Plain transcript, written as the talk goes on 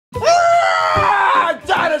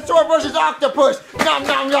octopus! Nom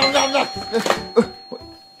nom nom nom nom!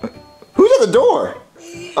 Who's at the door?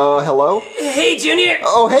 Hello? Hey, Junior!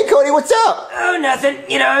 Oh, hey, Cody, what's up? Oh, nothing.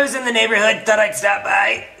 You know, I was in the neighborhood, thought I'd stop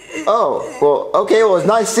by. Oh, well, okay, well, it's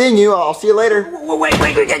nice seeing you. I'll see you later. Wait,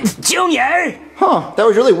 Junior! Huh, that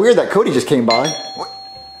was really weird that Cody just came by.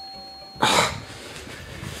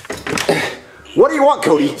 What do you want,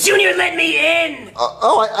 Cody? Junior, let me in!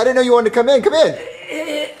 I didn't know you wanted to come in. Come in.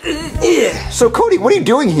 So, Cody, what are you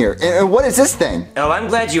doing here? And what is this thing? Oh, I'm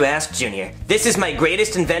glad you asked, Junior. This is my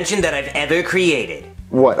greatest invention that I've ever created.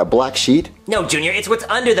 What, a black sheet? No, Junior, it's what's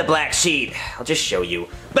under the black sheet. I'll just show you.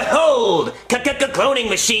 Behold! Cloning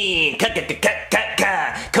machine!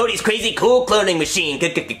 Cody's crazy cool cloning machine!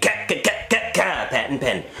 Patent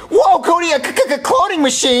pen. Whoa, Cody, a cloning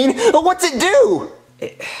machine? What's it do?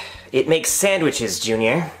 It makes sandwiches,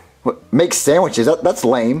 Junior. What, makes sandwiches? That's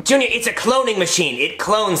lame. Junior, it's a cloning machine. It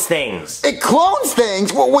clones things. It clones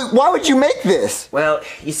things? Wait, why would you make this? Well,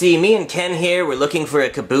 you see, me and Ken here were looking for a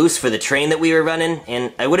caboose for the train that we were running,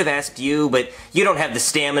 and I would have asked you, but you don't have the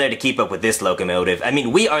stamina to keep up with this locomotive. I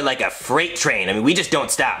mean, we are like a freight train. I mean, we just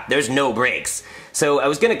don't stop. There's no brakes. So I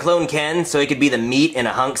was gonna clone Ken so he could be the meat in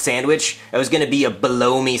a hunk sandwich. I was gonna be a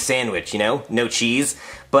below-me sandwich, you know? No cheese.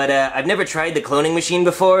 But I've never tried the cloning machine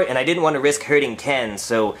before, and I didn't want to risk hurting Ken,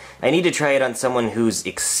 so I need to try it on someone who's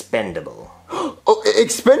expendable. Oh,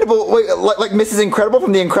 expendable? Wait, like Mrs. Incredible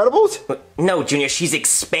from The Incredibles? No, Junior, she's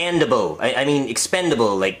expandable. I mean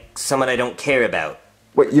expendable, like someone I don't care about.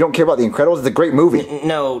 Wait, you don't care about The Incredibles? It's a great movie.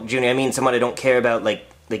 No, Junior, I mean someone I don't care about like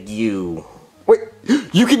you. Wait,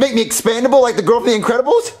 you can make me expandable like the girl from The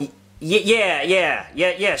Incredibles? Yeah,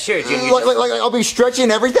 sure, Junior. Like I'll be stretchy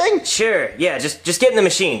and everything? Sure, yeah, just get in the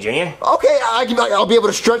machine, Junior. Okay, I'll be able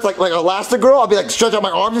to stretch like Elastigirl? I'll be like stretch out my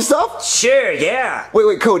arms and stuff? Sure, yeah.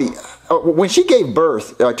 Wait, Cody, when she gave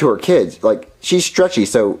birth to her kids, like, she's stretchy,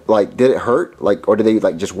 so, like, did it hurt? Like, or did they,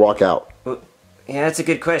 like, just walk out? Yeah, that's a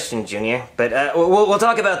good question, Junior. But we'll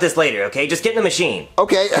talk about this later, okay? Just get in the machine.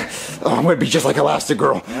 Okay. Oh, I'm gonna be just like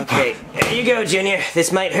Elastigirl. Okay, here you go, Junior.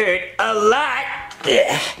 This might hurt a lot.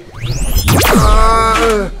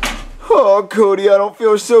 Oh, Cody, I don't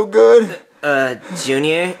feel so good.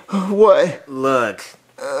 Junior? What? Look.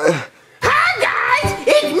 Hi, guys!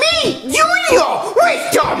 It's me, Junior!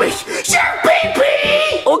 With Thomas! Chef Pee-Pee!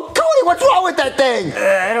 Oh, Cody, what's wrong with that thing?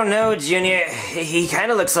 I don't know, Junior. He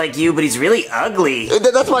kind of looks like you, but he's really ugly.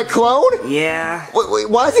 That's my clone? Yeah. Wait,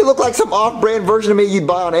 why does he look like some off-brand version of me you'd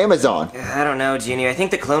buy on Amazon? I don't know, Junior. I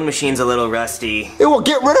think the clone machine's a little rusty. Hey, well,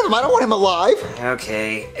 get rid of him. I don't want him alive.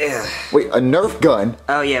 Okay. Ugh. Wait, a Nerf gun?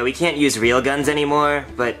 Oh, yeah, we can't use real guns anymore,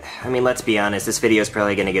 but, I mean, let's be honest, this video's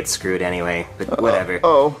probably gonna get screwed anyway, but whatever.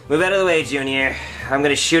 Move out of the way, Junior. I'm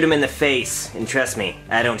gonna shoot him in the face, and trust me,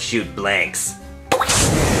 I don't shoot blanks.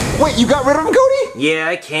 Wait, you got rid of him, Cody? Yeah,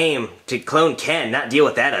 I came to clone Ken, not deal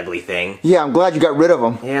with that ugly thing. Yeah, I'm glad you got rid of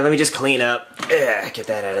him. Yeah, let me just clean up. Get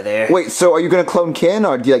that out of there. Wait, so are you gonna clone Ken,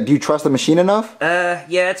 or do you trust the machine enough?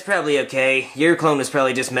 Yeah, it's probably okay. Your clone was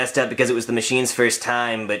probably just messed up because it was the machine's first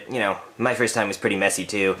time, but, you know, my first time was pretty messy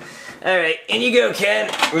too. Alright, in you go,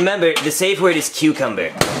 Ken. Remember, the safe word is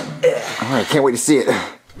cucumber. Alright, can't wait to see it.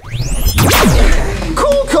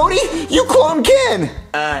 Cool, Cody! You cloned Ken!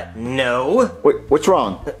 No. Wait, what's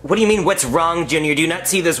wrong? What do you mean, what's wrong, Junior? Do you not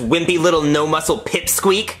see this wimpy little no-muscle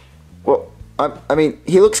pipsqueak? Well, I mean,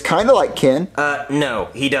 he looks kinda like Ken. No,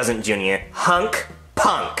 he doesn't, Junior. Hunk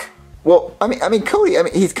punk. Well, I mean, Cody,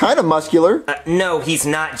 he's kinda muscular. No, he's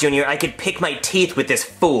not, Junior. I could pick my teeth with this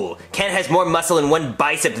fool. Ken has more muscle in one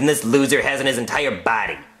bicep than this loser has in his entire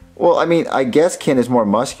body. Well, I mean, I guess Ken is more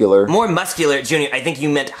muscular. More muscular, Junior. I think you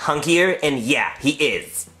meant hunkier, and yeah, he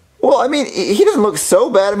is. Well, I mean, he doesn't look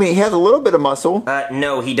so bad. I mean, he has a little bit of muscle.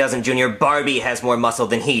 No, he doesn't, Junior. Barbie has more muscle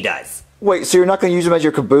than he does. Wait, so you're not gonna use him as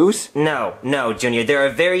your caboose? No, Junior. There are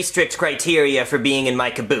very strict criteria for being in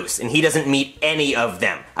my caboose, and he doesn't meet any of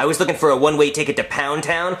them. I was looking for a one-way ticket to Pound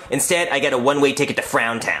Town. Instead, I got a one-way ticket to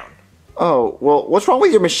Frown Town. Oh, well, what's wrong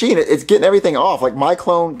with your machine? It's getting everything off. Like, my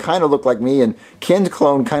clone kind of looked like me, and Ken's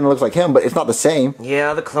clone kind of looks like him, but it's not the same.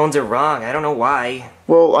 Yeah, the clones are wrong. I don't know why.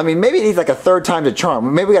 Well, I mean, maybe it needs like a third time's a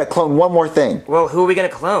charm. Maybe we gotta clone one more thing. Well, who are we gonna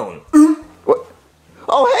clone? What?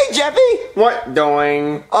 Oh, hey, Jeffy! What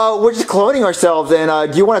doing? We're just cloning ourselves,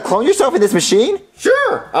 and do you want to clone yourself in this machine?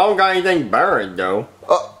 Sure. I don't got anything buried, though.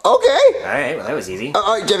 Okay. Alright, well, that was easy.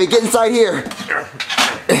 Alright, Jeffy, get inside here.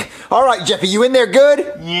 Alright, Jeffy, you in there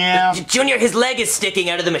good? Yeah. Junior, his leg is sticking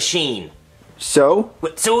out of the machine. So?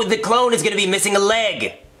 So the clone is gonna be missing a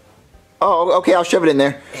leg. Oh, okay, I'll shove it in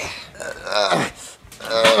there.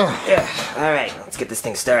 Alright, let's get this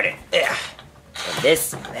thing started. And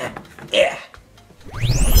this, and that,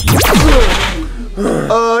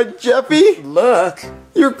 Jeffy, Look.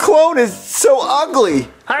 your clone is so ugly.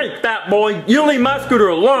 Hey, fat boy, you leave my scooter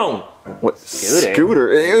alone. What? Scooter? Scooter?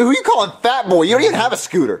 Who you calling fat boy? You don't even have a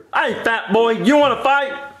scooter. Hey, fat boy, you want to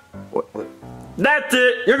fight? What? That's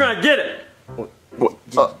it. You're going to get it.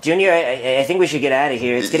 Junior, I think we should get out of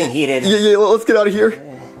here. It's getting heated. Yeah, let's get out of here.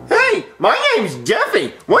 Hey, my name's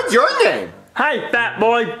Jeffy. What's your name? Hey, fat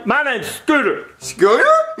boy, my name's Scooter. Scooter?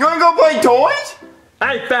 You wanna go play toys?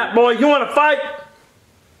 Hey, fat boy, you want to fight?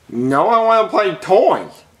 No, I wanna play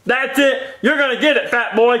toys. That's it. You're going to get it,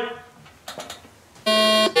 fat boy.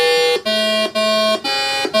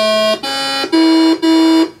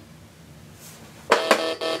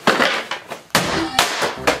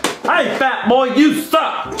 Hey, fat boy, you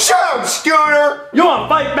suck. Shut up, Scooter! You want to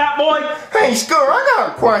fight, fat boy? Hey, Scooter, I got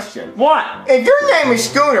a question. What? If your name is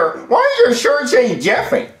Scooter, why does your shirt say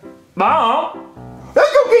Jeffy? Mom?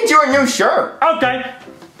 Let's go get you a new shirt. Okay.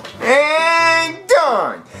 And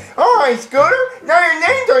done. Alright, Scooter, now your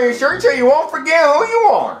name's on your shirt so you won't forget who you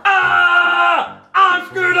are. Ah! I'm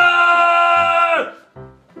Scooter!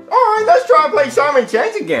 Alright, let's try to play Simon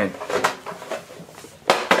Says again.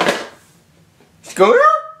 Scooter?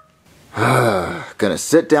 Gonna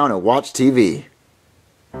sit down and watch TV.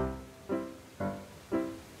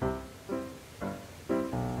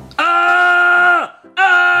 Ah!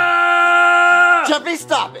 Ah! Jeffy,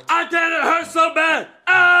 stop it! I did it hurt so bad!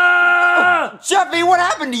 Ah! Jeffy, what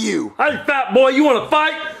happened to you? Hey, fat boy, you want to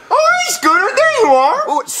fight? Oh, hey, Scooter, there you are.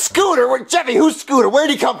 Oh, Scooter? Jeffy, who's Scooter?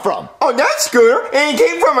 Where'd he come from? Oh, that's Scooter, and he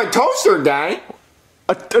came from a toaster, Daddy.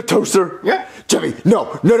 A toaster? Yeah. Jeffy,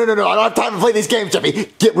 no. I don't have time to play these games,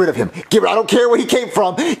 Jeffy. Get rid of him. I don't care where he came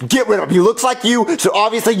from. Get rid of him. He looks like you, so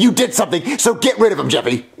obviously you did something, so get rid of him,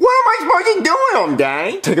 Jeffy. What am I supposed to do with him,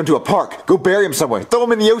 Daddy? Take him to a park. Go bury him somewhere. Throw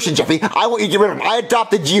him in the ocean, Jeffy. I want you to get rid of him. I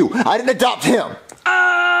adopted you. I didn't adopt him.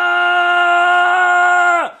 Ah!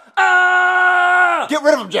 Ah! Get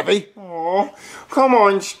rid of him, Jeffy. Oh, come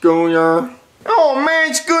on, Scooter. Oh,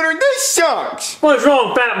 man, Scooter, this sucks. What's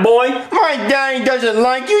wrong, fat boy? My daddy doesn't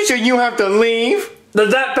like you, so you have to leave.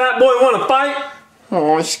 Does that fat boy want to fight?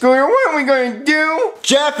 Oh, Scooter, what are we gonna do?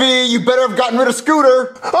 Jeffy, you better have gotten rid of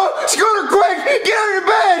Scooter. Oh, Scooter, quick, get out of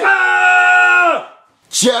bed. Ah!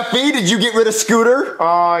 Jeffy, did you get rid of Scooter?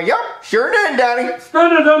 Yep, sure did, Daddy.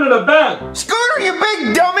 Scooter's under the bed. Scooter, you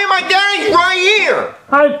big dummy, my daddy's right here.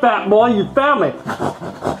 Hey, fat boy, you found me.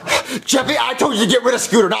 Jeffy, I told you to get rid of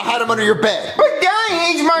Scooter, not hide him under your bed. But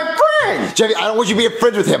Daddy, he's my friend. Jeffy, I don't want you being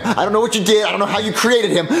friends with him. I don't know what you did. I don't know how you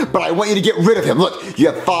created him, but I want you to get rid of him. Look, you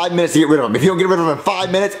have 5 minutes to get rid of him. If you don't get rid of him in 5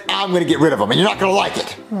 minutes, I'm going to get rid of him, and you're not going to like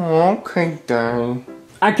it. Okay, Daddy.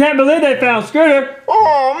 I can't believe they found Scooter.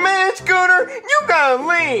 Oh, man, Scooter, you gotta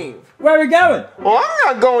leave. Where are we going? Well,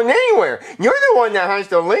 I'm not going anywhere. You're the one that has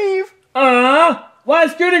to leave. Why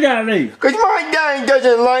Scooter gotta leave? Because my daddy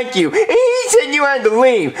doesn't like you, and he said you had to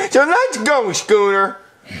leave. So let's go, Scooter.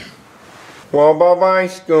 Well, bye-bye,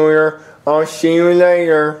 Scooter. I'll see you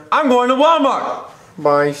later. I'm going to Walmart.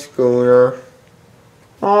 Bye, Scooter.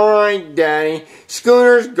 Alright, Daddy.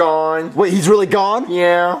 Scooter's gone. Wait, he's really gone?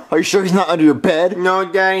 Yeah. Are you sure he's not under your bed? No,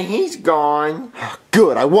 Daddy, he's gone.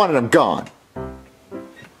 Good, I wanted him gone.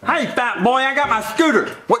 Hey, fat boy, I got my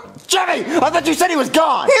scooter. What? Jeffy, I thought you said he was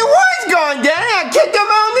gone. He was gone, Daddy. I kicked him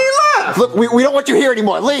out and he left. Look, we don't want you here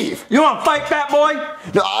anymore. Leave. You want to fight, fat boy?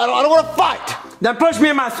 No, I don't want to fight. Then push me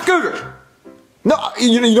in my scooter. No,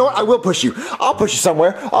 you know what? I will push you. I'll push you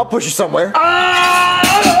somewhere.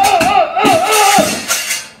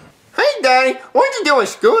 Hey, Daddy, what'd you do with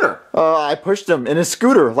Scooter? I pushed him in his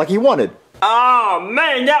scooter like he wanted. Oh,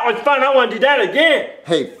 man, that was fun. I want to do that again.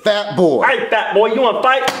 Hey, fat boy. Hey, fat boy, you want to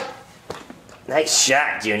fight? Nice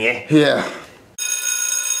shot, Junior. Yeah.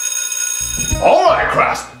 Alright,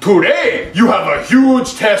 class, today you have a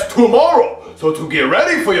huge test tomorrow. So to get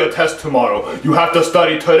ready for your test tomorrow, you have to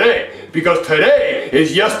study today. Because today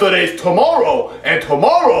is yesterday's tomorrow, and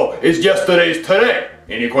tomorrow is yesterday's today.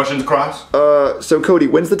 Any questions, class? So Cody,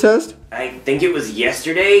 when's the test? I think it was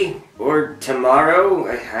yesterday or tomorrow.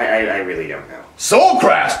 I really don't know. So,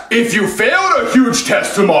 class, if you failed a huge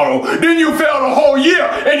test tomorrow, then you failed a whole year,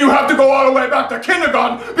 and you have to go all the way back to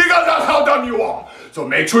kindergarten because that's how dumb you are. So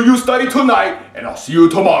make sure you study tonight, and I'll see you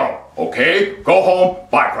tomorrow. Okay? Go home.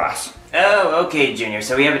 Bye, class. Oh, okay, Junior.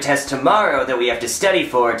 So we have a test tomorrow that we have to study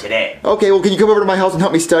for today. Okay, well, can you come over to my house and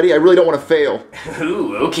help me study? I really don't want to fail.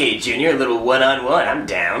 Ooh, okay, Junior. A little one-on-one. I'm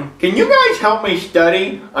down. Can you guys help me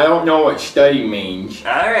study? I don't know what study means.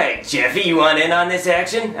 Alright, Jeffy, you want in on this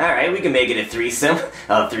action? Alright, we can make it a threesome.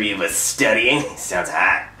 All three of us studying. Sounds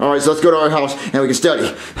hot. All right, so let's go to our house and we can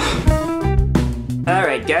study.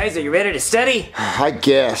 Alright, guys, are you ready to study? I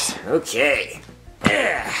guess. Okay.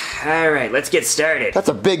 Alright, let's get started. That's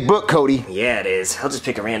a big book, Cody. Yeah, it is. I'll just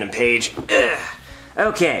pick a random page. Ugh.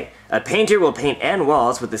 Okay, a painter will paint N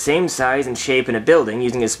walls with the same size and shape in a building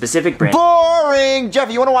using a specific brand. Boring!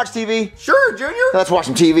 Jeffy, you want to watch TV? Sure, Junior. Let's watch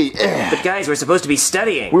some TV. Ugh. But guys, we're supposed to be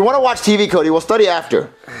studying. We want to watch TV, Cody. We'll study after.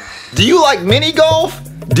 Do you like mini golf?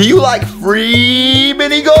 Do you like free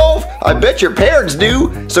mini golf? I bet your parents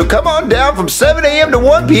do. So come on down from 7 a.m. to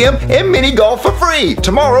 1 p.m. and mini golf for free.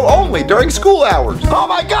 Tomorrow only during school hours. Oh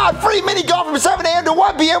my God! Free mini golf from 7 a.m. to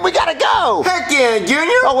 1 p.m. We gotta go! Heck yeah,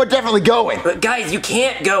 Junior. Oh, we're definitely going. But guys, you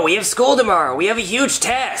can't go. We have school tomorrow. We have a huge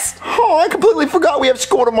test. Oh, I completely forgot we have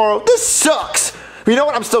school tomorrow. This sucks. You know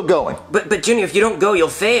what? I'm still going. But Junior, if you don't go, you'll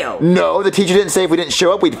fail. No, the teacher didn't say if we didn't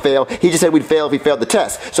show up, we'd fail. He just said we'd fail if we failed the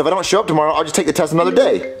test. So if I don't show up tomorrow, I'll just take the test another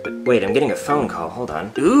day. But wait, I'm getting a phone call. Hold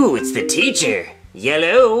on. Ooh, it's the teacher.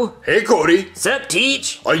 Yellow. Hey, Cody. Sup,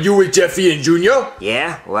 teach? Are you with Jeffy and Junior?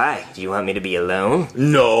 Yeah? Why? Do you want me to be alone?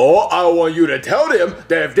 No, I want you to tell them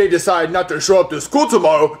that if they decide not to show up to school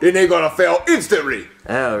tomorrow, then they're gonna fail instantly.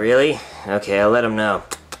 Oh, really? Okay, I'll let him know.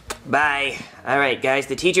 Bye. Alright, guys,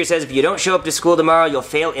 the teacher says if you don't show up to school tomorrow, you'll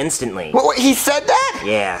fail instantly. What, he said that?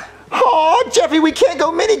 Yeah. Oh, Jeffy, we can't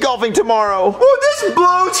go mini golfing tomorrow. Well, this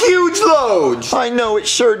blows huge loads. I know, it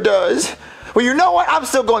sure does. Well, you know what? I'm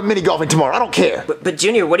still going mini golfing tomorrow. I don't care. But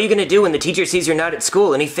Junior, what are you gonna do when the teacher sees you're not at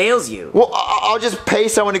school and he fails you? Well, I'll just pay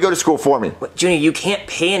someone to go to school for me. What, Junior, you can't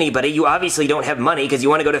pay anybody. You obviously don't have money because you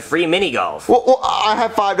want to go to free mini golf. Well, I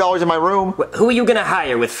have $5 in my room. Who are you gonna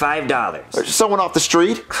hire with $5? Someone off the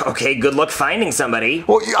street. Okay, good luck finding somebody.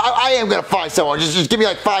 Well, I am gonna find someone. Just give me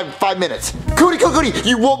like five minutes. Cody,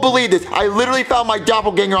 you won't believe this. I literally found my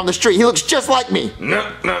doppelganger on the street. He looks just like me. No.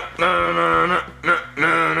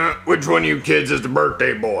 Which one of you kids is the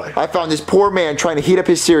birthday boy? I found this poor man trying to heat up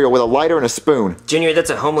his cereal with a lighter and a spoon. Junior, that's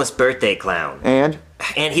a homeless birthday clown.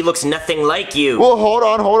 And he looks nothing like you. Well, hold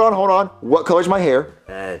on. What color's my hair?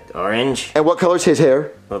 Orange. And what color's his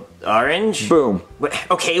hair? Well, orange? Boom.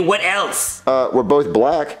 Okay, what else? We're both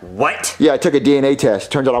black. What? Yeah, I took a DNA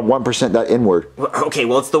test. Turns out I'm 1% that inward. Okay,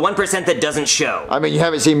 well, it's the 1% that doesn't show. I mean, you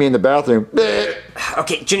haven't seen me in the bathroom.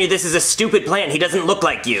 Okay, Junior, this is a stupid plan. He doesn't look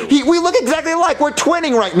like you. We look exactly alike. We're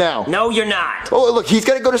twinning right now. No, you're not. Oh, look, he's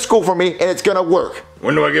gonna go to school for me, and it's gonna work.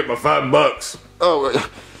 When do I get my $5? Oh,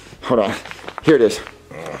 hold on. Here it is.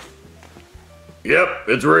 Yep,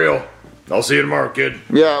 it's real. I'll see you tomorrow, kid.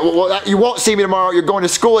 Yeah, well, you won't see me tomorrow. You're going to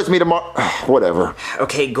school with me tomorrow. Whatever.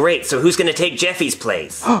 Okay, great. So who's gonna take Jeffy's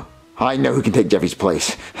place? I know who can take Jeffy's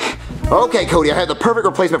place. Okay, Cody, I have the perfect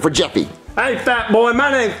replacement for Jeffy. Hey, fat boy, my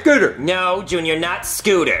name's Scooter. No, Junior, not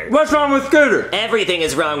Scooter. What's wrong with Scooter? Everything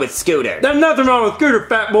is wrong with Scooter. There's nothing wrong with Scooter,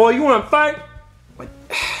 fat boy. You want to fight?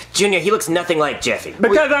 Junior, he looks nothing like Jeffy.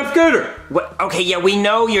 Because I'm Scooter. What? Okay, yeah, we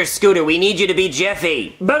know you're Scooter. We need you to be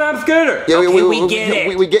Jeffy. But I'm Scooter. Yeah, Okay, we get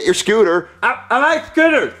it. We get your scooter. I like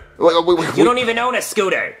scooters. You don't even own a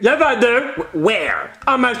scooter. Yes, I do. Where?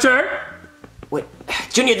 On my shirt. What?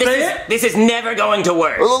 Junior, this is never going to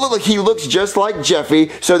work. Look, he looks just like Jeffy,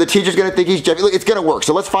 so the teacher's gonna think he's Jeffy. Look, it's gonna work,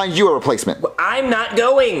 so let's find you a replacement. I'm not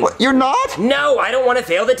going. What, you're not? No, I don't want to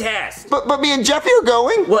fail the test. But me and Jeffy are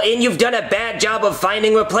going. Well, and you've done a bad job of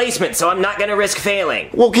finding replacements, so I'm not going to risk failing.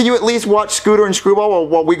 Well, can you at least watch Scooter and Screwball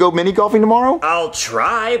while we go mini golfing tomorrow? I'll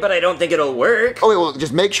try, but I don't think it'll work. Oh, wait, well,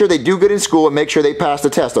 just make sure they do good in school and make sure they pass the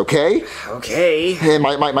test, okay? Okay. And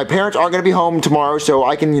my parents aren't gonna be home tomorrow, so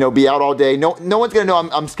I can, be out all day. No one's gonna know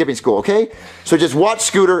I'm skipping school, okay? So just watch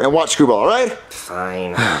Scooter and watch Screwball, all right?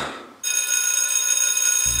 Fine.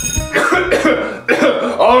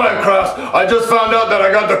 Alright, class, I just found out that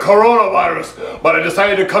I got the coronavirus, but I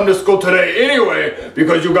decided to come to school today anyway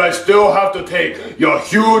because you guys still have to take your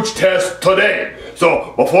huge test today.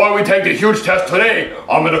 So before we take the huge test today,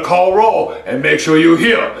 I'm gonna call roll and make sure you're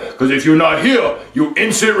here. Because if you're not here, you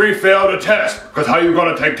instantly fail the test. Because how you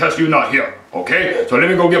gonna take tests you're not here? Okay? So let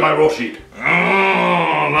me go get my roll sheet.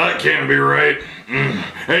 That can't be right.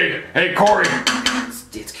 Hey, Corey.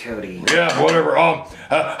 It's Cody. Yeah, whatever.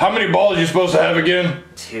 How many balls are you supposed to have again?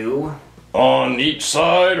 2? On each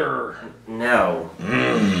side, or? No.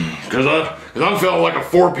 Cause I'm feeling like a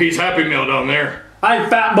 4-piece Happy Meal down there. Hey,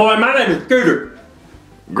 fat boy, my name is Scooter.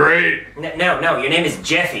 Great. No, your name is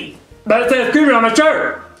Jeffy. But it says Scooter on my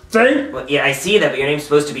shirt. See? Well, yeah, I see that, but your name's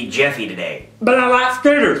supposed to be Jeffy today. But I like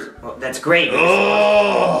scooters. Well, that's great.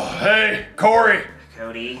 Oh, hey, Corey.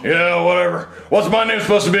 Cody. Yeah, whatever. What's my name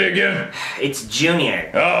supposed to be again? It's Junior.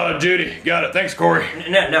 Judy. Got it. Thanks, Corey.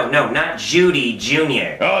 No, not Judy,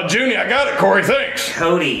 Junior. Junie, I got it, Corey. Thanks.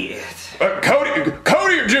 Cody.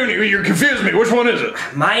 Cody or Junie? You're confusing me. Which one is it?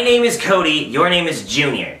 My name is Cody. Your name is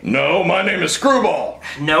Junior. No, my name is Screwball.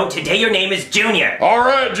 No, today your name is Junior. All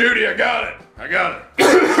right, Judy, I got it.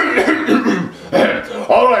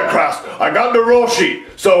 Alright, class, I got the roll sheet.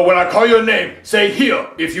 So when I call your name, say here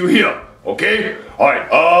if you hear. Okay? Alright,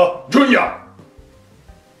 Junior.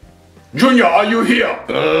 Junior, are you here?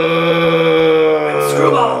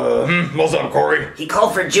 Screwball. What's up, Corey? He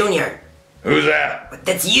called for Junior. Who's that? But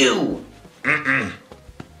that's you.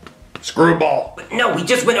 Screwball. But no, we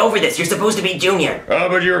just went over this. You're supposed to be Junior.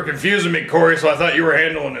 But you were confusing me, Corey, so I thought you were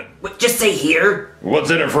handling it. What, just say here. What's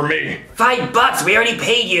in it for me? $5. We already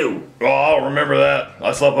paid you. Well, I'll remember that.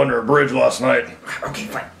 I slept under a bridge last night. Okay,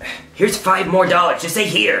 fine. Here's $5 more. Just say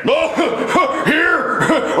here. Oh, here!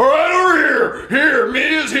 Right over here! Here, me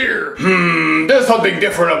is here. There's something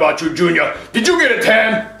different about you, Junior. Did you get a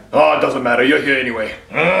tan? Oh, it doesn't matter. You're here anyway.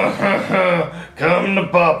 Come to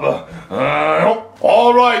Papa.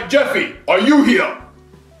 All right, Jeffy, are you here?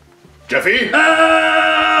 Jeffy?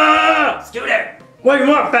 Scooter. What do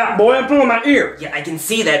you want, fat boy? I'm pulling my ear. Yeah, I can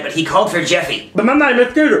see that, but he called for Jeffy. But my name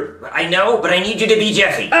is Scooter. I know, but I need you to be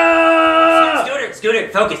Jeffy. Scooter,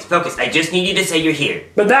 focus. I just need you to say you're here.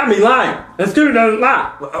 But that'd be lying. And Scooter doesn't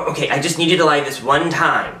lie. Well, okay, I just need you to lie this one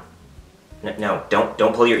time. No, don't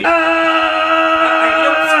pull your ear.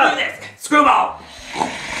 Screw this. Screwball!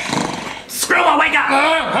 Screwball, wake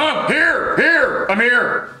up! Here! I'm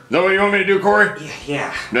here! Is that what you want me to do, Corey?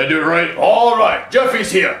 Yeah. Did I do it right? All right,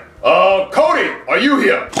 Jeffy's here. Cody, are you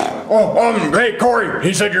here? Hey, Corey,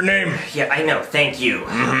 he said your name. Yeah, I know, thank you.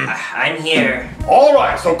 I'm here. All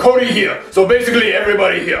right, so Cody here. So basically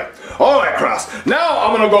everybody here. All right, class. Now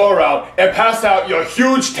I'm gonna go around and pass out your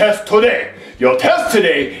huge test today. Your test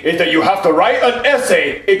today is that you have to write an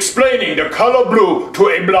essay explaining the color blue to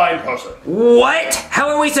a blind person. What? How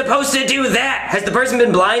are we supposed to do that? Has the person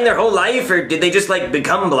been blind their whole life, or did they just, like,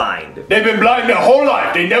 become blind? They've been blind their whole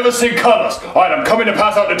life. They never see colors. All right, I'm coming to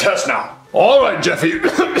pass out the test now. All right, Jeffy.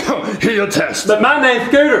 Here's your test. But my name's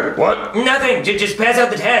Scooter. What? Nothing. Just pass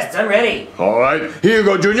out the tests. I'm ready. All right. Here you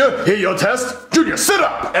go, Junior. Here's your test. Junior, sit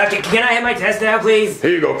up. Can I have my test now, please?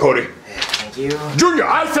 Here you go, Cody. Thank you. Junior,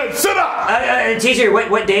 I said sit up. Teacher,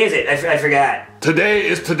 what day is it? I forgot. Today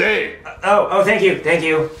is today. Oh, thank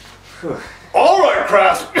you. Whew. All right,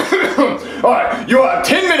 class. All right, you have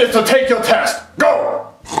 10 minutes to take your test. Go.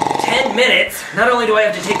 10 minutes? Not only do I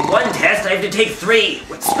have to take one test, I have to take 3.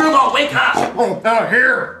 Screwball, wake up!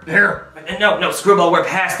 Here. No, Screwball, we're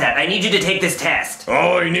past that. I need you to take this test.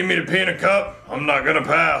 Oh, you need me to pee in a cup? I'm not gonna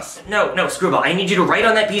pass. No, Screwball, I need you to write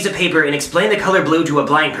on that piece of paper and explain the color blue to a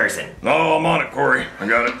blind person. Oh, I'm on it, Corey. I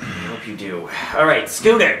got it. I hope you do. All right,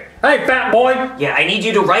 Scooter. Hey, fat boy. Yeah, I need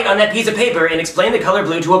you to write on that piece of paper and explain the color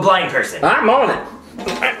blue to a blind person. I'm on it.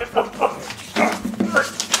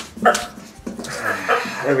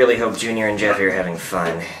 I really hope Junior and Jeffy are having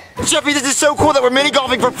fun. Jeffy, this is so cool that we're mini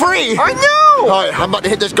golfing for free. I know! All right, I'm about to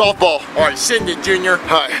hit this golf ball. All right, send it, Junior. All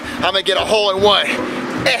right, I'm gonna get a hole in one.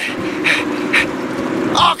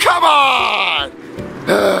 Oh, come on!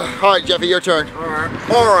 All right, Jeffy, your turn.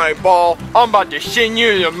 All right, ball. I'm about to send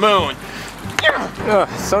you to the moon.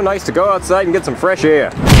 So nice to go outside and get some fresh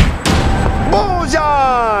air.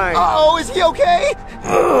 Bullseye! Oh, is he okay?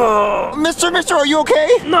 Mister, are you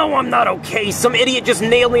okay? No, I'm not okay. Some idiot just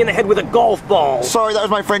nailed me in the head with a golf ball. Sorry, that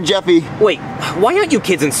was my friend Jeffy. Wait, why aren't you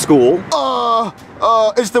kids in school?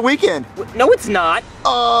 It's the weekend. No, it's not.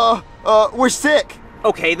 We're sick.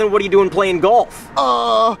 Okay, then what are you doing playing golf?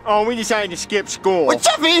 Oh, we decided to skip school. Wait,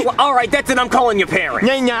 Jeffy! Well, all right, that's it. I'm calling your parents.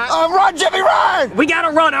 Nay, not. Run, Jeffy, run! We got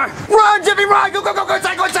a runner. Run, Jeffy, run! Go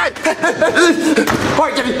inside, go inside! All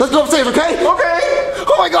right, Jeffy, let's go upstairs, okay? Okay.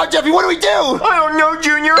 Oh my God, Jeffy, what do we do? I don't know,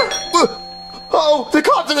 Junior. Oh, the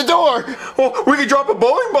cops at the door! Well, we could drop a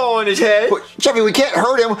bowling ball on his head. Well, Jeffy, we can't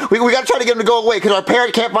hurt him. We gotta try to get him to go away because our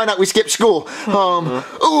parents can't find out we skipped school.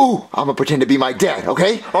 Ooh, I'm gonna pretend to be my dad,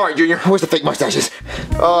 okay? All right, Junior. Where's the fake mustaches?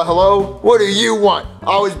 Hello? What do you want?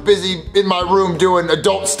 I was busy in my room doing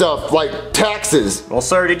adult stuff like taxes. Well,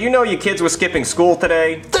 sir, did you know you kids were skipping school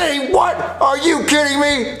today? They what? Are you kidding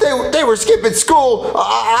me? They were skipping school.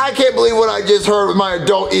 I can't believe what I just heard with my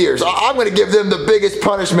adult ears. I'm gonna give them the biggest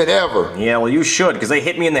punishment ever. Yeah, well, you should, because they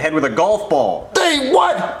hit me in the head with a golf ball. They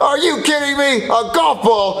what? Are you kidding me? A golf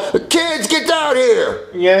ball? Kids, get down here.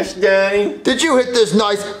 Yes, Daddy. Did you hit this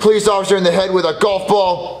nice police officer in the head with a golf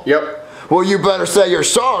ball? Yep. Well, you better say you're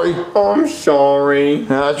sorry. Oh, I'm sorry.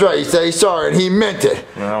 That's right, he said he's sorry and he meant it.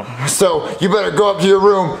 Well. So, you better go up to your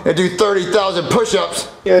room and do 30,000 push-ups.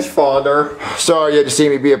 Yes, Father. Sorry you had to see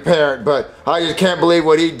me be a parent, but I just can't believe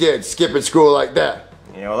what he did, skipping school like that.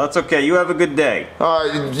 Yeah, well, that's okay. You have a good day.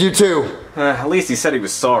 Alright, you too. At least he said he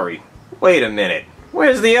was sorry. Wait a minute.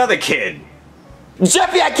 Where's the other kid?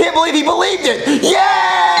 Jeffy, I can't believe he believed it!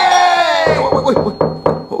 Yay! Wait.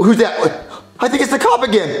 Who's that? I think it's the cop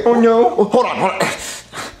again. Oh, no. Hold on.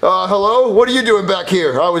 Hello? What are you doing back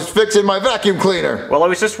here? I was fixing my vacuum cleaner. Well, I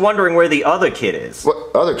was just wondering where the other kid is.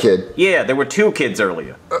 What other kid? Yeah, there were 2 kids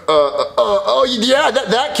earlier. Oh, yeah,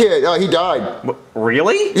 that kid. He died.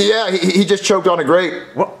 Really? Yeah, he just choked on a grape.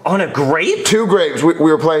 What, on a grape? 2 grapes. We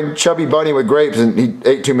were playing Chubby Bunny with grapes, and he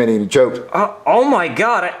ate too many and he choked. Oh my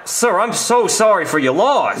God, sir, I'm so sorry for your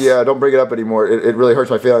loss. Yeah, don't bring it up anymore. It really hurts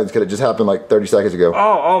my feelings because it just happened like 30 seconds ago.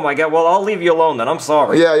 Oh my God, well, I'll leave you alone then, I'm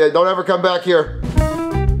sorry. Yeah, don't ever come back here.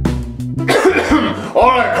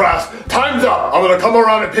 Alright, class, time's up. I'm gonna come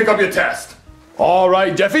around and pick up your test.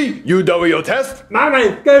 Alright, Jeffy, you done with your test? My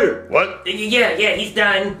name's Scooter. What? Yeah, he's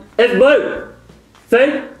done. It's blue.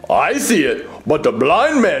 See? I see it, but the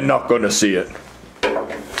blind man not gonna see it.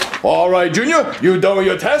 Alright, Junior, you done with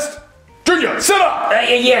your test? Junior, sit up!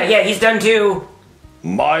 Yeah, he's done too.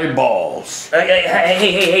 My balls.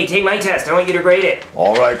 Hey, take my test. I want you to grade it.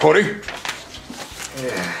 Alright, Cody.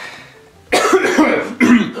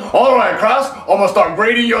 Alright, class, I'm gonna start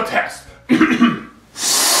grading your test.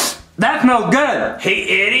 That smells good.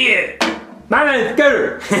 Hey, idiot. My name's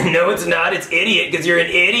Scooter. No, it's not. It's idiot because you're an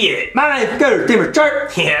idiot. My name's Scooter. See my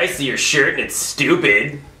shirt? Yeah, I see your shirt and it's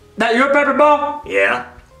stupid. That your paper ball? Yeah.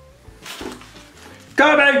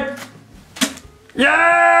 Go, babe.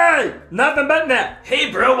 Yay! Nothing but that.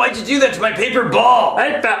 Hey, bro, why'd you do that to my paper ball?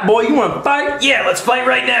 Hey, fat boy, you want to fight? Yeah, let's fight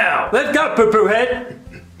right now. Let's go, poo-poo head.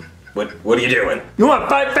 What are you doing? You want to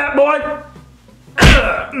fight, fat boy?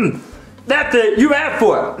 That's it. You asked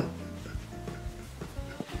for it.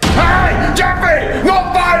 Hey, Jeffy! No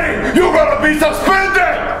fighting! You're gonna be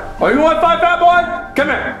suspended! Oh, you want to fight, fat boy? Come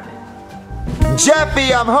here.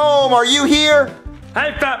 Jeffy, I'm home. Are you here?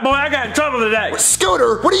 Hey, fat boy, I got in trouble today.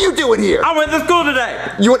 Scooter, what are you doing here? I went to school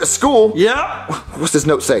today. You went to school? Yep. What's this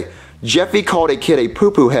note say? Jeffy called a kid a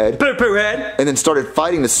poo-poo head Poo-poo head. and then started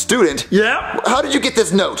fighting the student. Yep. How did you get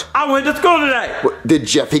this note? I went to school today. Did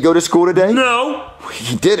Jeffy go to school today? No.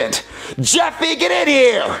 He didn't. Jeffy, get in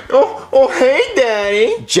here! Oh, hey,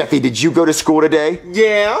 Daddy. Jeffy, did you go to school today?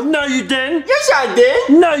 Yeah. No, you didn't. Yes, I did.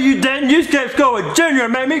 No, you didn't. You skipped school with Junior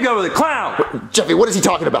and made me go with a clown. Jeffy, what is he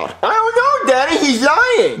talking about? I don't know, Daddy. He's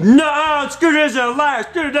lying. No, Scooter isn't a liar.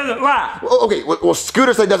 Scooter doesn't lie. Okay, well,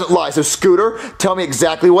 Scooter said he doesn't lie, so Scooter, tell me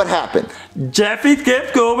exactly what happened. Jeffy skipped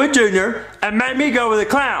school with Junior and made me go with a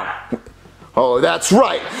clown. Oh, that's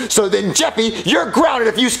right. So then, Jeffy, you're grounded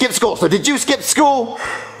if you skip school. So did you skip school?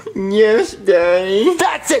 Yes, Daddy.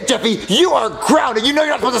 That's it, Jeffy. You are grounded. You know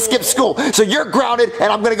you're not supposed to skip school. So you're grounded,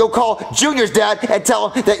 and I'm going to go call Junior's dad and tell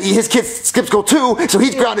him that his kids skip school too, so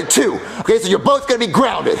he's grounded too. Okay, so you're both going to be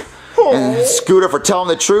grounded. And Scooter, for telling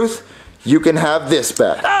the truth, you can have this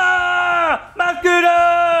back. Ah! My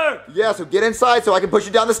Scooter! Yeah, so get inside so I can push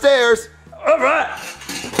you down the stairs. All right.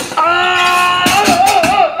 Ah!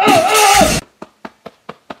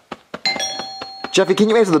 Jeffy, can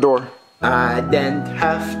you answer the door? I don't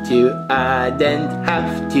have to, I don't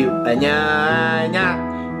have to, I know,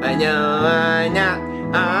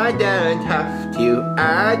 I don't have to,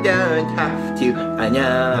 I don't have to, I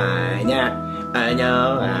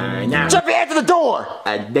know. Jeffy, answer the door!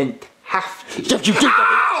 I don't have to. Jeff, you do.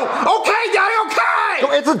 Ow! Okay, Daddy, okay!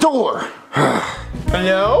 Go answer the door.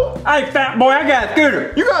 Hello? Hey, fat boy, I got a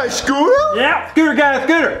scooter. You got a scooter? Yeah, Scooter got a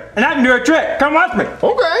scooter, and I can do a trick. Come watch me.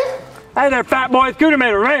 Okay. Hey there, fat boy. Scooter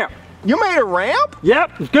made a ramp. You made a ramp?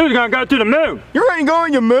 Yep, the scooter's gonna go to the moon. You're gonna go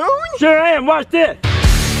on the moon? Sure am. Watch this.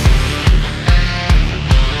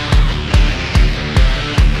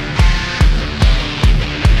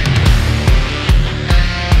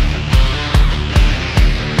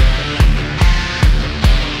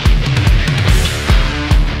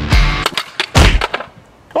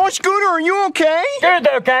 Oh, Scooter, are you okay? Scooter's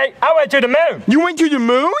okay. I went to the moon. You went to the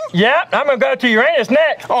moon? Yep, I'm gonna go to Uranus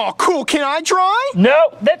next. Oh, cool. Can I try?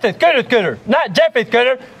 No, that's a scooter, not Jeffy's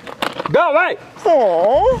scooter. Go away.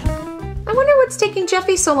 Oh. I wonder what's taking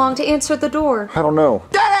Jeffy so long to answer the door. I don't know.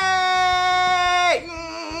 Daddy!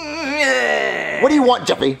 What do you want,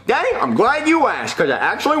 Jeffy? Daddy, I'm glad you asked, because I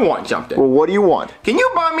actually want something. Well, what do you want? Can you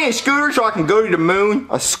buy me a scooter so I can go to the moon?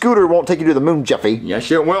 A scooter won't take you to the moon, Jeffy. Yes,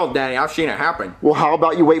 it will, Daddy. I've seen it happen. Well, how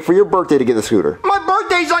about you wait for your birthday to get the scooter? My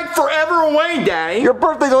birthday's like forever away, Daddy. Your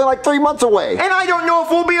birthday's only like 3 months away. And I don't know if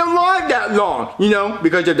we'll be alive that long, you know,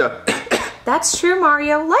 because of the... That's true,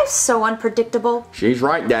 Mario. Life's so unpredictable. She's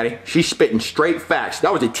right, Daddy. She's spitting straight facts.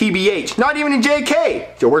 That was a TBH, not even a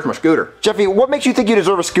JK. So where's my scooter? Jeffy, what makes you think you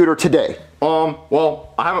deserve a scooter today?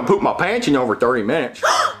 Well, I haven't pooped my pants in over 30 minutes.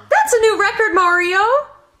 That's a new record, Mario.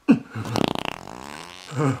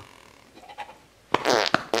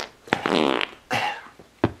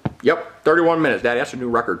 Yep, 31 minutes, Daddy. That's a new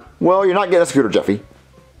record. Well, you're not getting a scooter, Jeffy.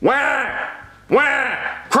 Wah! Wah!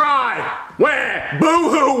 Cry! wah,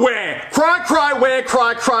 boo-hoo, wah. Cry, cry, wah,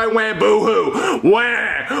 cry, cry, wah, boo-hoo.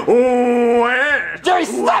 Wah, wah. Jerry,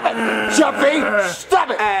 stop it! Jeffy, stop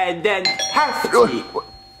it! I don't have to.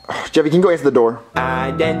 Jeffy, can you go answer the door?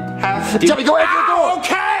 I don't have to. Jeffy, go answer the door!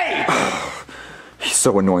 Okay! He's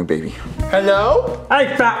so annoying, baby. Hello?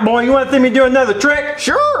 Hey, fat boy, you want to see me do another trick?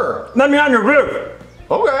 Sure. Let me on your roof.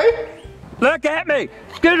 Okay. Look at me.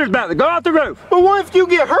 Scooter's about to go off the roof. But what if you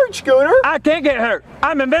get hurt, Scooter? I can't get hurt.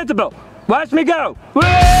 I'm invincible. Watch me go. Whee!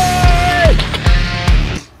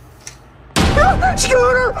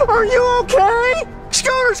 Scooter, are you okay?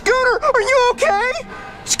 Scooter, Scooter, are you okay?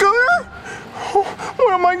 Scooter?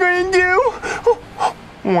 What am I gonna do?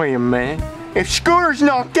 Wait a minute. If Scooter's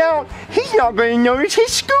knocked out, he's not gonna notice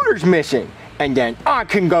his scooter's missing. And then I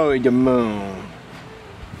can go to the moon.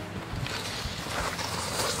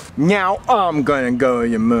 Now I'm gonna go to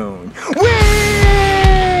the moon. Whee!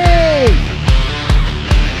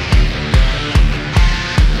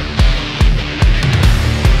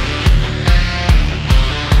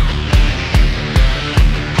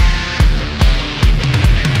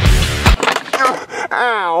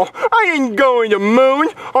 Ow, I didn't go in the moon.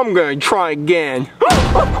 I'm gonna try again.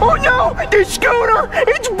 Oh no, the scooter,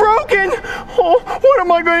 it's broken. Oh, what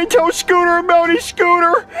am I gonna tell Scooter about his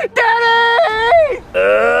scooter? Daddy!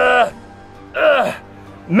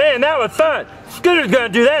 Man, that was fun. Scooter's gonna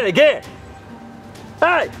do that again.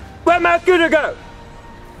 Hey, where'd my scooter go?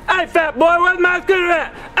 Hey, fat boy, where's my scooter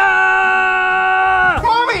at? Ah!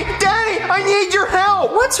 Mommy, Daddy, I need your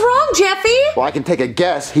help. What's wrong, Jeffy? Well, I can take a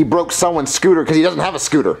guess. He broke someone's scooter because he doesn't have a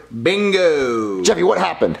scooter. Bingo. Jeffy, what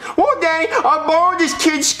happened? Well, Daddy, I borrowed this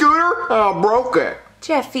kid's scooter and I broke it.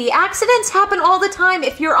 Jeffy, accidents happen all the time.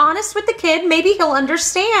 If you're honest with the kid, maybe he'll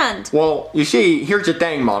understand. Well, you see, here's the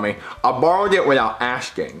thing, Mommy. I borrowed it without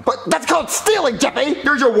asking. But that's called stealing, Jeffy!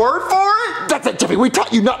 There's a word for it? That's it, Jeffy. We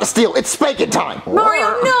taught you not to steal. It's spanking time.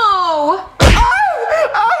 Mario, no!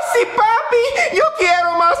 I see, Papi! You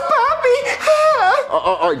quiero más, Papi!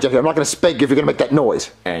 All right, Jeffy, I'm not going to spank you if you're going to make that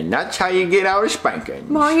noise. And that's how you get out of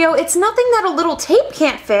spanking. Mario, it's nothing that a little tape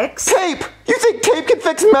can't fix. Tape? You think tape can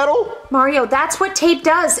fix metal? Mario, that's what tape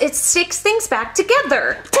does. It sticks things back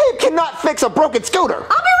together. Tape cannot fix a broken scooter. I'll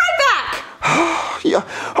be right back! Yeah.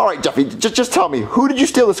 All right, Jeffy, just tell me, who did you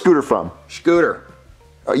steal the scooter from? Scooter.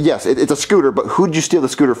 Yes, it's a scooter, but who did you steal the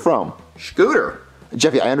scooter from? Scooter.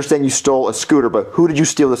 Jeffy, I understand you stole a scooter, but who did you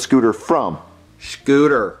steal the scooter from?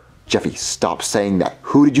 Scooter. Jeffy, stop saying that.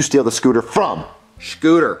 Who did you steal the scooter from?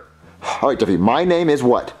 Scooter. All right, Jeffy, my name is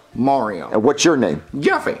what? Mario. And what's your name?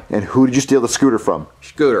 Jeffy. And who did you steal the scooter from?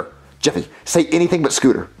 Scooter. Jeffy, say anything but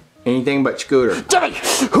scooter. Anything but Scooter. Jeffy,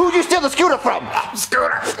 who did you steal the scooter from?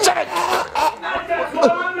 Scooter. Jeffy!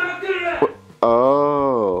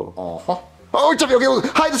 Oh. Uh-huh. Oh, Jeffy, okay, well,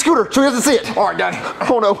 hide the scooter so he doesn't see it. All right, Daddy.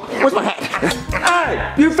 Oh no, where's my hat?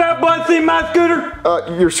 Hey, you fat boy seen my scooter?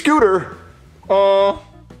 Your scooter?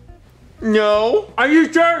 No. Are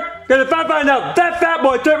you sure? Because if I find out that fat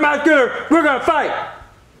boy took my scooter, we're gonna fight.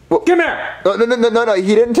 Well, Come here. No,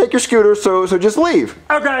 he didn't take your scooter, so just leave.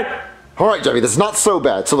 Okay. All right, Jeffy, this is not so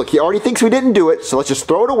bad. So look, he already thinks we didn't do it, so let's just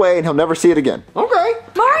throw it away and he'll never see it again. Okay.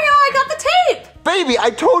 Mario, I got the tape! Baby,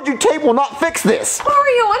 I told you tape will not fix this.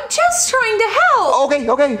 Mario, I'm just trying to help!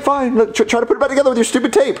 Okay, fine. Look, try to put it back together with your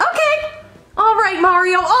stupid tape. Okay. All right,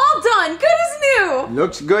 Mario, all done. Good as new.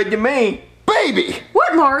 Looks good to me. Baby!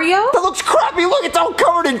 What, Mario? That looks crappy. Look, it's all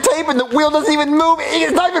covered in tape and the wheel doesn't even move.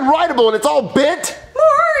 It's not even rideable and it's all bent.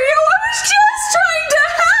 Mario, I was just trying to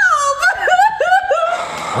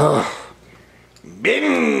help.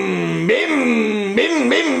 Bim, bim, bim,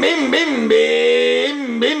 bim, bim, bim,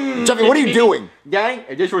 bim, bim. Jeffy, what are you doing? Daddy,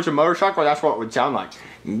 if this was a motorcycle, that's what it would sound like.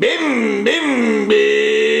 Bim, bim,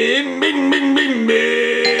 bim, bim, bim, bim,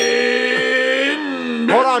 bim.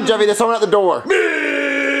 Hold on, Jeffy, there's someone at the door.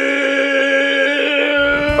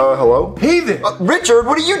 Hello? Hey there. Richard,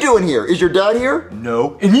 what are you doing here? Is your dad here?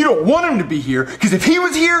 No, and you don't want him to be here, because if he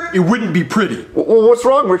was here, it wouldn't be pretty. Well, what's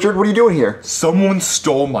wrong, Richard? What are you doing here? Someone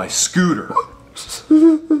stole my scooter.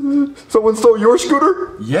 Someone stole your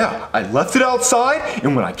scooter? Yeah, I left it outside,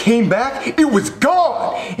 and when I came back, it was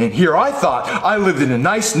gone. And here I thought I lived in a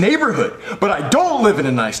nice neighborhood, but I don't live in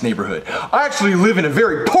a nice neighborhood. I actually live in a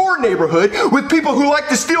very poor neighborhood with people who like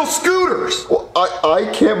to steal scooters. Well, I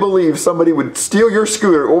can't believe somebody would steal your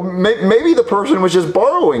scooter. Well, maybe the person was just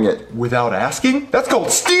borrowing it. Without asking? That's called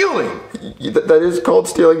stealing. That is called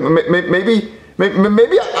stealing. Maybe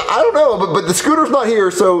Maybe, I don't know, but the scooter's not here,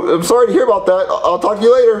 so I'm sorry to hear about that. I'll talk to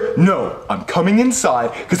you later. No, I'm coming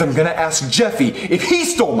inside because I'm gonna ask Jeffy if he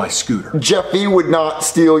stole my scooter. Jeffy would not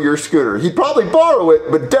steal your scooter. He'd probably borrow it,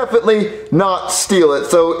 but definitely not steal it,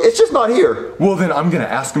 so it's just not here. Well, then I'm gonna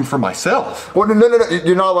ask him for myself. Well, no,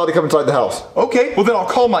 you're not allowed to come inside the house. Okay, well then I'll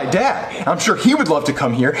call my dad. I'm sure he would love to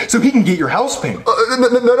come here so he can get your house payment.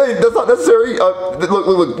 No, that's not necessary.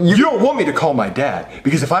 Look, you don't want me to call my dad,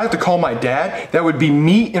 because if I have to call my dad, that would be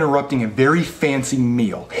me interrupting a very fancy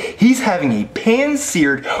meal. He's having a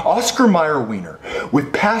pan-seared Oscar Mayer wiener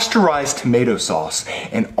with pasteurized tomato sauce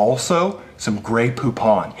and also some Grey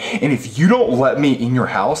Poupon. And if you don't let me in your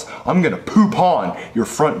house, I'm gonna poop on your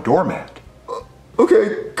front doormat.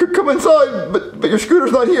 Okay, come inside, but your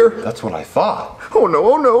scooter's not here. That's what I thought. Oh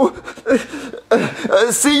no.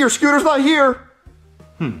 See, your scooter's not here.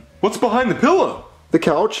 What's behind the pillow? The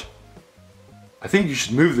couch. I think you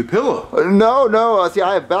should move the pillow. No. See,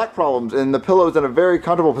 I have back problems, and the pillow's in a very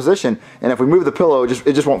comfortable position. And if we move the pillow, it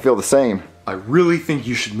just won't feel the same. I really think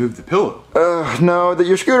you should move the pillow. No,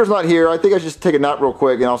 your scooter's not here. I think I should just take a nap real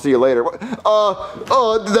quick, and I'll see you later.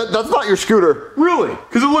 That's not your scooter. Really?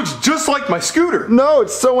 Because it looks just like my scooter. No,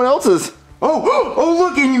 it's someone else's. Oh,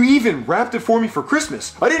 look, and you even wrapped it for me for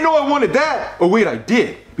Christmas. I didn't know I wanted that. Oh, wait, I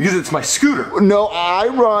did, because it's my scooter. No, I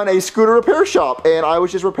run a scooter repair shop, and I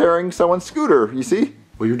was just repairing someone's scooter, you see?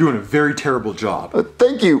 Well, you're doing a very terrible job.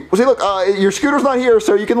 Thank you. Well, see, look, your scooter's not here,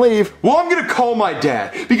 so you can leave. Well, I'm gonna call my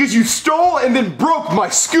dad, because you stole and then broke my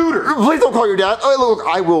scooter. Please don't call your dad. Look,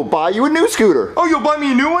 I will buy you a new scooter. Oh, you'll buy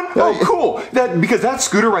me a new one? Oh, cool. Because that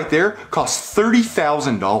scooter right there costs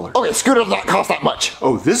 $30,000. Okay, scooter does not cost that much.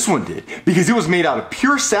 Oh, this one did, because it was made out of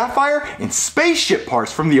pure sapphire and spaceship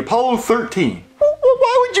parts from the Apollo 13. Well,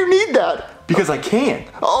 why would you need that? Because I can.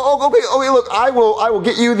 Okay, look, I will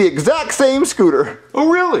get you the exact same scooter. Oh,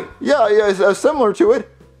 really? Yeah, similar to it.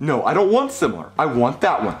 No, I don't want similar. I want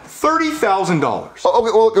that one. $30,000. Okay,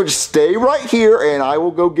 well, look, just stay right here, and I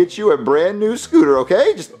will go get you a brand new scooter,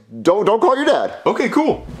 okay? Just don't call your dad. Okay,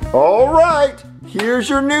 cool. All right, here's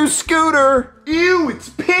your new scooter. Ew, it's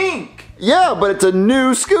pink. Yeah, but it's a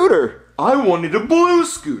new scooter. I wanted a blue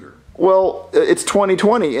scooter. Well, it's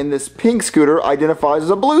 2020, and this pink scooter identifies as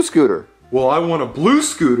a blue scooter. Well, I want a blue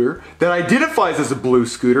scooter that identifies as a blue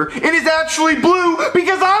scooter and is actually blue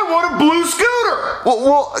because I want a blue scooter!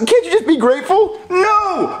 Well, can't you just be grateful?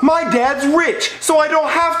 No! My dad's rich, so I don't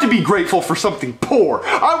have to be grateful for something poor.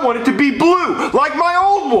 I want it to be blue, like my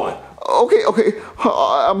old one. Okay.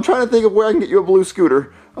 I'm trying to think of where I can get you a blue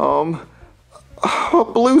scooter. A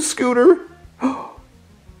blue scooter?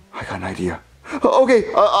 I got an idea. Okay,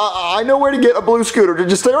 I know where to get a blue scooter.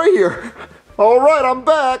 Just stay right here. All right, I'm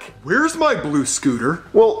back. Where's my blue scooter?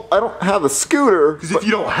 Well, I don't have a scooter. Because if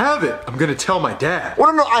you don't have it, I'm gonna tell my dad.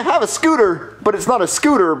 Well, no, I have a scooter, but it's not a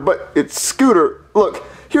scooter, but it's Scooter. Look,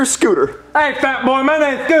 here's Scooter. Hey, fat boy, my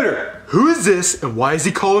name's Scooter. Who is this, and why is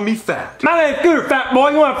he calling me fat? My name's Scooter, fat boy.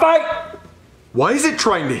 You wanna fight? Why is it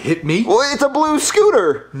trying to hit me? Well, it's a blue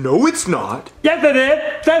scooter. No, it's not. Yes, it is.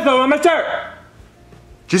 Says so on my shirt.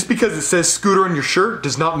 Just because it says scooter on your shirt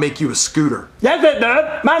does not make you a scooter. Yes, it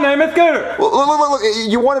does. My name is Scooter. Well, look,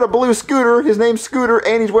 you wanted a blue scooter. His name's Scooter,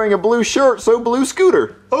 and he's wearing a blue shirt, so blue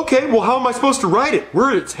scooter. Okay, well, how am I supposed to write it? Where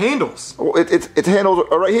are its handles? Well, its handles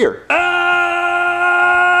are right here.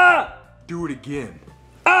 Do it again.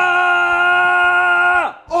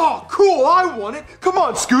 Oh, cool, I want it. Come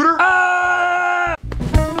on, Scooter.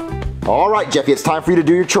 All right, Jeffy, it's time for you to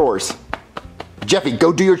do your chores. Jeffy,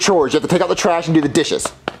 go do your chores. You have to take out the trash and do the dishes.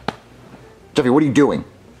 Jeffy, what are you doing?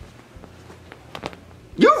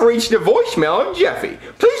 You've reached the voicemail of Jeffy.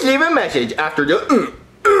 Please leave a message after the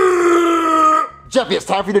Jeffy, it's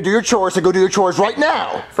time for you to do your chores, so go do your chores right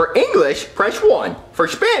now. For English, press 1. For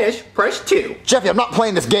Spanish, press 2. Jeffy, I'm not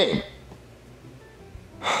playing this game.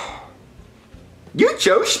 You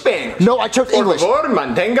chose Spanish. No, I chose English. Por favor,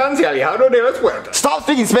 manténganse alejado de las puertas. Stop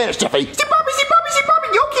speaking Spanish, Jeffy. Si papi,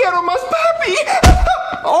 yo quiero más papi.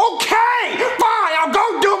 Okay, fine, I'll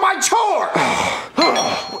go do my chore.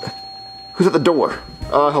 Who's at the door?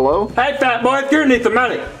 Hello? Hey, fat boy, Scooter needs some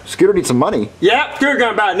money. Scooter needs some money? Yep, Scooter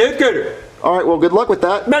gonna buy a new scooter. All right, well, good luck with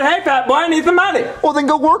that. But hey, fat boy, I need some money. Well, then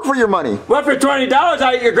go work for your money. Well, for $20,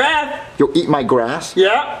 I'll eat your grass. You'll eat my grass?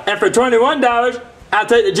 Yeah, and for $21, I'll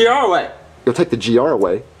take the GR away. You'll take the GR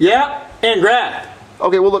away? Yeah, and grass.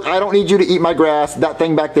 Okay, well, look, I don't need you to eat my grass. That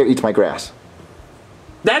thing back there eats my grass.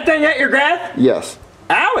 That thing ate your grass? Yes.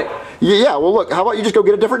 Owie. Yeah, well, look, how about you just go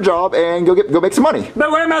get a different job and go make some money?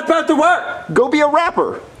 But where am I supposed to work? Go be a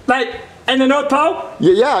rapper. Like, in the North Pole?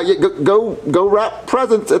 Yeah, go wrap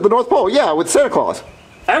presents at the North Pole. Yeah, with Santa Claus.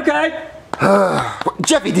 Okay.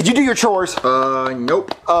 Jeffy, did you do your chores?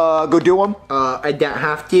 Nope. Go do them. I don't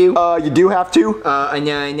have to. You do have to? Yeah,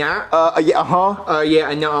 Yeah, uh-huh.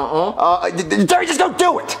 yeah, no, Jerry, just go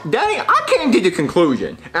do it! Daddy, I came to the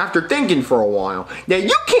conclusion, after thinking for a while, that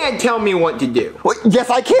you can't tell me what to do. Well, yes,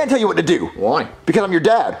 I can tell you what to do. Why? Because I'm your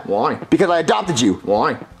dad. Why? Because I adopted you.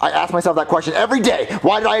 Why? I ask myself that question every day.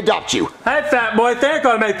 Why did I adopt you? Hey, fat boy, Santa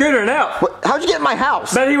Claus made Scooter an elf. How'd you get in my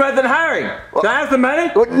house? But he wasn't hiring. Can I have some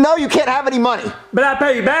money? No, you can't have any money. But I'll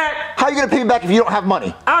pay you back. How are you gonna pay me back if you don't have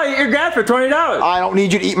money? I'll eat your grass for $20. I don't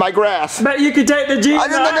need you to eat my grass. But you can take the G.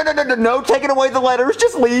 No, taking away the letters.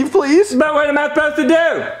 Just leave, please. But what am I supposed to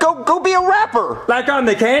do? Go be a rapper. Like on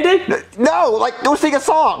the candy? No, like go sing a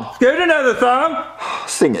song. Scooter knows a song.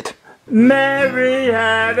 Sing it. Mary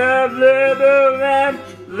had a little lamb,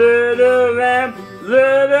 little lamb,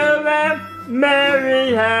 little lamb.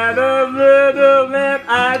 Mary had a little lamb.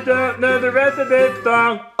 I don't know the rest of this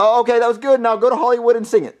song. Oh, okay, that was good. Now go to Hollywood and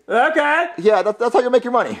sing it. Okay. Yeah, that's how you make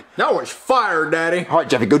your money. That was fire, Daddy. All right,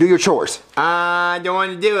 Jeffy, go do your chores. I don't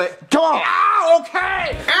want to do it. Come on. Ow,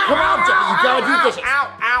 okay. Ow, Come on, Jeffy, you gotta do dishes.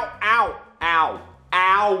 Ow, ow, ow, ow,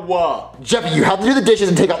 ow. Jeffy, you have to do the dishes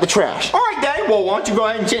and take out the trash. All right, Daddy, well, why don't you go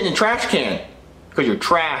ahead and sit in the trash can? Because you're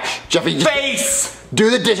trash. Jeffy, just Face! do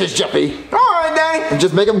the dishes, Jeffy. All right, Daddy. And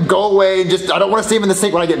just make them go away. And I don't want to see them in the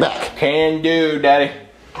sink when I get back. Can do, Daddy.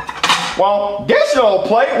 Well, this little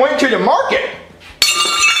plate went to the market.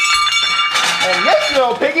 And this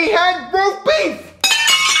little piggy had roast beef.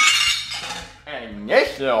 And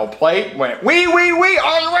this little plate went wee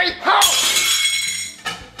all the way home.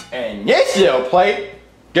 And this little plate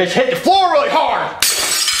just hit the floor really hard.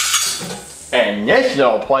 And this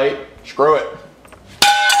little plate, screw it.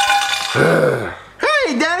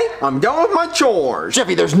 Hey, Daddy, I'm done with my chores.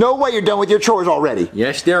 Jeffy, there's no way you're done with your chores already.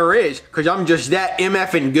 Yes, there is, because I'm just that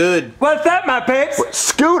MFing good. What's up, my peeps?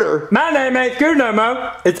 Scooter? My name ain't Scooter no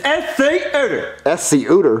more. It's S.C. Ooter. S.C.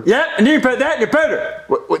 Ooter? Yep, and you can put that in your pooter.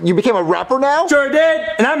 What, you became a rapper now? Sure did,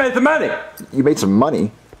 and I made some money. You made some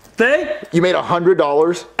money? See? You made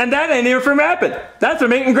 $100? And that ain't even from rapping. That's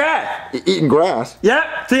from eating grass. Eating grass?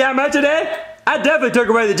 Yep, see how much it is? I definitely took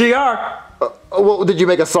away the GR. Well, did you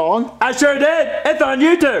make a song? I sure did. It's on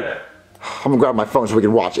YouTube. I'm gonna grab my phone so we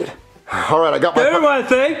can watch it. All right, I got my phone. Want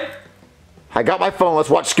to see? I got my phone. Let's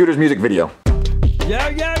watch Scooter's music video. Yo,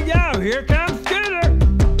 here comes Scooter.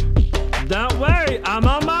 Don't worry, I'm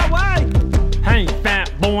on my way. Hey,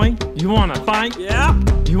 fat boy, you wanna fight? Yeah.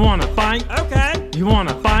 You wanna fight? Okay. You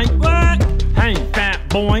wanna fight? What? Hey, fat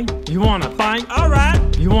boy, you wanna fight? All right.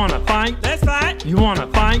 You wanna fight? Let's fight. You wanna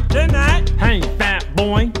fight? Tonight. Hey, fat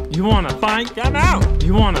boy, you wanna fight? Come out.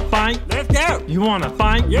 You wanna fight? Let's go. You wanna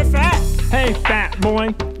fight? You're fat. Hey, fat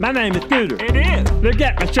boy, my name is Scooter. It is. Look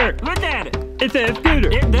at my shirt. Look at it. It says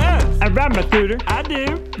Scooter. It does. I ride my scooter. I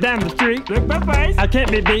do. Down the street. Look my face. I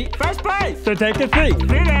can't be beat. First place. So take a seat. Sit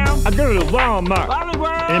down. I go to Walmart.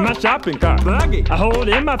 Hollywood. In my shopping cart. Buggy. I hold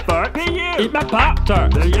in my fart. Eat my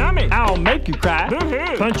Pop-Tart. They're yummy. I'll make you cry.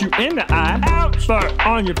 Boo-hoo. Punch you in the eye. Ouch. Fart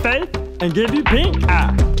on your face and give you pink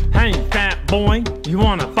eye. Hey, fat boy, you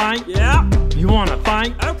wanna fight? Yeah. You wanna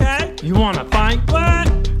fight? Okay. You wanna fight? What?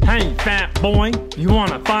 Hey, fat boy, you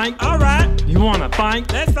wanna fight? All right. You wanna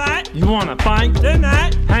fight? Let's fight. You wanna fight?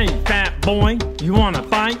 Tonight. Hey, fat boy, you wanna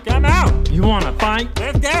fight? Come out. You wanna fight?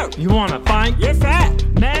 Let's go. You wanna fight? You're fat.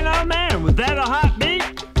 Man, oh man, was that a hot beat?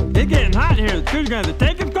 It's getting hot here. The Scooter's gonna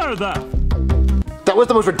take his clothes off. That was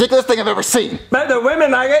the most ridiculous thing I've ever seen. But the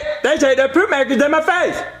women like it. They take their poop makers in my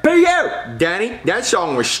face. P.U. Daddy, that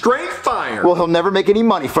song was straight fire. Well, he'll never make any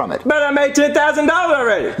money from it. But I made $10,000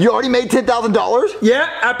 already. You already made $10,000? Yeah,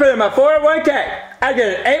 I put in my 401k. I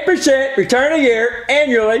get an 8% return a year,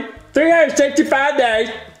 annually, 365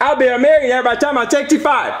 days. I'll be a millionaire by the time I'm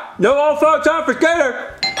 65. No old folks on for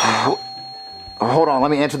Scooter. Hold on, let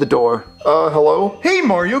me answer the door. Hello? Hey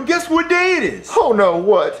Mario, guess what day it is? Oh no,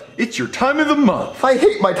 what? It's your time of the month. I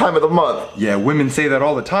hate my time of the month. Yeah, women say that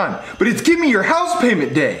all the time, but it's give me your house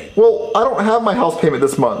payment day. Well, I don't have my house payment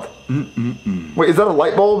this month. Wait, is that a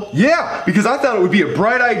light bulb? Yeah, because I thought it would be a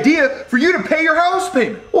bright idea for you to pay your house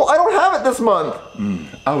payment. Well, I don't have it this month.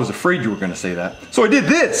 I was afraid you were gonna say that. So I did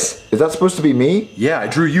this. Is that supposed to be me? Yeah, I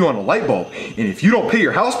drew you on a light bulb. And if you don't pay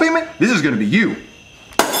your house payment, this is gonna be you.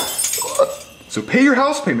 So pay your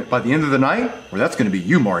house payment by the end of the night, or that's gonna be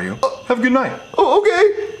you, Mario. Have a good night. Oh,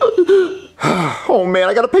 okay. Oh man,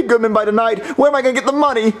 I gotta pay Goodman by tonight. Where am I gonna get the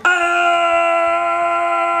money?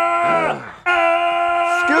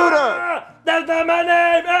 Scooter! That's not my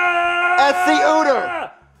name! S.C.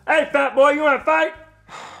 Ooter! Hey, fat boy, you wanna fight?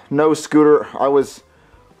 No, Scooter. I was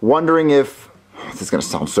wondering if... This is gonna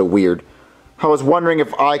sound so weird. I was wondering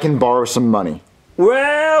if I can borrow some money.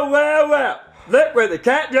 Well. Look where the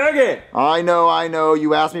cat dug in. I know.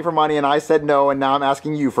 You asked me for money and I said no, and now I'm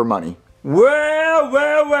asking you for money. Well.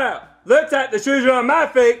 Looks like the shoes are on my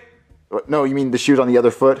feet. No, you mean the shoes on the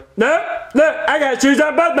other foot? No, look, I got shoes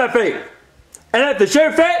on both my feet. And if the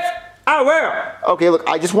shoe fits, I wear them. Okay, look,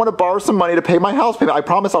 I just want to borrow some money to pay my house payment. I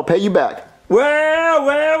promise I'll pay you back.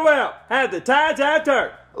 Well. Have the tides have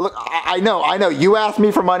turned. Look, I know. You asked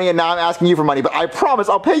me for money and now I'm asking you for money, but I promise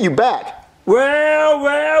I'll pay you back.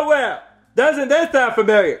 Well. Doesn't this sound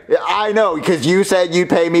familiar? Yeah, I know, because you said you'd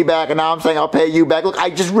pay me back and now I'm saying I'll pay you back. Look, I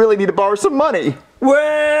just really need to borrow some money.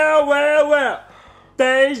 Well.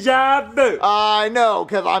 Deja vu. I know,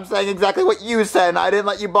 because I'm saying exactly what you said and I didn't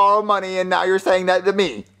let you borrow money and now you're saying that to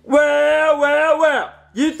me. Well.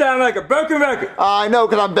 You sound like a broken record. I know,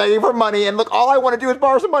 because I'm begging for money and look, all I want to do is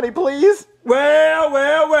borrow some money, please. Well.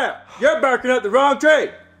 You're barking up the wrong tree.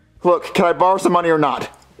 Look, can I borrow some money or not?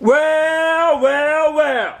 Well.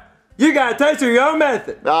 You got a taste of your own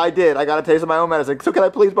medicine. I did. I got a taste of my own medicine. So can I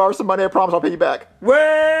please borrow some money? I promise I'll pay you back.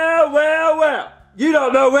 Well. You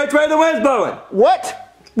don't know which way the wind's blowing.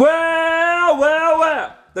 What? Well.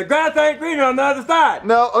 The grass ain't greener on the other side.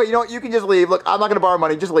 No, you know what? You can just leave. Look, I'm not going to borrow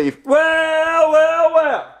money. Just leave. Well.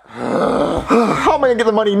 How am I going to get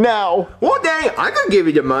the money now? Well, Danny, I can give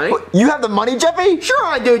you the money. You have the money, Jeffy? Sure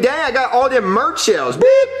I do, Danny. I got all them merch sales.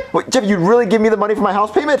 Beep. Wait, Jeffy, you'd really give me the money for my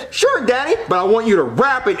house payment? Sure, Danny, but I want you to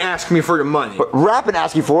rap and ask me for the money. But rap and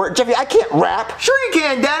ask you for it? Jeffy, I can't rap. Sure you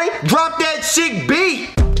can, Danny. Drop that sick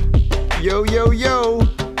beat. Yo,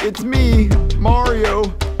 it's me, Mario.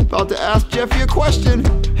 About to ask Jeffy a question.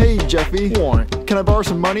 Hey, Jeffy. What? Can I borrow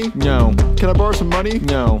some money? No. Can I borrow some money?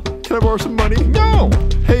 No. Can I borrow some money? No.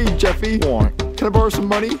 Hey, Jeffy. What? Can I borrow some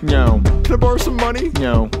money? No. Can I borrow some money?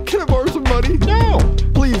 No. Can I borrow some money? No.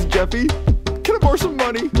 Please, Jeffy. Can I borrow some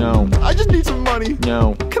money? No. I just need some money.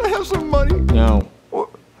 No. Can I have some money? No.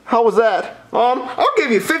 How was that? I'll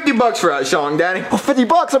give you $50 for that song, Danny. Oh,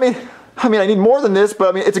 $50? I mean, I need more than this,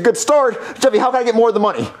 but it's a good start. Jeffy, how can I get more of the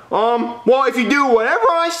money? Well, if you do whatever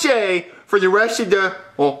I say for the rest of the,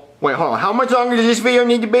 wait, hold on. How much longer does this video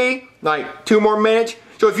need to be? Like 2 more minutes?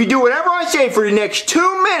 So if you do whatever I say for the next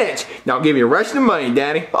 2 minutes, now I'll give you the rest of the money,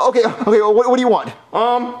 Daddy. Okay, well, what do you want?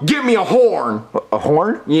 Give me a horn. A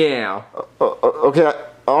horn? Yeah. Okay,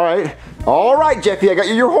 all right, Jeffy, I got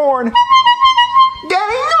you your horn.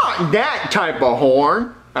 Daddy, not that type of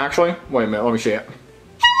horn. Actually, wait a minute, let me see it.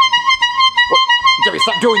 Jeffy,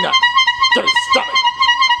 stop doing that. Jeffy, stop it.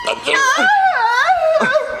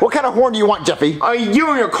 What kind of horn do you want, Jeffy? A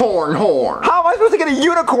unicorn horn. How am I supposed to get a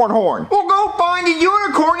unicorn horn? Well, go find a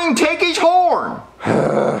unicorn and take his horn.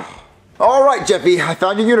 All right, Jeffy, I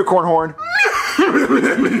found your unicorn horn.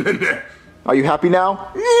 Are you happy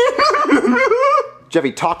now?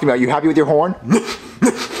 Jeffy, talk to me. Are you happy with your horn?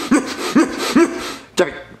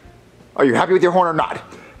 Jeffy, are you happy with your horn or not?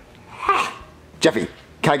 Jeffy,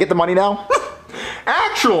 can I get the money now?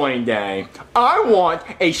 Actually, Daddy, I want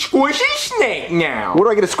a squishy snake now. Where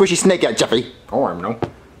do I get a squishy snake at, Jeffy? Oh, I don't know.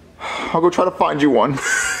 I'll go try to find you one.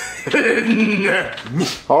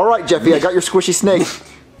 All right, Jeffy, I got your squishy snake.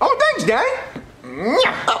 Oh, thanks, Daddy.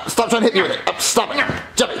 Oh, stop trying to hit me with it. Oh, stop it.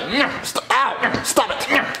 Jeffy. Ow. Stop it.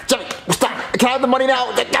 Jeffy, stop. Can I have the money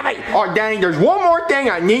now? Jeffy. Oh, Daddy, there's one more thing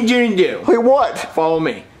I need you to do. Wait, what? Follow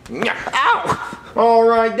me. Ow. All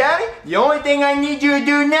right, Daddy. The only thing I need you to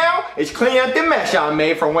do now is clean up the mess I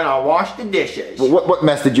made from when I washed the dishes. What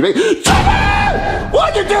mess did you make? Jeffy!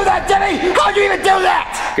 Why'd you do that, Jeffy? How'd you even do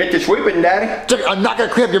that? Get to sweeping, Daddy. Jeffy, I'm not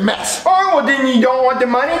gonna clean up your mess. Oh, well, then you don't want the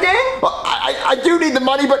money, then? Well, I do need the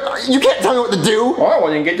money, but you can't tell me what to do. Oh, well,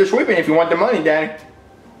 then get to sweeping if you want the money, Daddy.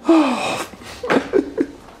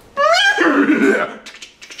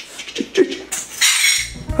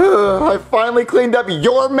 I finally cleaned up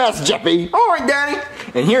your mess, Jeffy. All right, Daddy.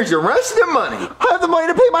 And here's the rest of the money. I have the money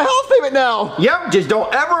to pay my house payment now. Yep, just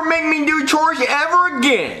don't ever make me do chores ever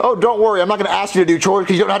again. Oh, don't worry. I'm not going to ask you to do chores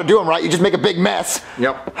because you don't know how to do them right. You just make a big mess.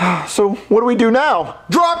 Yep. So what do we do now?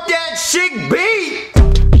 Drop that sick beat.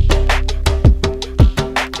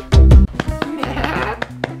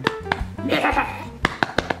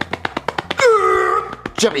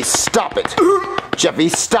 Jeffy, stop it. Jeffy,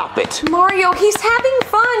 stop it. Mario, he's having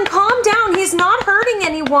fun. Calm down. He's not hurting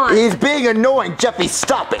anyone. He's being annoying. Jeffy,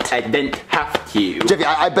 stop it. I didn't have to. Jeffy,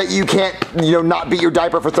 I bet you can't, not beat your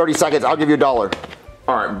diaper for 30 seconds. I'll give you $1.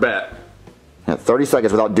 All right, bet. Yeah, 30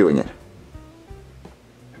 seconds without doing it.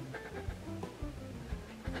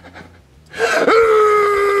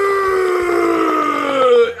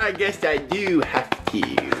 I guess I do have to.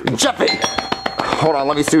 Jeffy! Hold on,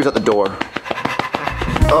 let me see who's at the door.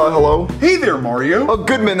 Hello? Hey there, Mario. Oh,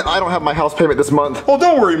 Goodman, I don't have my house payment this month. Well,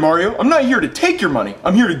 don't worry, Mario. I'm not here to take your money.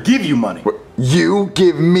 I'm here to give you money. You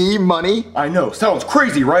give me money? I know, sounds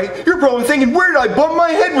crazy, right? You're probably thinking, where did I bump my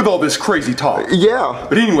head with all this crazy talk? Yeah.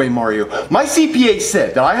 But anyway, Mario, my CPA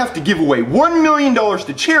said that I have to give away $1 million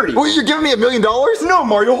to charity. Well, you're giving me $1 million? No,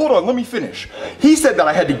 Mario, hold on, let me finish. He said that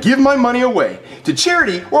I had to give my money away to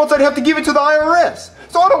charity or else I'd have to give it to the IRS.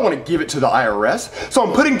 So I don't want to give it to the IRS, so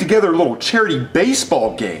I'm putting together a little charity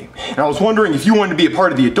baseball game. And I was wondering if you wanted to be a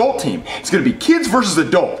part of the adult team. It's going to be kids versus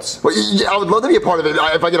adults. Well, yeah, I would love to be a part of it.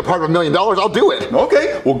 If I get a part of $1 million, I'll do it.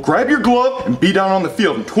 Okay, well grab your glove and be down on the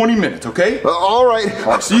field in 20 minutes, okay? All right. All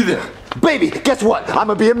right, see you then. Baby, guess what? I'm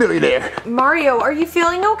gonna be a millionaire. Mario, are you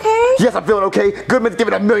feeling okay? Yes, I'm feeling okay. Goodman's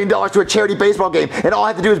giving $1 million to a charity baseball game, and all I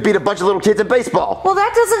have to do is beat a bunch of little kids in baseball. Well,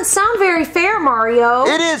 that doesn't sound very fair, Mario.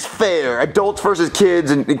 It is fair. Adults versus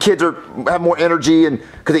kids, and kids have more energy, and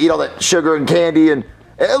because they eat all that sugar and candy, and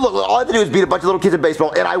look, all I have to do is beat a bunch of little kids in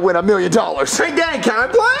baseball, and I win $1 million. Hey, Dad, can I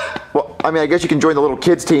play? Well, I mean, I guess you can join the little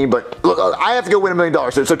kids team, but look, I have to go win $1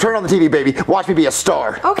 million. So turn on the TV, baby. Watch me be a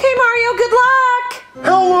star. Okay, Mario, good luck.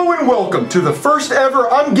 Hello and welcome to the first ever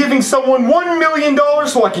I'm giving someone $1 million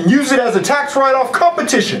so I can use it as a tax write-off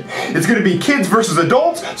competition. It's going to be kids versus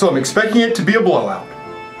adults, so I'm expecting it to be a blowout.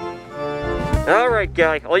 Alright,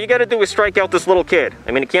 guy, all you gotta do is strike out this little kid.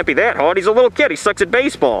 I mean, it can't be that hard. He's a little kid. He sucks at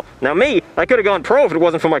baseball. Now me, I could've gone pro if it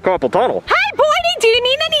wasn't for my carpal tunnel. Hey, Boydie, do you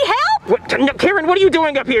need any help? What? No, Karen, what are you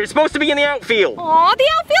doing up here? You're supposed to be in the outfield. Aw, the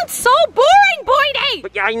outfield's so boring, Boydie!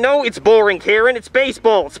 But yeah, I know it's boring, Karen. It's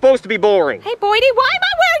baseball. It's supposed to be boring. Hey, Boydie, why am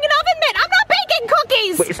I wearing an oven mitt? I'm not baking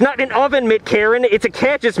cookies! But it's not an oven mitt, Karen. It's a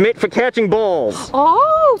catcher's mitt for catching balls.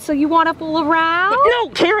 Oh, so you want to fool around? But no,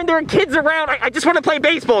 Karen, there are kids around. I just want to play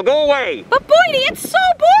baseball. Go away. But Boydie, it's so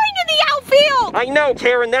boring in the outfield! I know,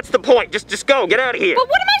 Karen. That's the point. Just go. Get out of here. But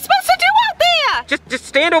what am I supposed to do out there? Just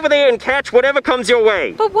stand over there and catch whatever comes your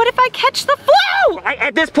way. But what if I catch the flu?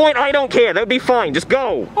 At this point, I don't care. That would be fine. Just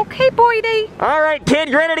go. Okay, Boydie. All right, kid.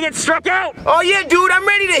 You ready to get struck out? Oh, yeah, dude. I'm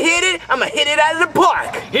ready to hit it. I'm gonna hit it out of the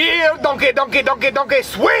park. Here, donkey, donkey, donkey, donkey,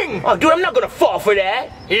 swing. Oh, dude, I'm not gonna fall for that.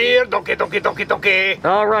 Here, donkey, donkey, donkey, donkey.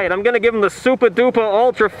 All right, I'm gonna give him the super duper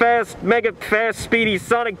ultra fast, mega fast, speedy,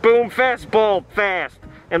 sonic boom, fastball fast.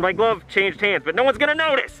 And my glove changed hands, but no one's gonna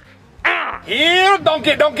notice. Ah! Here,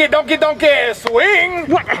 donkey, donkey, donkey, donkey, swing.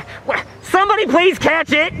 What? Somebody please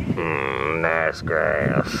catch it. Nice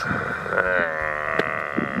grass.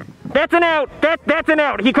 That's an out. That's an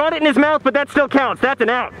out. He caught it in his mouth, but that still counts. That's an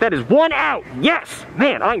out. That is 1 out. Yes.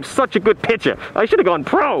 Man, I'm such a good pitcher. I should have gone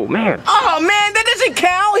pro, man. Oh, man, that doesn't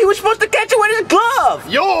count. He was supposed to catch it with his glove.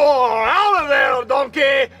 You're out of there,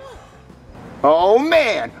 donkey. Oh,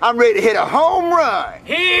 man, I'm ready to hit a home run.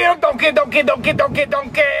 Here, donkey, donkey, donkey, donkey,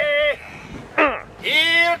 donkey.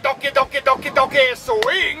 Here, donkey, donkey, donkey, donkey,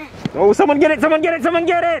 swing. Oh, someone get it, someone get it, someone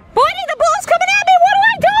get it. Boydie, the ball's coming at me. What do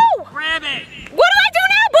I do? Grab it. What do I do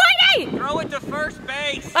now, Boydie? Throw it to first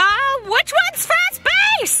base. Which one's first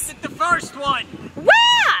base? The first one.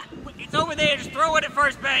 Where? It's over there. Just throw it at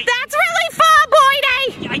first base. That's really far,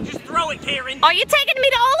 Boydie. I just throw it, Karen. Are you taking me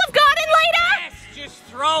to Olive Garden later? Yes, just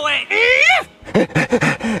throw it.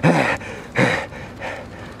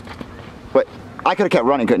 But I could have kept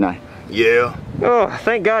running, couldn't I? Yeah. Oh,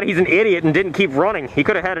 thank God he's an idiot and didn't keep running. He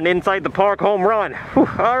could have had an inside the park home run. Whew.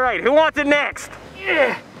 All right, who wants it next?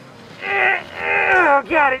 Oh,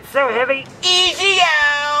 God, it's so heavy. Easy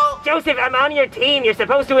out. Joseph, I'm on your team. You're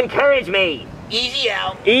supposed to encourage me. Easy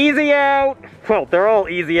out. Easy out. Well, they're all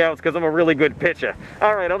easy outs because I'm a really good pitcher.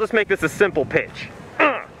 All right, I'll just make this a simple pitch.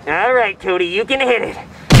 All right, Tootie, you can hit it.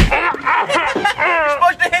 You're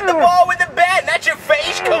supposed to hit the ball with the bat, not your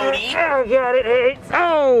face, Cody. Oh, God, it hits.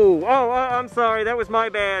 Oh, I'm sorry. That was my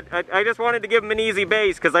bad. I just wanted to give him an easy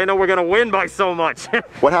base because I know we're going to win by so much.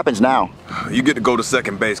 What happens now? You get to go to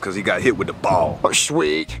second base because he got hit with the ball. Oh,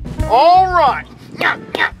 sweet. All right.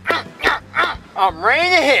 I'm ready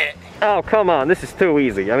to hit. Oh, come on. This is too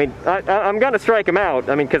easy. I mean, I'm going to strike him out.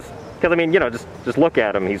 I mean, because I mean, you know, just look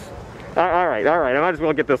at him. He's... all right. I might as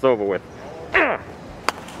well get this over with.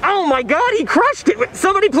 Oh my God, he crushed it!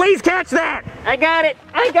 Somebody please catch that! I got it!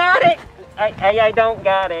 I don't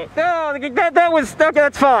got it. No, that was, okay,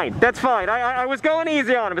 that's fine. That's fine. I was going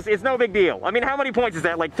easy on him. It's no big deal. I mean, how many points is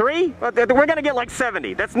that? Like 3? We're gonna get like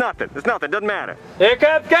 70. That's nothing. Doesn't matter. Here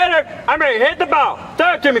comes Gator. I'm ready to hit the ball.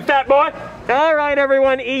 Throw it to me, fat boy. All right,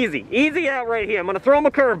 everyone, easy. Easy out right here. I'm gonna throw him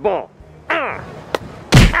a curveball. Ow!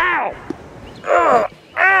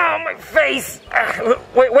 Ow, my face!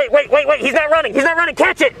 Wait, he's not running,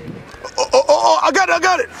 catch it! Oh, I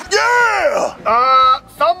got it, yeah!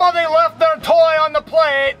 Somebody left their toy on the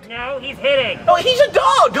plate. No, he's hitting. Oh, he's a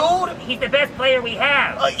doll, dude. He's the best player we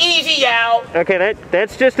have. Easy out. Okay,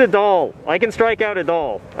 that's just a doll. I can strike out a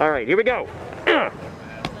doll. All right, here we go.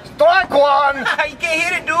 Strike one. You can't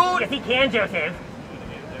hit it, dude. Yes, he can, Joseph.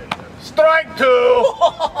 Strike two.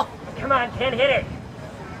 Come on, Ken, hit it.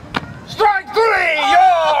 Strike three.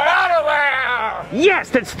 You're out of there. Yes,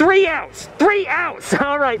 that's 3 outs. 3 outs.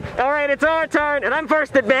 All right, it's our turn, and I'm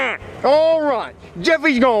first at bat. All right,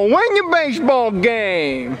 Jeffy's gonna win your baseball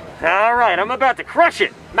game. All right, I'm about to crush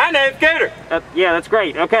it. My name's Scooter. Yeah, that's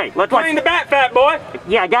great. Okay, let's Swing the bat, fat boy.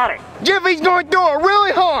 Yeah, I got it. Jeffy's gonna throw it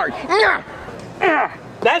really hard.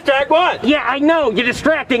 That's strike one. Yeah, I know. You're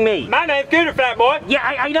distracting me. My name's Scooter, fat boy. Yeah,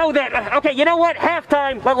 I know that. Okay, you know what?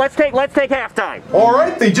 Halftime. Let's take halftime. All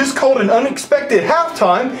right, they just called an unexpected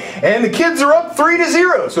halftime, and the kids are up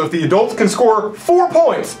 3-0. So if the adults can score 4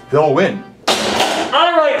 points, they'll win.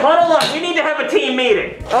 All right, huddle up. We need to have a team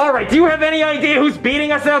meeting. All right, do you have any idea who's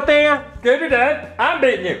beating us out there? Scooter, Dad. I'm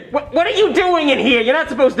beating you. What are you doing in here? You're not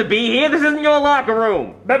supposed to be here. This isn't your locker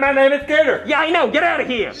room. But my name is Scooter. Yeah, I know. Get out of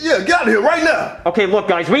here. Yeah, get out of here right now. Okay, look,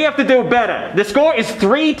 guys, we have to do better. The score is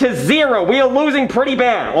 3-0. We are losing pretty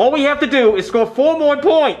bad. All we have to do is score 4 more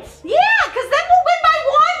points. Yeah, because then we'll win by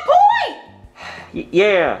 1 point.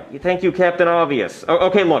 Yeah, thank you, Captain Obvious.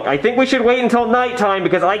 Okay, look, I think we should wait until nighttime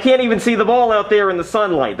because I can't even see the ball out there in the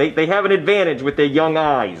sunlight. They have an advantage with their young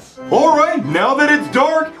eyes. All right, now that it's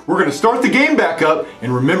dark, we're going to start the game back up.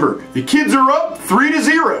 And remember, the kids are up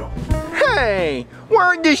 3-0. Hey,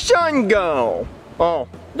 where'd the sun go? Oh,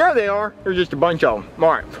 there they are. There's just a bunch of them.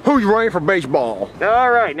 All right, who's ready for baseball?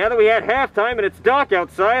 All right, now that we had halftime and it's dark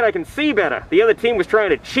outside, I can see better. The other team was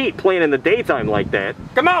trying to cheat playing in the daytime like that.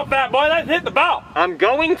 Come on, fat boy, let's hit the ball. I'm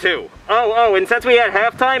going to. Oh, and since we had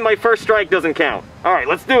halftime, my first strike doesn't count. All right,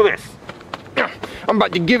 let's do this. I'm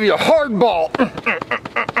about to give you a hard ball.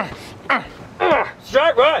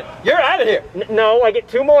 Strike one. You're out of here. No, I get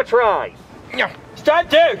 2 more tries.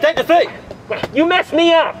 Strike two. Take the seat. You messed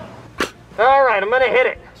me up. All right, I'm gonna hit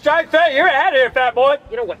it. Strike three. You're out of here, fat boy.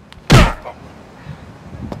 You know what?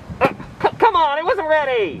 Come on, I wasn't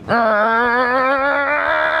ready.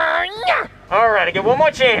 All right, I get 1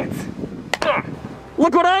 more chance.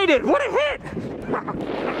 Look what I did. What a hit.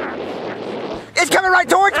 It's coming right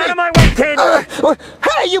towards me. Out of my way, kid.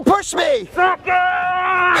 Hey, you pushed me.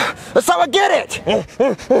 Sucker! So I get it.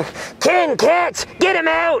 Ken, catch. Get him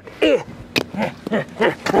out.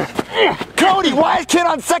 Cody, why is Ken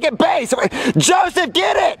on second base? Joseph,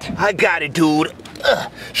 get it! I got it, dude.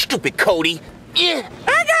 Stupid Cody. I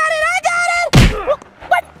got it!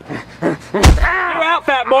 What? You're out,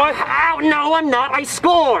 fat boy. Ow, no, I'm not. I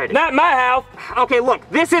scored. Not in my house. Okay, look,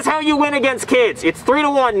 this is how you win against kids. It's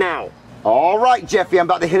 3-1 now. All right, Jeffy, I'm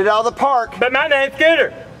about to hit it out of the park. But my name's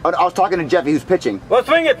Scooter. I was talking to Jeffy, who's pitching. Well,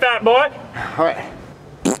 swing it, fat boy. All right.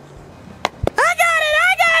 I got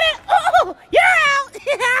it! Oh, you're out!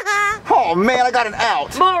 Oh, man, I got an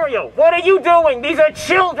out. Mario, what are you doing? These are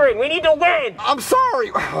children. We need to win. I'm sorry.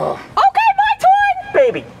 Okay, my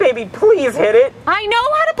turn! Baby, please hit it. I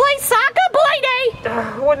know how to play soccer,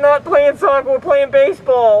 Blady! We're not playing soccer, we're playing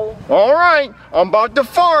baseball. All right, I'm about to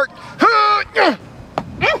fart.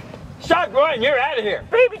 Strike one. You're out of here.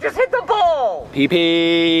 Baby, just hit the ball.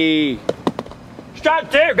 Pee-pee.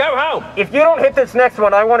 Strike two. Go home. If you don't hit this next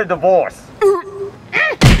one, I want a divorce. Oh,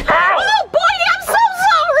 Blady, I'm so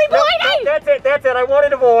sorry, Blady! No, that's it. I want a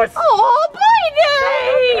divorce. Oh,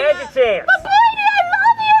 Blady! Had your chance. But Blady, I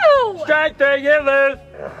love you! Strike three. You lose.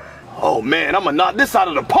 Oh man, I'm gonna knock this out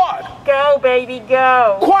of the park. Go, baby,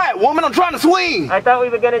 go. Quiet, woman, I'm trying to swing. I thought we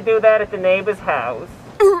were gonna do that at the neighbor's house.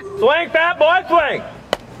 Swing, fat boy, swing.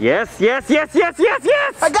 Yes. I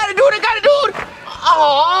gotta do it.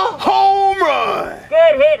 Aw, home run.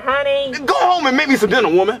 Good hit, honey. Go home and make me some dinner,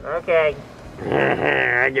 woman. Okay.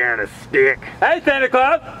 I got a stick. Hey, Santa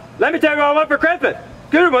Claus. Let me tell you what I want for Christmas.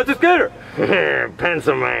 Scooter wants a scooter.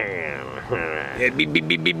 Pencil man. Beep, beep,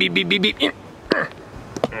 beep, beep, beep, beep, beep, beep.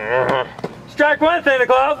 Strike one, Santa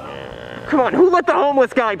Claus. Come on, who let the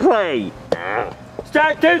homeless guy play?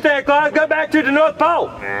 Strike two, Santa Claus. Go back to the North Pole.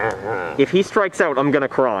 If he strikes out, I'm gonna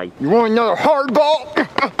cry. You want another hard ball?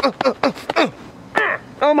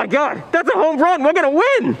 Oh my God, that's a home run. We're gonna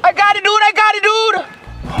win. I got it, dude.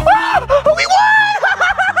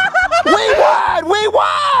 We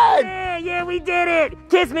won! Yeah, we did it.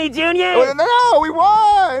 Kiss me, Junior. No, we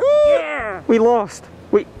won! Woo. Yeah. We lost.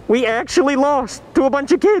 We actually lost to a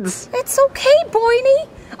bunch of kids. It's okay, Boydie.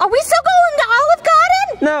 Are we still going to Olive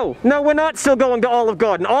Garden? No, we're not still going to Olive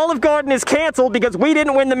Garden. Olive Garden is canceled because we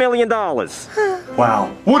didn't win the $1 million.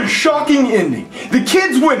 Wow, what a shocking ending. The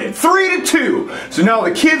kids win it 3-2. So now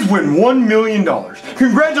the kids win $1 million.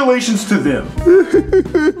 Congratulations to them.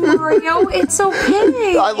 Mario, it's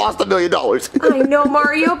okay. I lost $1 million. I know,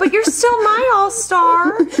 Mario, but you're still my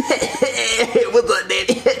all-star. What's up,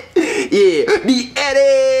 Daddy? Yeah, the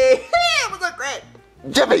Eddie. What's up, Greg?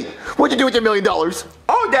 Jeffy, what'd you do with your $1 million?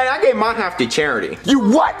 Oh, Daddy, I gave mine half to charity. You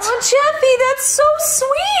what? Oh, Jeffy, that's so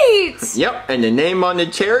sweet. Yep, and the name on the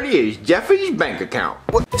charity is Jeffy's bank account.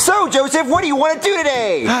 So, Joseph, what do you want to do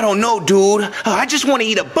today? I don't know, dude. I just want to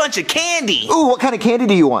eat a bunch of candy. Ooh, what kind of candy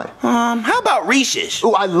do you want? How about Reese's?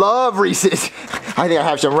 Ooh, I love Reese's. I think I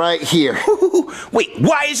have some right here. Wait,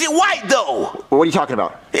 why is it white, though? What are you talking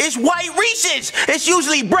about? It's white Reese's. It's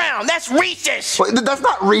usually brown. That's Reese's. Well, that's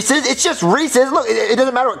not Reese's. It's just Reese's. Look, it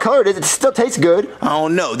doesn't matter what color it is. It still tastes good. Oh,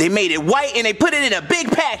 no. They made it white and they put it in a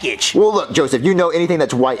big package. Well, look, Joseph, you know anything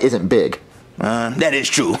that's white isn't big. That is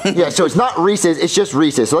true. Yeah, so it's not Reese's. It's just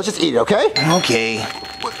Reese's. So let's just eat it, okay? Okay.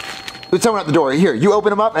 There's someone at the door. Here, you open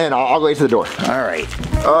them up and I'll go to the door. All right.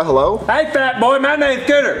 Hello? Hey, fat boy, my name's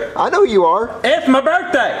Scooter. I know who you are. It's my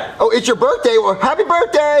birthday. Oh, it's your birthday. Well, happy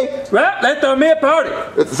birthday. Well, let's throw me a party.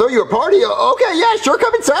 Throw you a party? Okay, yeah, sure,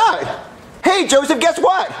 come inside. Hey, Joseph, guess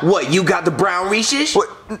what? What, you got the brown Reese's? What?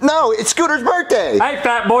 No, it's Scooter's birthday. Hey,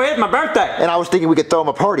 fat boy, it's my birthday. And I was thinking we could throw him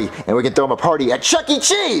a party, and we can throw him a party at Chuck E.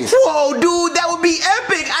 Cheese. Whoa, dude, that would be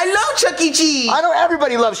epic. I love Chuck E. Cheese. I know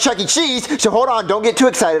everybody loves Chuck E. Cheese, so hold on, don't get too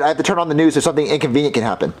excited. I have to turn on the news so something inconvenient can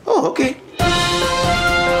happen. Oh, okay.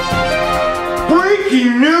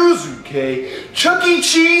 Breaking news, okay? Chuck E.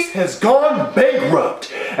 Cheese has gone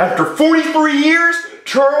bankrupt. After 43 years,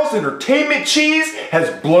 Charles Entertainment Cheese has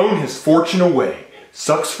blown his fortune away.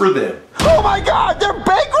 Sucks for them. Oh my God, they're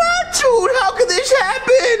bankrupt? Dude, how could this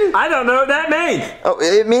happen? I don't know what that means. Oh,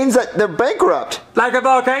 it means that they're bankrupt. Like a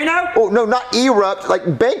volcano? Oh, no, not erupt,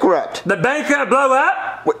 like bankrupt. The bank gonna blow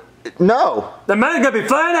up? What? No. The money's gonna be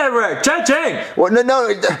flying everywhere. Cha-ching. Well, no,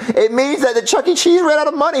 it means that the Chuck E. Cheese ran out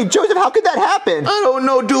of money. Joseph, how could that happen? I don't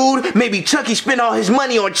know, dude. Maybe Chucky spent all his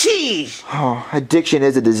money on cheese. Oh, addiction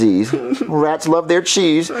is a disease. Rats love their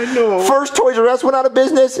cheese. I know. First Toys R Us went out of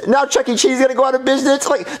business. Now Chuck E. Cheese is gonna go out of business.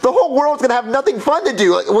 Like, the whole world's gonna have nothing fun to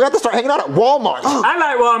do. Like, we have to start hanging out at Walmart. I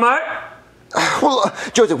like Walmart. Well,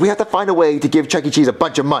 Joseph, we have to find a way to give Chuck E. Cheese a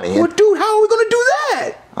bunch of money. Well, dude, how are we gonna do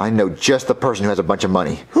that? I know just the person who has a bunch of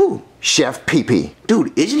money. Who? Chef Pee-Pee.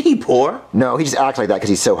 Dude, isn't he poor? No, he just acts like that because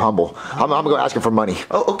he's so humble. I'm gonna go ask him for money.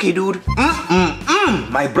 Oh, okay, dude.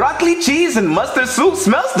 My broccoli, cheese, and mustard soup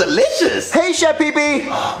smells delicious. Hey, Chef Pee-Pee.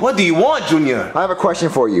 What do you want, Junior? I have a question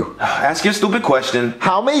for you. Ask your stupid question.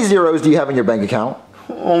 How many zeros do you have in your bank account?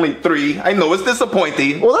 Only 3. I know it's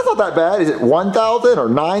disappointing. Well, that's not that bad. Is it 1,000 or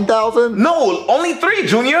 9,000? No, only 3,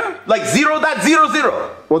 Junior. Like 0.00.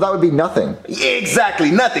 Well, that would be nothing.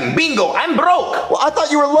 Exactly, nothing. Bingo, I'm broke. Well, I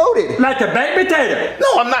thought you were loaded. Like a baked potato.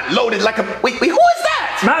 No, I'm not loaded like a... Wait, who is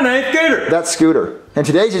that? My name's Scooter. That's Scooter. And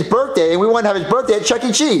today's his birthday, and we want to have his birthday at Chuck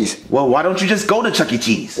E. Cheese. Well, why don't you just go to Chuck E.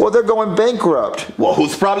 Cheese? Well, they're going bankrupt. Well,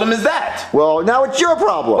 whose problem is that? Well, now it's your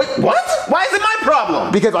problem. Wait, what? Why is it my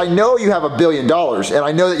problem? Because I know you have $1 billion, and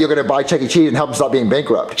I know that you're going to buy Chuck E. Cheese and help him stop being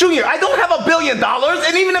bankrupt. Junior, I don't have $1 billion,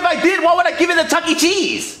 and even if I did, why would I give it to Chuck E.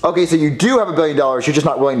 Cheese? Okay, so you do have $1 billion, you're just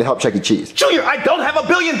not willing to help Chuck E. Cheese. Junior, I don't have $1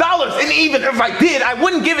 billion, and even if I did, I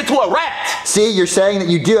wouldn't give it to a rat. See, you're saying that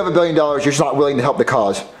you do have $1 billion, you're just not willing to help the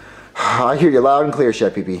cause. I hear you loud and clear,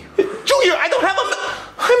 Chef Pee-Pee. Junior, I don't have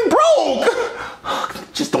I'm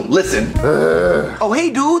broke. Just don't listen. Oh,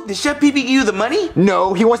 hey, dude, did Chef Pee-Pee give you the money?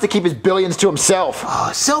 No, he wants to keep his billions to himself.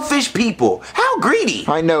 Oh, selfish people. How greedy.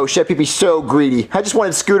 I know, Chef Pee-Pee's so greedy. I just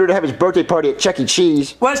wanted Scooter to have his birthday party at Chuck E.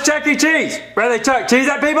 Cheese. What's Chuck E. Cheese? Where they chuck cheese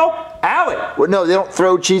at people? Owie. Well, no, they don't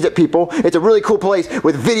throw cheese at people. It's a really cool place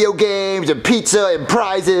with video games and pizza and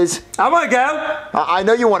prizes. I want to go. I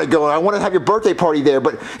know you want to go, and I want to have your birthday party there,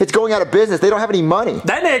 but it's going out of business. They don't have any money.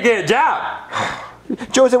 They need to get a job.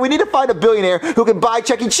 Joseph, we need to find a billionaire who can buy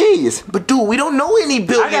Chuck E. Cheese. But, dude, we don't know any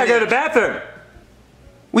billionaires. I gotta go to the bathroom.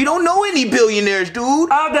 We don't know any billionaires, dude.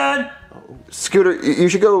 All done. Scooter, you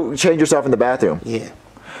should go change yourself in the bathroom. Yeah.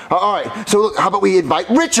 All right, so look, how about we invite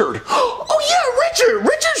Richard? Oh, yeah, Richard.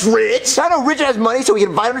 Richard's rich. I know Richard has money, so we can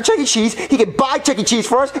invite him to Chuck E. Cheese. He can buy Chuck E. Cheese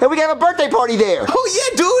for us, and we can have a birthday party there. Oh,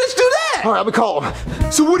 yeah, dude, let's do that. All right, we call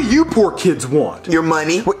him. So what do you poor kids want? Your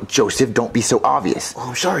money. What, Joseph, don't be so obvious. Oh,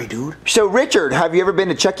 I'm sorry, dude. So, Richard, have you ever been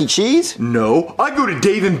to Chuck E. Cheese? No, I go to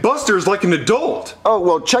Dave & Buster's like an adult. Oh,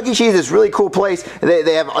 well, Chuck E. Cheese is a really cool place.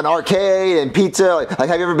 They have an arcade and pizza. Like,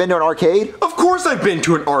 have you ever been to an arcade? Of course I've been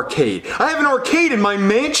to an arcade. I have an arcade in my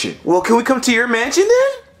mansion. Well, can we come to your mansion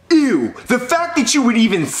then? Ew, the fact that you would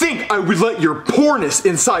even think I would let your poorness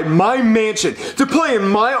inside my mansion to play in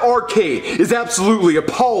my arcade is absolutely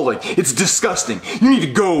appalling. It's disgusting. You need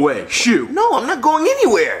to go away. Shoo. No, I'm not going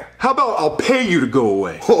anywhere. How about I'll pay you to go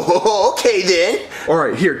away? Oh, okay then.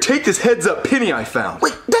 Alright, here, take this heads-up penny I found.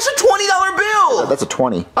 Wait, that's a $20 bill. That's a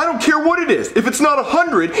 20. I don't care what it is. If it's not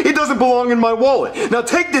 100, it doesn't belong in my wallet. Now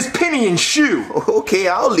take this penny and shoo. Okay,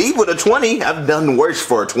 I'll leave with a 20. I've done worse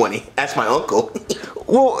for a 20. That's my uncle.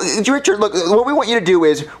 Well, Richard, look, what we want you to do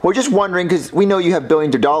is, we're just wondering, because we know you have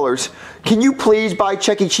billions of dollars, can you please buy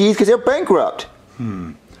Chuck E. Cheese, because they're bankrupt?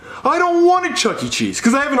 I don't want a Chuck E. Cheese,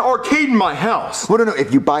 because I have an arcade in my house. Well, no,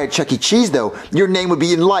 if you buy a Chuck E. Cheese, though, your name would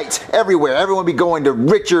be in lights everywhere. Everyone would be going to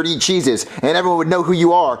Richard E. Cheese's, and everyone would know who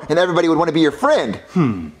you are, and everybody would want to be your friend.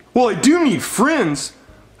 Well, I do need friends.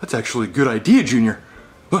 That's actually a good idea, Junior.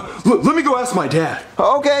 Let me go ask my dad.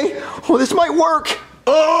 Okay, well, this might work.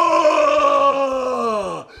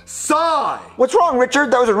 Sigh! What's wrong,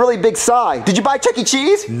 Richard? That was a really big sigh. Did you buy Chuck E.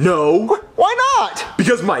 Cheese? No. Why not?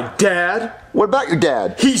 Because my dad... What about your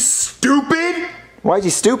dad? He's stupid! Why is he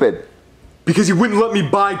stupid? Because he wouldn't let me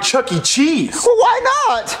buy Chuck E. Cheese. Well, why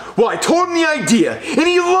not? Well, I told him the idea, and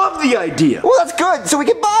he loved the idea. Well, that's good, so we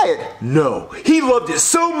can buy it. No, he loved it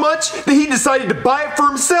so much that he decided to buy it for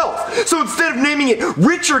himself. So instead of naming it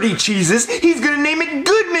Richard E. Cheeses, he's gonna name it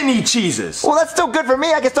Goodman E. Cheeses. Well, that's still good for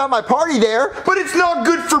me. I can start my party there. But it's not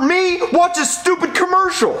good for me. Watch a stupid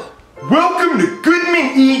commercial. Welcome to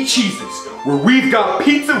Goodman E. Cheeses, where we've got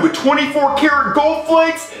pizza with 24-karat gold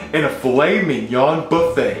flakes and a filet mignon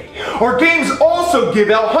buffet. Our games also give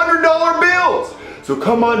out $100 bills. So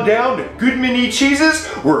come on down to Goodman E. Cheeses,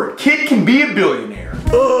 where a kid can be a billionaire.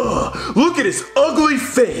 Ugh, look at his ugly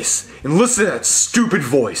face and listen to that stupid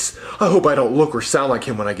voice. I hope I don't look or sound like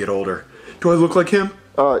him when I get older. Do I look like him?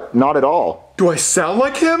 Not at all. Do I sound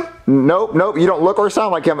like him? Nope, you don't look or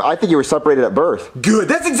sound like him. I think you were separated at birth. Good,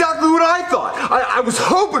 that's exactly what I thought. I was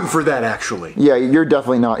hoping for that, actually. Yeah, you're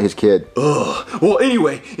definitely not his kid. Ugh. Well,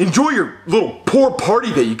 anyway, enjoy your little poor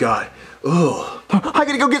party that you got. Ugh. I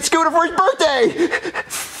gotta go get Scooter for his birthday!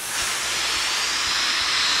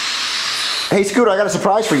 Hey, Scooter, I got a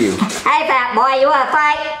surprise for you. Hey, fat boy, you wanna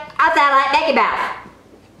fight? I sound like Mickey Mouse.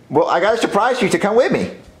 Well, I got a surprise for you to come with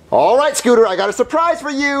me. All right, Scooter, I got a surprise for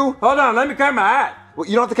you. Hold on, let me cover my eye. Well,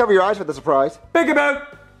 you don't have to cover your eyes for the surprise. Peekaboo.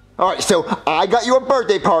 All right, so I got you a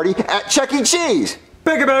birthday party at Chuck E. Cheese.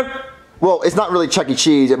 Peekaboo. Well, it's not really Chuck E.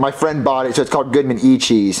 Cheese. My friend bought it, so it's called Goodman E.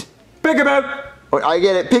 Cheese. Peekaboo. I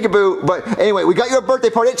get it, peekaboo, but anyway, we got you a birthday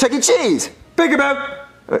party at Chuck E. Cheese. Peekaboo.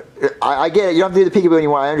 I get it, you don't have to do the peekaboo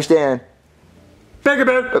anymore, I understand.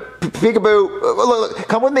 Peekaboo. Peekaboo, look,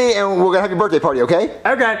 come with me and we're gonna have your birthday party, okay?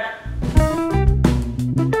 Okay.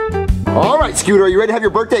 All right, Scooter, are you ready to have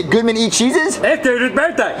your birthday at Goodman E. Cheeses? It's Scooter's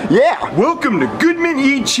birthday. Yeah. Welcome to Goodman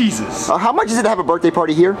E. Cheeses. How much is it to have a birthday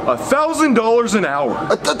party here? $1,000 an hour.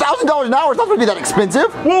 $1,000 an hour? It's not going to be that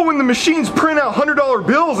expensive. Well, when the machines print out $100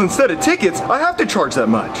 bills instead of tickets, I have to charge that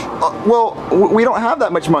much. Well, we don't have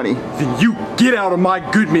that much money. Then you get out of my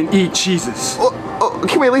Goodman E. Cheeses.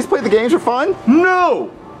 Can we at least play the games for fun?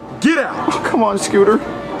 No! Get out. Oh, come on, Scooter.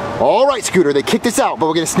 All right, Scooter, they kicked us out, but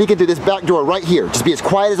we're going to sneak into this back door right here. Just be as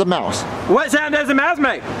quiet as a mouse. What sound does a mouse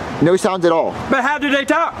make? No sounds at all. But how do they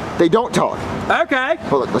talk? They don't talk. Okay.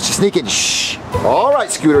 Well, look, let's just sneak in. Shh. All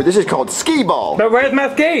right, Scooter, this is called skee ball. But where's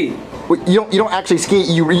my ski? Well, you don't actually ski.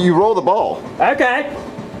 You roll the ball. Okay.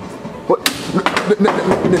 What?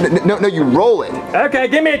 No, you roll it. Okay,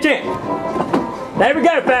 give me a chance. There we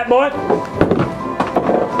go, fat boy.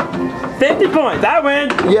 50 points, I win.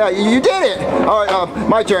 Yeah, you did it. All right,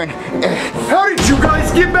 my turn. How did you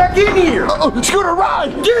guys get back in here? Scooter,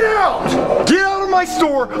 run! Get out! Get out of my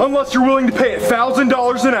store unless you're willing to pay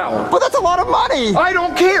 $1,000 an hour. But that's a lot of money. I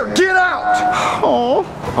don't care. Get out! Oh.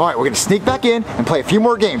 All right, we're gonna sneak back in and play a few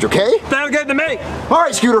more games, okay? Sounds good to me. All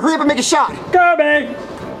right, Scooter, hurry up and make a shot. Go, babe.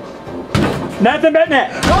 Nothing but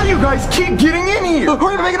net. How do you guys keep getting in here?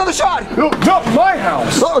 Hurry up and make another shot. No, not my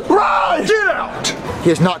house. Run! Get out! He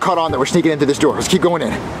has not caught on that we're sneaking into this door. Let's keep going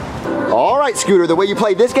in. All right, Scooter, the way you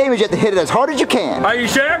play this game is you have to hit it as hard as you can. Are you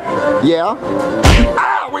sure? Yeah.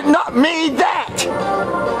 Ow, not me, that!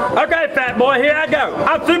 Okay, fat boy, here I go.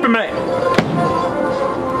 I'm Superman.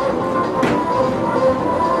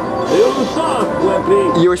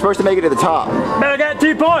 You were supposed to make it to the top. But I got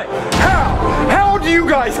 2 points. How do you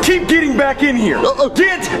guys keep getting back in here?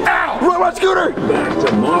 Get out! Run, Scooter! Back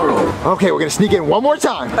tomorrow. Okay, we're gonna sneak in one more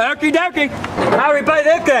time. Okie dokie. How do we play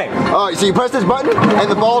this game? All right, so you press this button and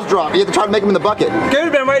the balls drop. You have to try to make them in the bucket.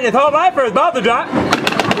 Scooter's been waiting his whole life for his ball to drop.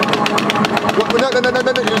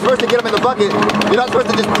 No. You're supposed to get them in the bucket. You're not supposed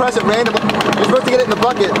to just press it randomly. You're supposed to get it in the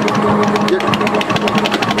bucket.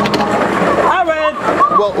 I win.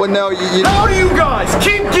 Well, no, you. How do you guys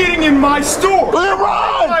keep getting in my store?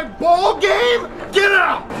 Leroy! My ball game? Get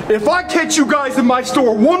out! If I catch you guys in my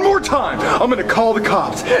store one more time, I'm gonna call the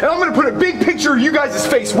cops. And I'm gonna put a big picture of you guys'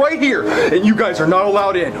 face right here. And you guys are not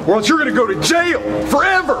allowed in, or else you're gonna go to jail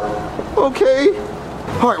forever. Okay.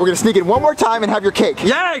 All right, we're gonna sneak in one more time and have your cake.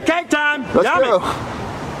 Yay, cake time. Let's Yummy. go.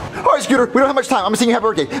 All right, Scooter, we don't have much time. I'm gonna sing you happy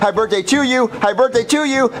birthday. Happy birthday to you. Happy birthday to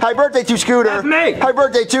you. Happy birthday to Scooter. That's me. Happy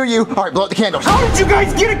birthday to you. All right, blow out the candles. How did you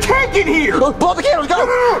guys get a cake in here? Blow out the candles,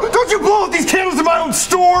 go. Don't you blow out these candles in my own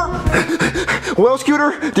store? Well,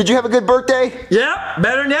 Scooter, did you have a good birthday? Yeah,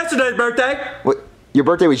 better than yesterday's birthday. What? Your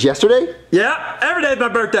birthday was yesterday? Yeah, every day's my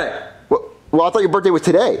birthday. Well, I thought your birthday was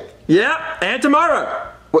today. Yeah, and tomorrow.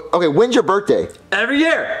 Okay, when's your birthday? Every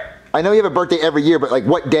year. I know you have a birthday every year, but like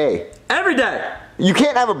what day? Every day. You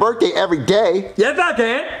can't have a birthday every day. Yes, I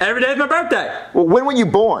can. Every day's my birthday. Well, when were you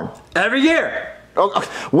born? Every year. Oh,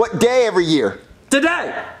 what day every year?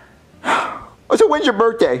 Today. So when's your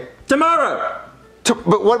birthday? Tomorrow.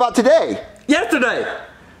 But what about today? Yesterday.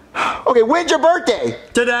 Okay, when's your birthday?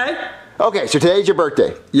 Today. Okay, so today's your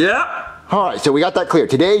birthday. Yeah. All right, so we got that clear.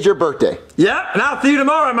 Today's your birthday. Yeah, and I'll see you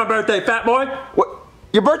tomorrow on my birthday, fat boy. What?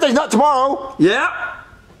 Your birthday's not tomorrow. Yeah.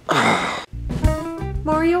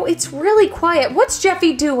 Mario, it's really quiet. What's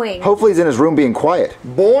Jeffy doing? Hopefully he's in his room being quiet.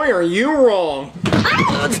 Boy, are you wrong.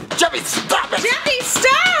 Jeffy, stop it! Jeffy,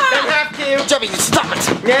 stop! Don't have to. Jeffy, stop it!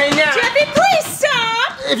 No. Jeffy, please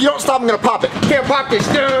stop! If you don't stop, I'm gonna pop it. Can't pop this.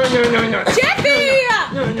 No. Jeffy!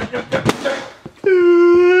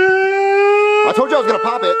 I told you I was gonna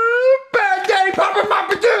pop it. Bad day, Papa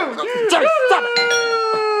Mappadoo! Jeffy, stop it!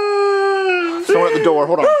 Someone at the door.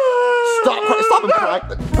 Hold on. Stop him crying.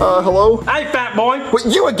 Hello? Hey, fat boy. What,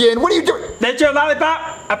 you again? What are you doing? That's your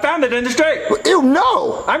lollipop? I found it in the street. Ew,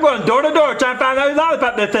 no! I'm going door to door trying to find out whose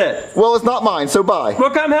lollipop this is. Well, it's not mine, so bye.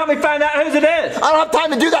 Well, come help me find out whose it is. I don't have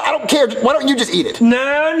time to do that. I don't care. Why don't you just eat it? No,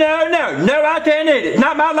 I can't eat it.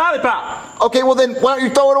 Not my lollipop. Okay, well then, why don't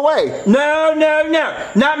you throw it away? No,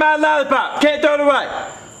 not my lollipop. Can't throw it away.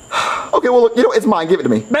 Okay, well, look, it's mine. Give it to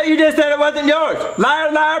me. But you just said it wasn't yours.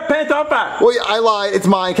 Liar, pants on fire. Well, yeah, I lied. It's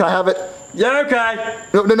mine. Can I have it? Yeah, okay.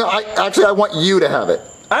 No. I want you to have it.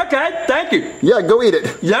 Okay, thank you. Yeah, go eat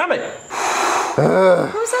it. Yummy.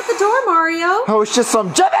 Who's at the door, Mario? Oh, it's just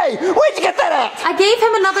some Jeffy! Where'd you get that at? I gave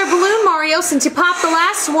him another balloon, Mario, since you popped the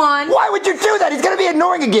last one. Why would you do that? He's gonna be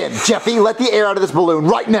ignoring again. Jeffy, let the air out of this balloon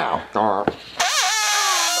right now.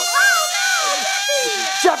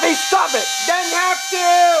 Jeffy, stop it! Don't have to!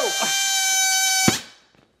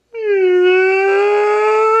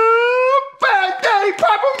 Bad day,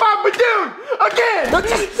 Papa Mappadoo! Again!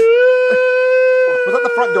 Was that the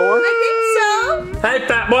front door? I think so. Hey,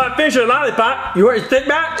 fat boy, I finished your lollipop. You want your stick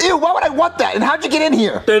back? Ew, why would I want that? And how'd you get in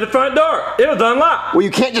here? Through the front door. It was unlocked. Well,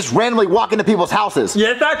 you can't just randomly walk into people's houses.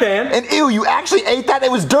 Yes, I can. And ew, you actually ate that?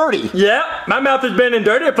 It was dirty. Yeah, my mouth has been in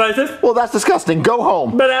dirtier places. Well, that's disgusting. Go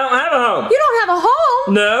home. But I don't have a home. You don't have a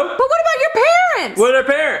home? No. But what about your parents? What are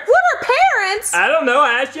parents? What are parents? I don't know,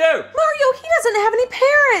 I asked you. Mario, he doesn't have any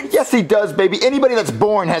parents. Yes, he does, baby. Anybody that's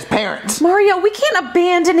born has parents. Mario, we can't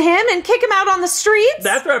abandon him and kick him out on the streets.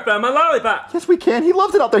 That's where I found my lollipop. Yes, we can. He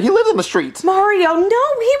loves it out there. He lives in the streets. Mario, no,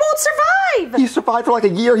 he won't survive. He survived for like a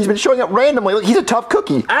year. He's been showing up randomly. Look, he's a tough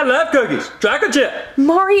cookie. I love cookies. Chocolate chip.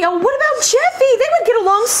 Mario, what about Jeffy? They would get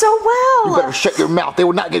along so well. You better shut your mouth. They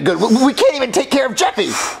would not get good. We can't even take care of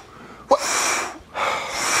Jeffy. What?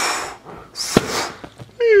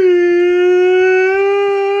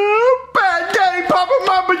 Bad day, Papa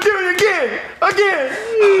Mappadoo again!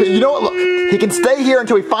 You know what? Look, he can stay here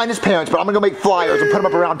until we find his parents, but I'm gonna go make flyers and put them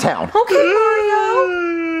up around town. Okay,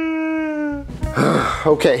 Mario.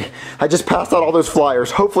 Okay, I just passed out all those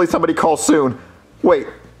flyers. Hopefully somebody calls soon. Wait,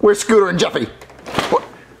 where's Scooter and Jeffy? What?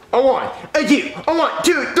 A 1, a 2, a 1,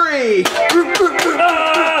 2, 3.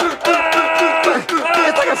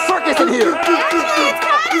 It's like a circus in here. Actually, it's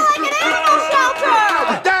kind of like an animal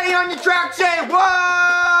shelter. Daddy on your track, say whoa!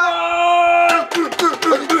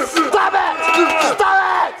 Stop it! Stop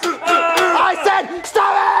it! I said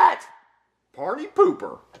stop it! Party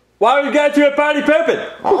pooper. Why would you go to a party pooping?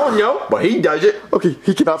 I don't know, but he does it. Okay,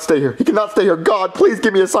 he cannot stay here. He cannot stay here. God, please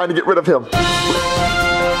give me a sign to get rid of him.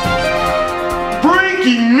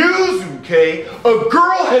 Breaking news, okay? A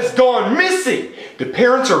girl has gone missing. The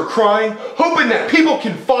parents are crying, hoping that people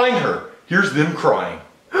can find her. Here's them crying.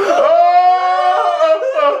 Oh,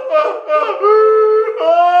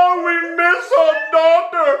 we miss our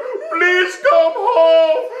daughter. Please come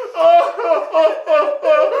home.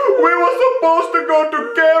 We were supposed to go to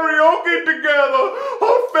karaoke together.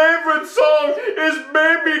 Our favorite song is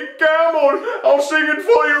Baby Camel. I'll sing it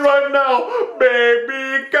for you right now.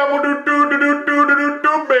 Baby camel do do do do do do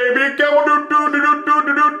do. Baby camel do do do do do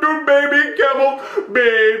do do. Baby camel.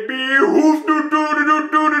 Baby hoof do do do do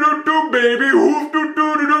do do do. Baby hoof do do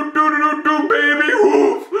do do do do do. Baby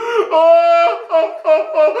hoof.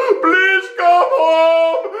 Please come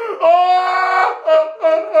home.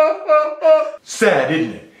 Sad,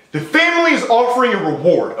 isn't it? The family is offering a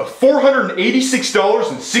reward of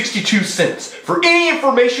 $486.62 for any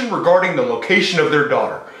information regarding the location of their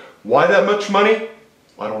daughter. Why that much money?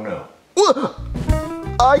 I don't know.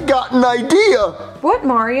 I got an idea. What,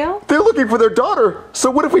 Mario? They're looking for their daughter.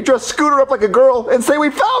 So what if we dress Scooter up like a girl and say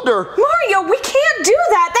we found her? Mario, we can't do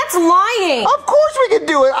that. That's lying. Of course we can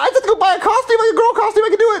do it. I just have to go buy a costume, like a girl costume. I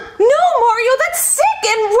can do it. No, Mario, that's sick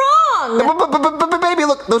and wrong. But baby,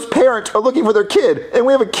 look, those parents are looking for their kid, and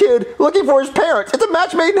we have a kid looking for his parents. It's a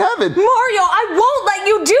match made in heaven. Mario, I won't let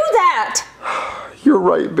you do that. You're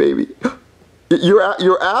right, baby.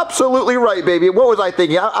 You're absolutely right, baby. What was I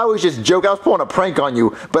thinking? I was just joking. I was pulling a prank on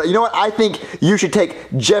you. But you know what? I think you should take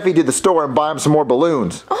Jeffy to the store and buy him some more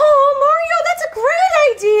balloons. Oh, Mario, that's a great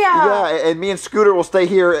idea. Yeah, and me and Scooter will stay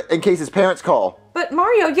here in case his parents call. But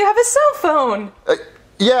Mario, you have a cell phone.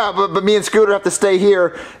 Yeah, but me and Scooter have to stay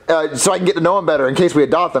here so I can get to know him better in case we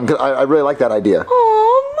adopt them, because I really like that idea.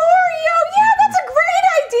 Oh, Mario, yeah, that's a great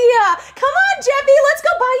idea. Come on, Jeffy, let's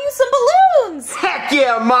go buy you some balloons. Heck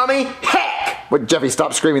yeah, Mommy. Heck. Wait, Jeffy,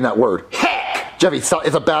 stop screaming that word. Heck. Jeffy, stop.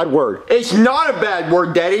 It's a bad word. It's not a bad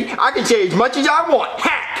word, Daddy. I can say as much as I want.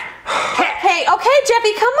 Heck. Heck. Hey, okay,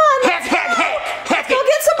 Jeffy, come on. Heck, heck, heck. Let's go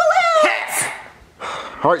get some balloons. Heck.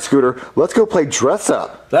 All right, Scooter, let's go play dress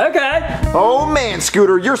up. Okay. Oh man,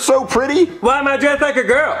 Scooter, you're so pretty. Why am I dressed like a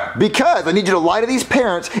girl? Because I need you to lie to these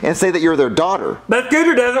parents and say that you're their daughter. But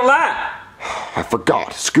Scooter doesn't lie. I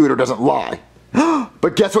forgot, Scooter doesn't lie.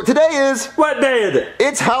 But guess what today is? What day is it?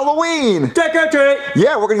 It's Halloween. Trick or treat.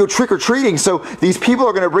 Yeah, we're gonna go trick-or-treating, so these people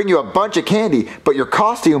are gonna bring you a bunch of candy, but your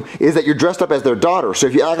costume is that you're dressed up as their daughter. So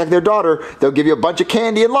if you act like their daughter, they'll give you a bunch of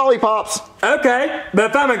candy and lollipops. Okay,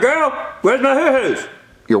 but if I'm a girl, where's my hoo-hoos?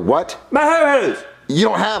 Your what? My hoo-hoos. You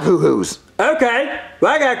don't have hoo-hoos. Okay,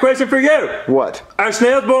 well I got a question for you. What? Are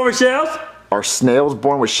snails born with shells? Are snails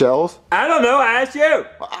born with shells? I don't know, I asked you.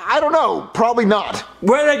 I don't know, probably not.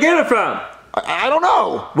 Where do they get them from? I don't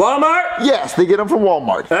know. Walmart? Yes, they get them from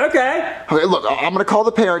Walmart. Okay. Okay, look, I'm gonna call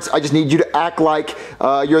the parents. I just need you to act like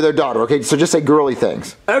you're their daughter, okay? So just say girly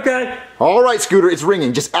things. Okay. All right, Scooter, it's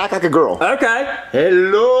ringing. Just act like a girl. Okay.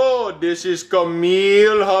 Hello, this is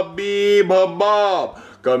Camille Habib Habab.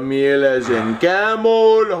 Camille as in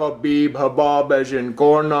camel, Habib Habab as in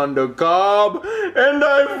corn on the cob, and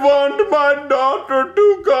I want my daughter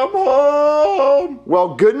to come home.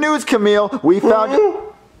 Well, good news, Camille. We found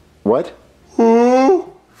you. What?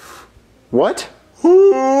 Who? What?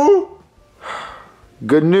 Who?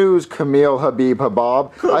 Good news, Camille Habib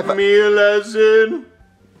Habab. Camille as in?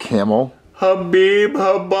 Camel. Habib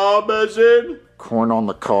Habab as in? Corn on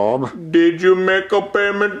the cob. Did you make a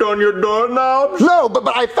payment on your doorknobs? No, but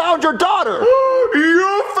I found your daughter.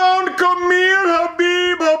 You found Camille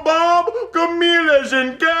Habib Habab? Camille as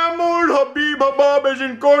in camel, Habib Habab as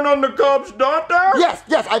in corn on the cob's daughter? Yes,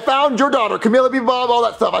 I found your daughter. Camille Habib Habab, all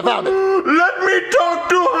that stuff. I found it. Let me talk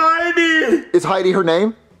to Heidi. Is Heidi her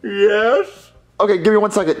name? Yes. Okay, give me 1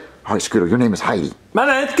 second. All right, Scooter, your name is Heidi. My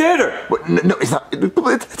name's Scooter. What? No, it's not.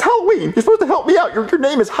 It's Halloween. You're supposed to help me out. Your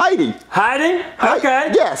name is Heidi. Heidi?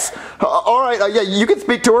 Okay. Yes. All right, yeah, you can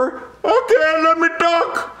speak to her. Okay, let me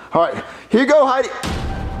talk. All right, here you go, Heidi.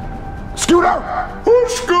 Scooter!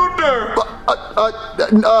 Who's Scooter?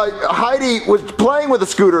 Heidi was playing with a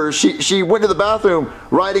scooter. She went to the bathroom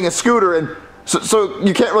riding a scooter, and so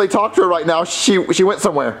you can't really talk to her right now. She went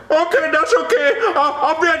somewhere. Okay, that's okay.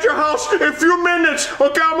 I'll be at your house in a few minutes.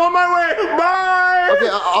 Okay, I'm on my way. Bye! Okay,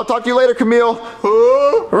 I'll talk to you later, Camille.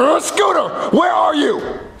 Scooter, where are you?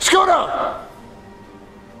 Scooter!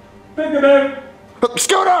 Peekaboo.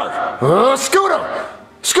 Scooter!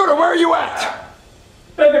 Scooter, where are you at?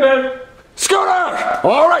 Peekaboo. Scooter!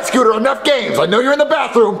 All right, Scooter, enough games. I know you're in the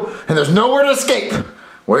bathroom, and there's nowhere to escape.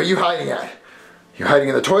 Where are you hiding at? You're hiding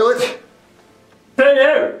in the toilet? Hey,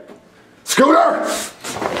 you. Scooter!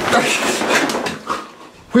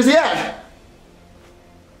 Where's he at?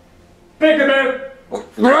 Peekaboo.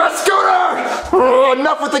 Scooter!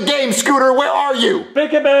 Enough with the game, Scooter. Where are you?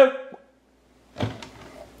 Peekaboo.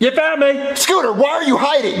 You found me. Scooter, why are you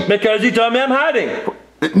hiding? Because you told me I'm hiding.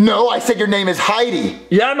 No, I said your name is Heidi.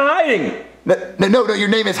 Yeah, I'm hiding. No, your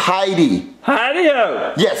name is Heidi.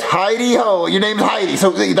 Heidi-ho. Yes, Heidi-ho. Your name's Heidi, so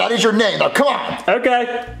that is your name. Now, come on.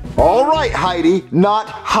 Okay. All right, Heidi. Not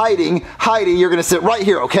hiding. Heidi, you're going to sit right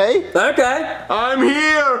here, okay? Okay. I'm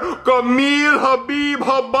here, Camille Habib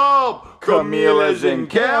Habab. Camille as in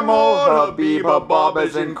camel, Habib Habab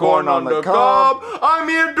as in corn on the cob. I'm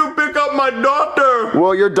here to pick up my daughter.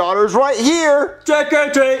 Well, your daughter's right here. Trick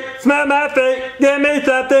or treat, smell my feet, give me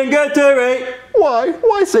something good to eat. Why?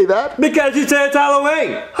 Why say that? Because you say it's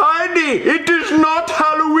Halloween. Heidi, it is not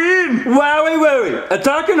Halloween. Wowie wowie, a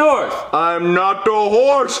talking horse. I'm not a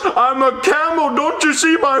horse. I'm a camel. Don't you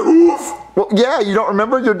see my hoof? Well, yeah, you don't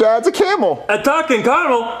remember? Your dad's a camel. A talking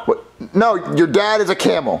camel? What? No, your dad is a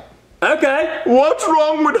camel. Okay. What's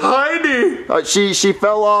wrong with Heidi? She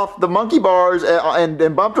fell off the monkey bars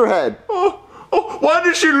and bumped her head. Oh, why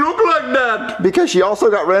does she look like that? Because she also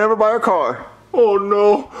got ran over by a car. Oh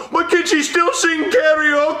no, but can she still sing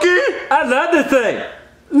karaoke? I love this thing.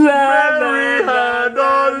 Mary had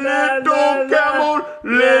a little camel,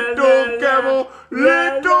 little camel,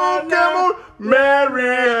 little camel. Mary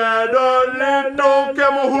had a little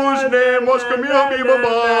camel whose name was Camille Habib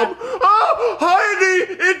Habab. Ah,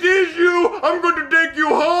 Heidi, it is you. I'm going to take you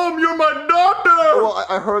home. You're my daughter. Well,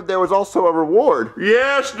 I heard there was also a reward.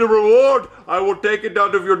 Yes, the reward. I will take it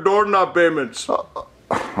out of your doorknob payments.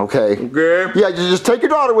 Okay. Okay. Yeah, just take your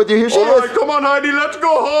daughter with you. Here she is. All right, come on, Heidi. Let's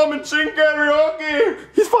go home and sing karaoke.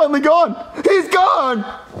 He's finally gone. He's gone.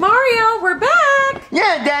 Mario, we're back.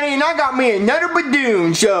 Yeah, Daddy, and I got me another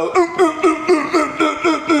Badoon, so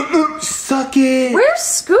suck it. Where's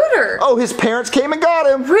Scooter? Oh, his parents came and got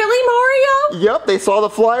him. Really, Mario? Yep, they saw the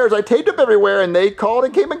flyers. I taped up everywhere, and they called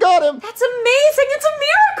and came and got him. That's amazing. It's a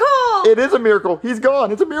miracle. It is a miracle. He's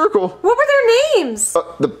gone. It's a miracle. What were their names?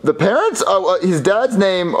 The parents? His dad's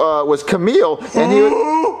name was Camille, and he was...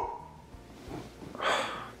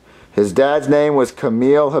 His dad's name was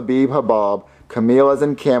Camille Habib Habab. Camille as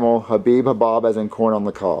in camel, Habib Habab as in corn on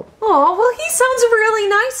the cob. Oh, well, he sounds really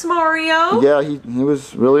nice, Mario. Yeah, he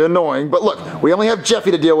was really annoying. But look, we only have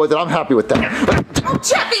Jeffy to deal with, and I'm happy with that. Oh,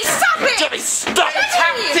 Jeffy, stop it! Jeffy, stop it!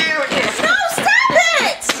 No, stop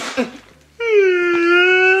it!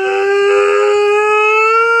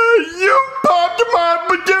 You popped my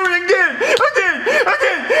Badoon again!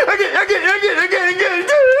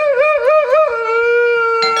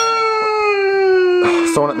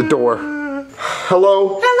 Someone at the door.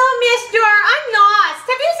 Hello? Hello, mister. I'm lost.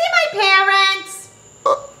 Have you seen my parents?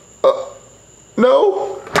 No?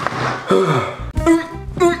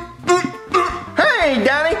 Hey,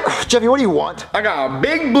 Daddy. Jeffy, what do you want? I got a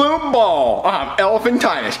big blue ball. I have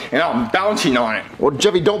elephantitis, and I'm bouncing on it. Well,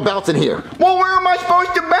 Jeffy, don't bounce in here. Well, where am I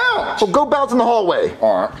supposed to bounce? Well, go bounce in the hallway.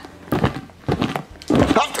 All right.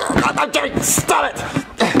 Jeffy, stop it!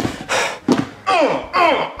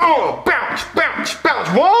 Bounce, bounce, bounce.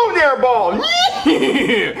 Whoa there, ball.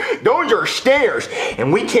 Those are stairs,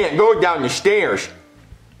 and we can't go down the stairs.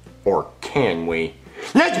 Or can we?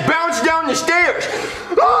 Let's bounce down the stairs.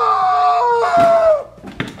 Oh!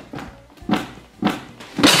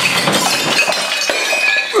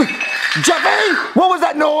 Jeffy! What was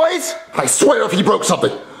that noise? I swear if he broke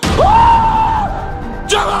something. Ah!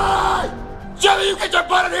 Jeffy! Jeffy, you get your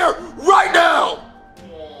butt in here right now!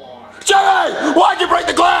 Jeffy! Why'd you break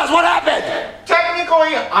the glass? What happened?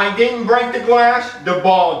 Technically, I didn't break the glass. The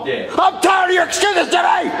ball did. I'm tired of your excuses,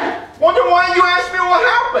 Jeffy! Well, then why did you ask me what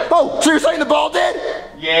happened? Oh, so you're saying the ball did?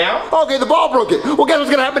 Yeah. Okay, the ball broke it. Well, guess what's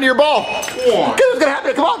gonna happen to your ball? What? Guess what's gonna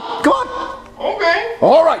happen? Come on, come on. Okay.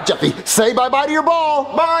 All right, Jeffy, say bye-bye to your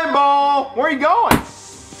ball. Bye, ball. Where are you going?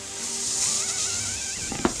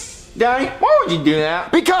 Daddy, why would you do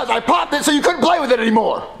that? Because I popped it so you couldn't play with it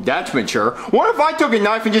anymore. That's mature. What if I took a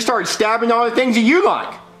knife and just started stabbing all the things that you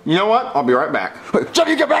like? You know what? I'll be right back.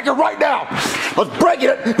 Jeffy, get back here right now. Let's break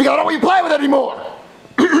it because I don't want you playing with it anymore.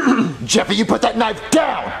 Jeffy, you put that knife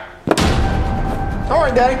down. All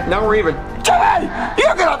right, Daddy. Now we're even. Jeffy,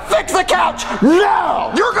 you're gonna fix the couch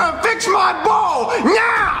now. You're gonna fix my ball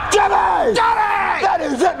now. Jeffy! Daddy! That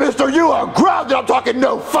is it, mister. You are grounded. I'm talking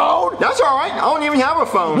no phone. That's all right. I don't even have a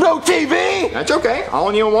phone. No TV. That's okay. I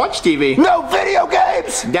don't even watch TV. No video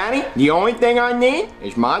games. Daddy, the only thing I need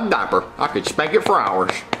is my diaper. I could spank it for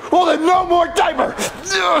hours. Well, then no more diaper.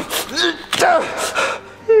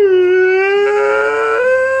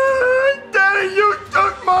 Daddy, you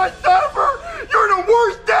took my diaper! You're the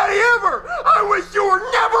worst daddy ever! I wish you were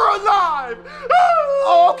never alive!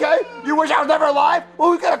 Oh, okay. You wish I was never alive?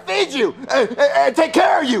 Well, we've got to feed you and take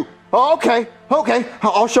care of you. Oh, okay. Okay.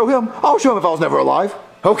 I'll show him. I'll show him if I was never alive.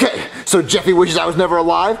 Okay, so Jeffy wishes I was never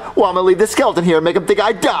alive? Well, I'm going to leave this skeleton here and make him think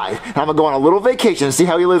I died. And I'm going to go on a little vacation and see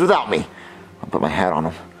how he lives without me. I'll put my hat on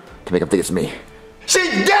him to make him think it's me.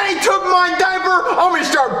 Since Daddy took my diaper, I'm gonna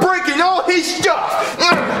start breaking all his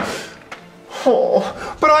stuff.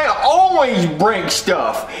 Oh, but I always break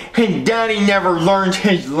stuff, and Daddy never learns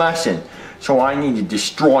his lesson. So I need to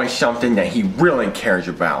destroy something that he really cares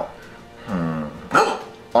about.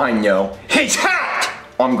 I know, his hat!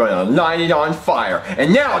 I'm gonna light it on fire,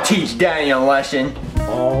 and now I'll teach Daddy a lesson.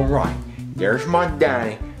 All right, there's my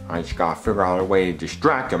Daddy. I just gotta figure out a way to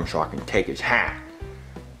distract him so I can take his hat.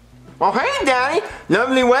 Oh, hey, Daddy.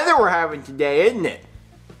 Lovely weather we're having today, isn't it?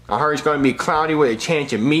 I heard it's gonna be cloudy with a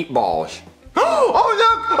chance of meatballs. Oh,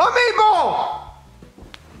 look, a meatball!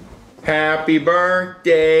 Happy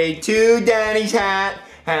birthday to Daddy's hat.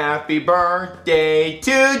 Happy birthday to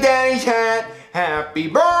Daddy's hat. Happy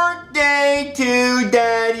birthday to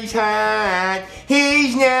Daddy's hat.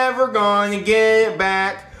 He's never gonna get it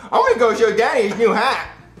back. I'm gonna go show Daddy his new hat.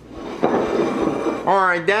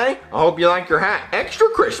 Alright, Daddy, I hope you like your hat extra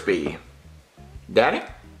crispy. Daddy?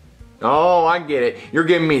 Oh, I get it. You're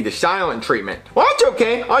giving me the silent treatment. Well, that's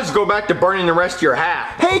okay. I'll just go back to burning the rest of your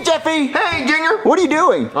hat. Hey, Jeffy! Hey, Junior! What are you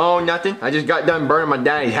doing? Oh, nothing. I just got done burning my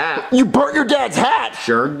daddy's hat. You burnt your dad's hat?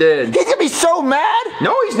 Sure did. He's gonna be so mad!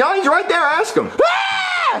 No, he's not. He's right there. Ask him. Ah!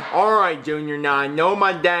 Alright, Junior, now I know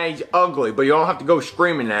my daddy's ugly, but you don't have to go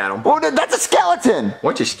screaming at him. Well, that's a skeleton!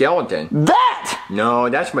 What's a skeleton? That! No,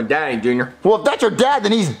 that's my daddy, Junior. Well, if that's your dad,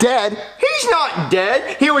 then he's dead. He's not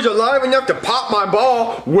dead. He was alive enough to pop my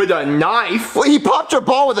ball with a knife. Well, he popped your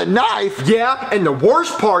ball with a knife? Yeah, and the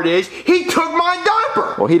worst part is, he took my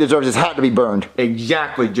diaper. Well, he deserves his hat to be burned.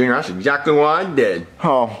 Exactly, Junior. That's exactly what I did.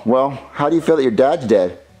 Oh, well, how do you feel that your dad's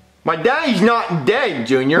dead? My daddy's not dead,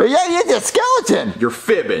 Junior. Yeah, he is a skeleton. You're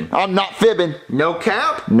fibbing. I'm not fibbing. No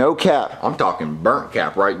cap? No cap. I'm talking burnt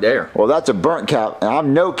cap right there. Well, that's a burnt cap, and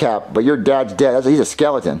I'm no cap, but your dad's dead. He's a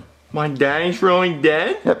skeleton. My daddy's really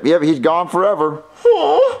dead? Yep, but he's gone forever.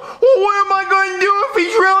 Oh, well, what am I going to do if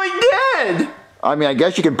he's really dead? I mean, I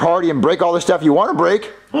guess you can party and break all the stuff you want to break.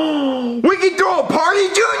 We can throw a party,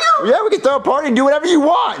 Junior? Yeah, we can throw a party and do whatever you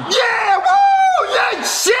want. Yeah, woo! Let's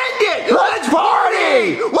send it! Let's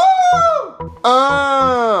party! Woo!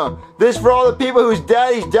 This for all the people whose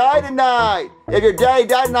daddies died tonight. If your daddy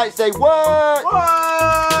died tonight, say what?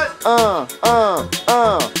 What?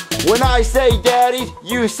 When I say daddies,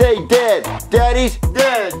 you say dead. Daddies,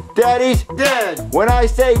 dead. Daddies, dead. When I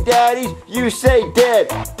say daddies, you say dead.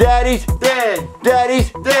 Daddies, dead.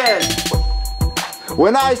 Daddies, dead.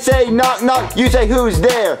 When I say knock knock, you say who's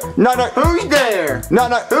there? Knock knock, who's there? Knock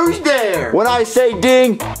knock, who's there? When I say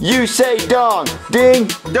ding, you say dong. Ding,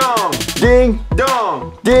 dong. Ding,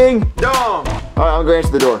 dong. Ding, dong. Alright, I'm gonna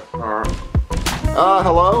answer the door.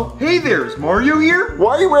 Hello? Hey there, is Mario here?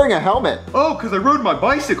 Why are you wearing a helmet? Oh, because I rode my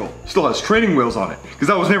bicycle. Still has training wheels on it, because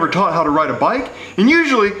I was never taught how to ride a bike, and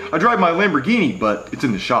usually I drive my Lamborghini, but it's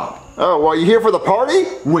in the shop. Oh, well, you here for the party?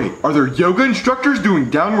 Wait, are there yoga instructors doing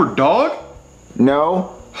downward dog?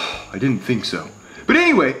 No. I didn't think so. But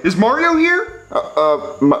anyway, is Mario here?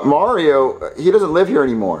 Mario, he doesn't live here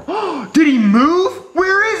anymore. Did he move?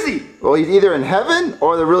 Where is he? Well, he's either in heaven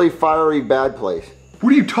or the really fiery bad place.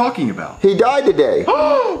 What are you talking about? He died today.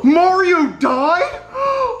 Mario died?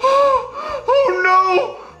 Oh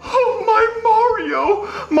no! Oh, my Mario!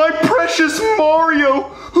 My precious Mario!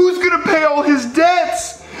 Who's gonna pay all his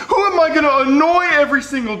debts? Who am I gonna annoy every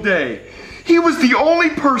single day? He was the only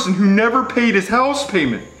person who never paid his house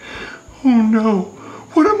payment. Oh no,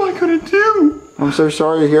 what am I gonna do? I'm so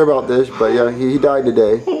sorry to hear about this, but yeah, he died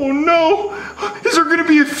today. Oh no, is there gonna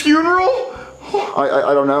be a funeral?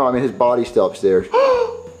 I don't know, I mean his body's still upstairs.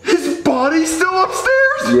 His body's still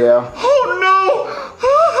upstairs? Yeah. Oh no!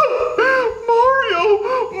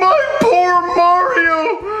 Mario! My poor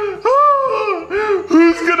Mario!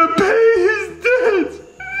 Who's gonna pay his debts?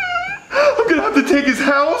 I'm gonna have to take his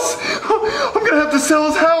house. I'm gonna have to sell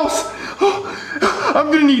his house.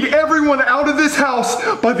 I'm gonna need everyone out of this house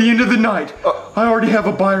by the end of the night. I already have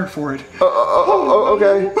a buyer for it.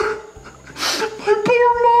 Okay. My poor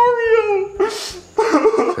Mario.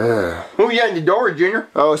 Who you at the door, Junior?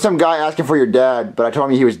 Oh, some guy asking for your dad, but I told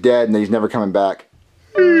him he was dead and that he's never coming back.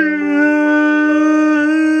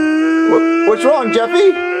 What's wrong,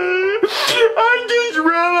 Jeffy? I just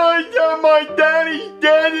realized that my daddy's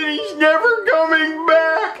dead and he's never coming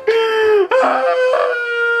back.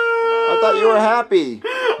 I thought you were happy.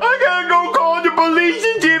 I gotta go call the police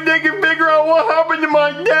and see if they can figure out what happened to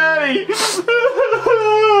my daddy.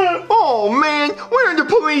 Oh man, when are the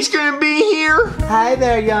police gonna be here? Hi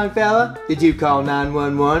there, young fella. Did you call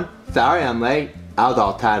 911? Sorry I'm late. I was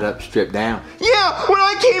all tied up, stripped down. Yeah, when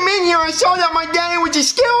I came in here, I saw that my daddy was a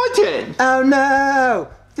skeleton. Oh no!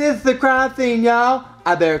 This is the crime scene, y'all.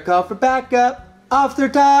 I better call for backup. Officer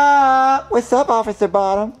Top! What's up, Officer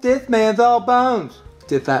Bottom? This man's all bones.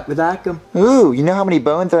 Just like we like him. Ooh, you know how many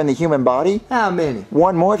bones are in the human body? How many?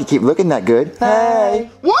 One more if you keep looking that good.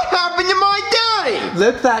 Hey! What happened to my daddy?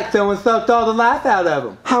 Looks like someone sucked all the life out of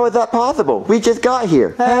him. How is that possible? We just got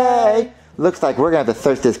here. Hey! Looks like we're gonna have to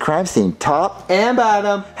search this crime scene, Top and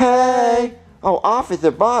Bottom. Hey! Oh,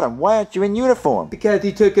 Officer Bottom, why aren't you in uniform? Because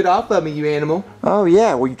he took it off of me, you animal. Oh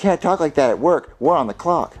yeah, well you can't talk like that at work. We're on the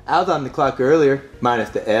clock. I was on the clock earlier,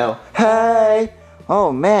 minus the L. Hey!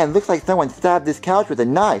 Oh man, looks like someone stabbed this couch with a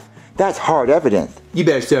knife. That's hard evidence. You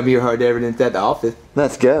better show me your hard evidence at the office.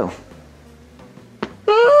 Let's go.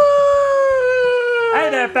 Hey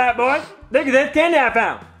there, fat boy. Look at this candy I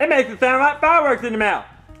found. It makes it sound like fireworks in the mouth.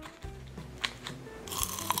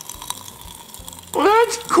 Well,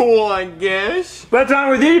 that's cool, I guess. What's wrong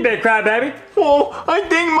with you, you big crybaby? Well, I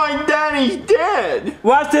think my daddy's dead.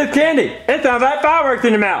 Watch this candy. It sounds like fireworks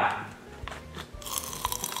in the mouth.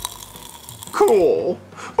 Cool.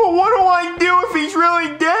 But what do I do if he's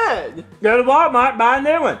really dead? Go to Walmart, buy a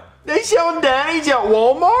new one. They sell daddies at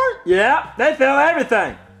Walmart? Yeah, they sell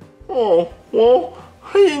everything. Oh, well,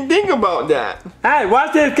 I didn't think about that. Hey,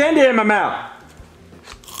 watch this candy in my mouth.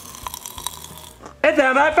 It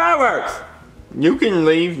sounds like fireworks. You can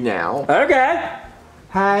leave now. Okay.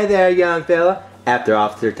 Hi there, young fella. After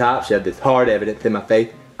Officer Top shoved his hard evidence in my face,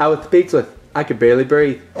 I was speechless. I could barely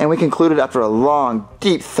breathe. And we concluded after a long,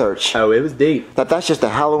 deep search. Oh, it was deep. That's just a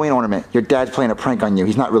Halloween ornament. Your dad's playing a prank on you.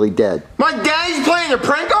 He's not really dead. My daddy's playing a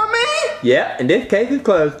prank on me? Yeah, and this case is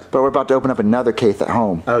closed. But we're about to open up another case at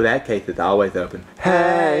home. Oh, that case is always open.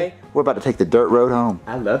 Hey! We're about to take the dirt road home.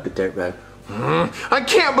 I love the dirt road. I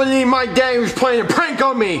can't believe my daddy was playing a prank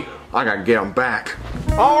on me. I gotta get him back.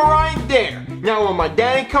 All right there. Now when my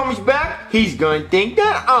daddy comes back, he's gonna think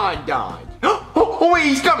that I died. Oh wait,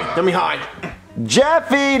 he's coming. Let me hide.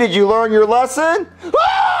 Jeffy, did you learn your lesson?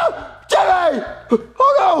 Ah! Jeffy!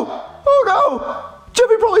 Oh no! Oh no!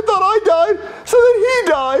 Jeffy probably thought I died, so then he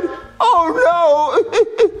died. Oh no!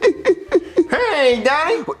 Hey,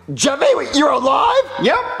 Daddy. Jeffy, you're alive?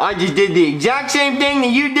 Yep, I just did the exact same thing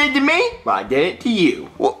that you did to me, but I did it to you.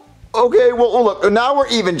 Well, okay, well look, now we're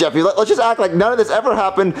even, Jeffy. Let's just act like none of this ever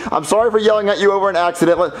happened. I'm sorry for yelling at you over an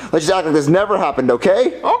accident. Let's just act like this never happened,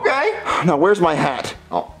 okay? Okay. Now, where's my hat?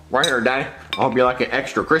 Oh, right here, Daddy. I hope you like it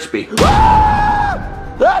extra crispy. Ah!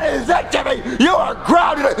 That is it, Jeffy! You are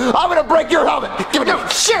grounded! I'm gonna break your helmet! Give me the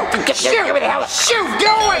shoot! Give me the helmet! Shoot!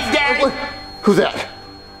 Get away, Daddy! Who's that?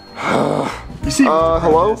 You see,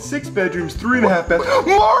 hello? 6 bedrooms, 3.5 baths.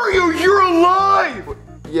 Mario, you're alive!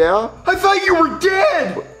 Yeah? I thought you were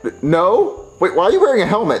dead! No? Wait, why are you wearing a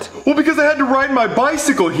helmet? Well, because I had to ride my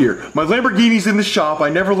bicycle here. My Lamborghini's in the shop. I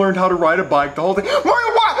never learned how to ride a bike, the whole thing. Mario,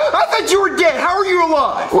 why? I thought you were dead. How are you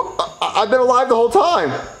alive? Well, I've been alive the whole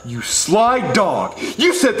time. You sly dog.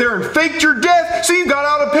 You sat there and faked your death so you got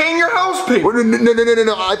out of paying your house payment.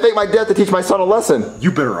 No. I faked my death to teach my son a lesson.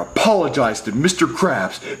 You better apologize to Mr.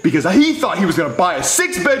 Krabs because he thought he was going to buy a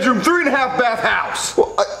 6-bedroom, 3.5 bath house.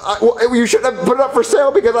 Well, you shouldn't have put it up for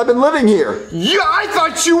sale because I've been living here. Yeah, I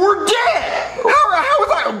thought you were dead. How was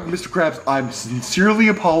I? Mr. Krabs, I sincerely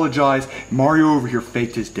apologize. Mario over here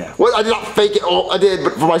faked his death. Well, I did not fake it. Oh, I did,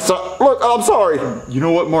 but for my son. Look, I'm sorry. You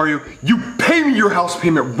know what, Mario? You pay me your house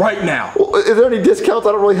payment right now. Well, is there any discounts?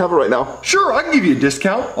 I don't really have it right now. Sure, I can give you a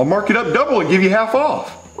discount. I'll mark it up double and give you half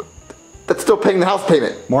off. That's still paying the house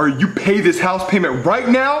payment. Mario, you pay this house payment right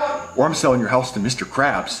now, or I'm selling your house to Mr.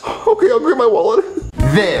 Krabs. Okay, I'll grab my wallet.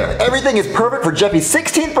 There, everything is perfect for Jeffy's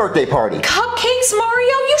 16th birthday party. Cupcakes,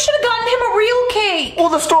 Mario? You should have gotten him a real cake. Well,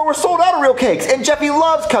 the store was sold out of real cakes, and Jeffy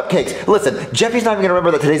loves cupcakes. Listen, Jeffy's not even gonna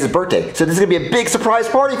remember that today's his birthday, so this is gonna be a big surprise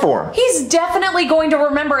party for him. He's definitely going to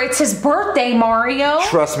remember it's his birthday, Mario.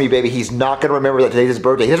 Trust me, baby, he's not gonna remember that today's his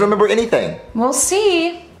birthday. He doesn't remember anything. We'll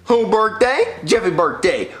see. Who birthday? Jeffy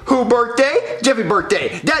birthday. Who birthday? Jeffy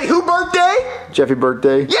birthday. Daddy, who birthday? Jeffy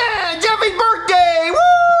birthday. Yeah, Jeffy's birthday!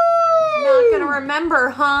 Woo! Not gonna remember,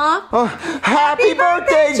 huh? Oh, happy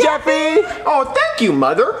birthday, Jeffy! Oh, thank you,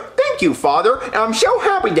 Mother. Thank you, Father. And I'm so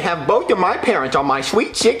happy to have both of my parents on my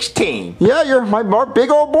sweet 16. Yeah, our big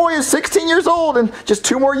old boy is 16 years old, and just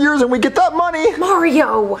 2 more years and we get that money.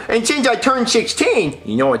 Mario! And since I turned 16,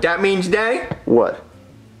 you know what that means, Daddy? What?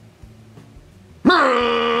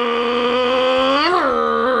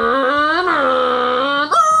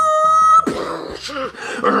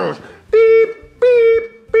 Beep, beep,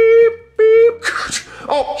 beep, beep.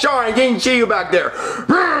 Oh, sorry, I didn't see you back there.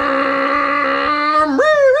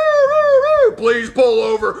 Please pull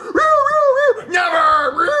over.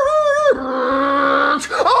 Never.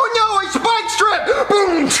 Oh no, a spike strip.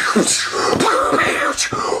 Boom.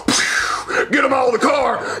 Get him out of the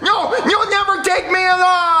car. No, you'll never take take me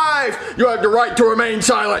alive! You have the right to remain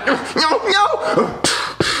silent. No.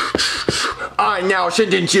 I now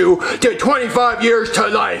sentence you to 25 years to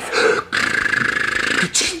life.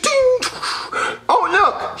 Oh,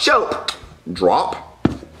 look, soap. Drop.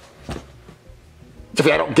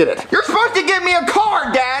 Jeffy, I don't get it. You're supposed to give me a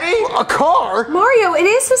car, Daddy. A car? Mario, it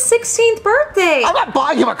is his 16th birthday. I'm not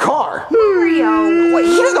buying him a car. Mario. Wait,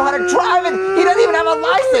 he doesn't know how to drive and he doesn't even have a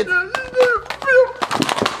license.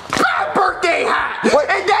 Bad birthday hat. Wait.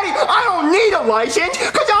 And Daddy, I don't need a license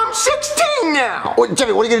because I'm 16 now. Wait,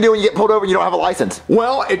 Jeffy, what are you going to do when you get pulled over and you don't have a license?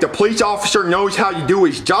 Well, if the police officer knows how to do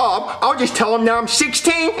his job, I'll just tell him now I'm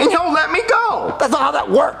 16 and he'll let me go. That's not how that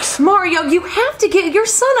works. Mario, you have to get your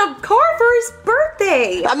son a car for his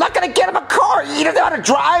birthday. I'm not going to get him a car. He doesn't know how to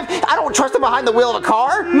drive. I don't trust him behind the wheel of a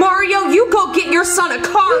car. Mario, you go get your son a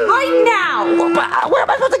car right now. But where am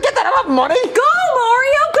I supposed to get that? I don't have money. Go,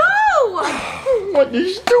 Mario, go. What you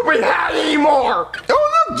stupid hat anymore?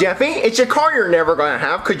 Oh, look, Jeffy, it's a car you're never going to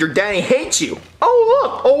have because your daddy hates you. Oh,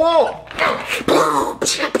 look, a wall.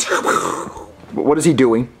 What is he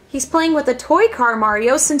doing? He's playing with a toy car,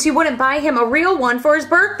 Mario, since you wouldn't buy him a real one for his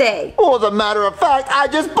birthday. Well, as a matter of fact, I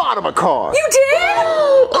just bought him a car. You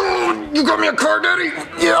did? You got me a car, Daddy?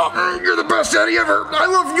 Yeah, you're the best daddy ever. I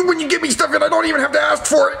love you when you give me stuff and I don't even have to ask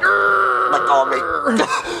for it. Let go of me.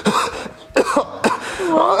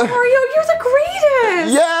 Oh, Mario, you're the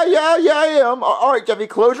greatest. Yeah, I am. All right, Jeffy,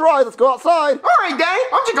 close your eyes. Let's go outside. All right, Daddy,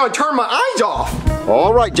 I'm just going to turn my eyes off.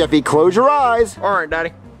 All right, Jeffy, close your eyes. All right,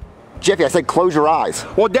 Daddy. Jeffy, I said close your eyes.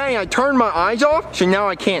 Well, Daddy, I turned my eyes off, so now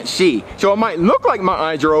I can't see. So it might look like my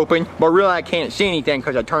eyes are open, but really I can't see anything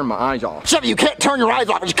because I turned my eyes off. Jeffy, you can't turn your eyes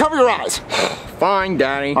off. Just cover your eyes. Fine,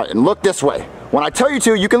 Daddy. All right, and look this way. When I tell you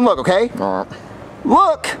to, you can look, okay?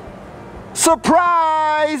 Look!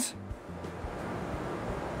 Surprise!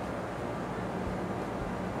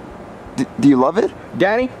 Do you love it?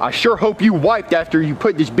 Daddy, I sure hope you wiped after you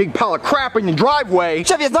put this big pile of crap in the driveway.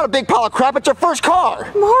 Jeffy, it's not a big pile of crap. It's your first car.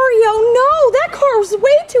 Mario, no. That car was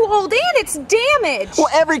way too old and it's damaged. Well,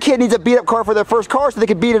 every kid needs a beat-up car for their first car so they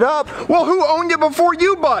can beat it up. Well, who owned it before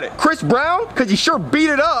you bought it? Chris Brown? Because he sure beat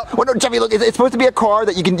it up. Well, no, Jeffy, look, it's supposed to be a car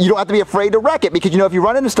that you don't have to be afraid to wreck it because, you know, if you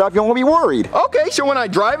run into stuff, you don't want to be worried. Okay, so when I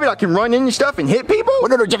drive it, I can run into stuff and hit people?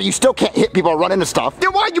 Well, no, Jeffy, you still can't hit people or run into stuff.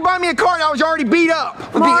 Then why'd you buy me a car that was already beat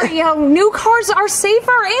up? Mario, new cars are safer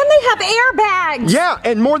and they have airbags. Yeah,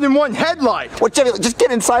 and more than one headlight. Well, Jeffy, just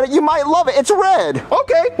get inside it. You might love it. It's red.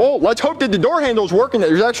 Okay, well, let's hope that the door handle's working, that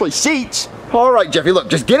there's actually seats. All right, Jeffy, look,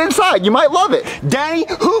 just get inside. You might love it. Daddy,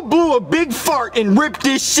 who blew a big fart and ripped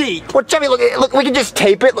this seat? Well, Jeffy, look, we can just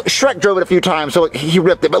tape it. Look, Shrek drove it a few times, so he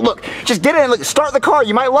ripped it. But look, just get in and start the car.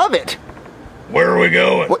 You might love it. Where are we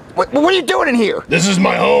going? What are you doing in here? This is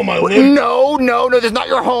my home. I live. No, this is not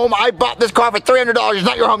your home. I bought this car for $300. It's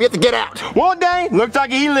not your home. You have to get out. Well, Daddy, looks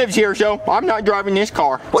like he lives here, so I'm not driving this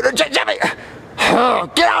car. Jeffy,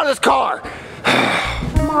 get out of this car.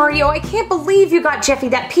 Mario, I can't believe you got Jeffy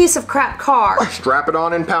that piece of crap car. Strap it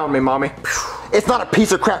on and pound me, Mommy. It's not a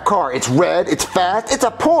piece of crap car. It's red, it's fast, it's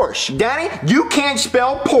a Porsche. Daddy, you can't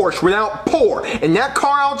spell Porsche without poor. And that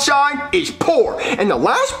car outside is poor. And the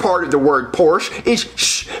last part of the word Porsche is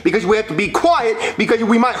shh, because we have to be quiet because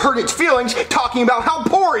we might hurt its feelings talking about how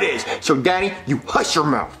poor it is. So Daddy, you hush your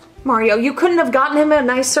mouth. Mario, you couldn't have gotten him a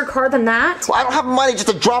nicer car than that? Well, I don't have money just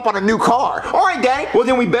to drop on a new car. All right, Daddy. Well,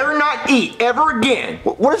 then we better not eat ever again.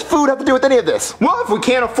 What does food have to do with any of this? Well, if we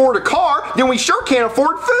can't afford a car, then we sure can't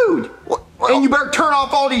afford food. And you better turn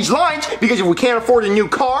off all these lights because if we can't afford a new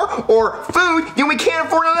car or food, then we can't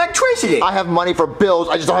afford electricity. I have money for bills.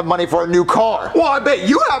 I just don't have money for a new car. Well, I bet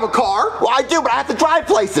you have a car. Well, I do, but I have to drive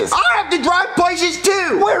places. I have to drive places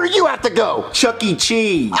too. Where do you have to go? Chuck E.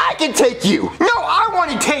 Cheese. I can take you. No, I want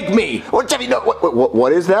to take me. Well, Jeffy, no.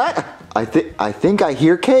 What is that? I think I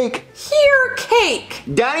hear cake. Hear cake.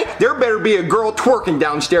 Daddy, there better be a girl twerking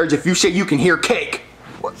downstairs if you say you can hear cake.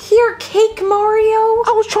 Hear cake, Mario?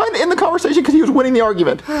 I was trying to end the conversation because he was winning the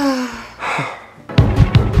argument.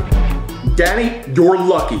 Daddy, you're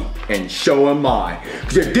lucky, and so am I.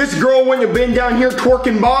 Because if this girl wouldn't have been down here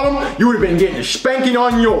twerking bottom, you would have been getting a spanking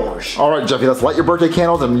on yours. All right, Jeffy, let's light your birthday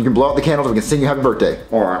candles and you can blow out the candles and we can sing you happy birthday.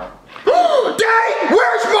 All right. Daddy,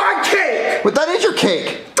 where's my cake? But that is your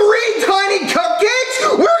cake. 3 tiny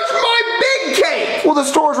cupcakes? Where's my big cake? Well, the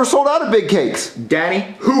stores were sold out of big cakes.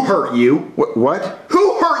 Daddy, who hurt you? What?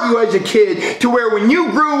 Who hurt you as a kid to where when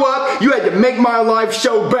you grew up, you had to make my life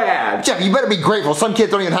so bad? Jeffy, you better be grateful. Some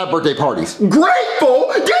kids don't even have birthday parties.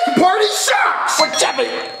 Grateful? This party sucks! What, Jeffy?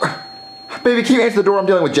 Baby, can you answer the door? I'm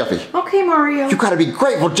dealing with Jeffy. Okay, Mario. You gotta be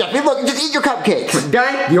grateful, Jeffy. Look, just eat your cupcakes.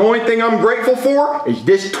 Daddy, the only thing I'm grateful for is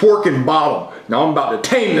this twerking bottom. Now I'm about to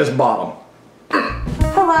tame this bottom.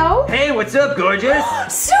 Hello? Hey, what's up, gorgeous?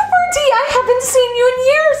 Super D, I haven't seen you in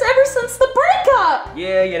years, ever since the breakup.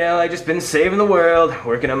 Yeah, you know, I just been saving the world,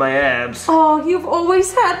 working on my abs. Oh, you've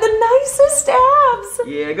always had the nicest abs.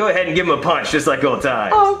 Yeah, go ahead and give him a punch, just like old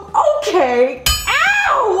times. Oh, okay.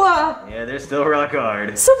 Ow! Yeah, they're still rock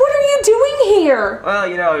hard. So what are you doing here? Well,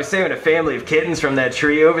 you know, I was saving a family of kittens from that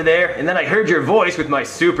tree over there, and then I heard your voice with my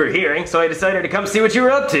super hearing, so I decided to come see what you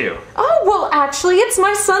were up to. Oh, well, actually, it's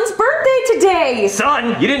my son's birthday today.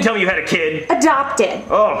 Son, you didn't tell me you had a kid. Adopted.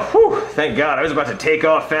 Oh, whew, thank God. I was about to take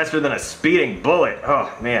off faster than a speeding bullet.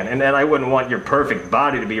 Oh, man, and then I wouldn't want your perfect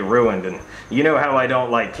body to be ruined, and you know how I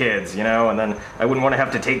don't like kids, you know, and then I wouldn't want to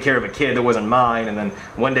have to take care of a kid that wasn't mine, and then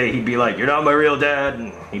one day he'd be like, "You're not my real dad,"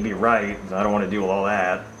 and he'd be right. I don't want to do all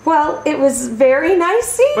that. Well, it was very nice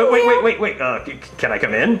seeing you. Wait, can I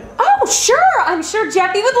come in? Oh, sure. I'm sure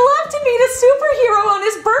Jeffy would love to meet a superhero on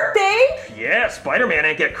his birthday. Yeah, Spider-Man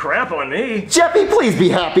ain't get crap on me. Jeffy, please be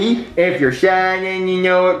happy. If you're sad and you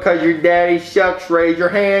know it cause your daddy sucks, raise your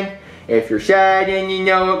hand. If you're sad and you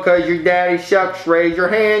know it cause your daddy sucks, raise your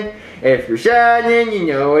hand. If you're sad and you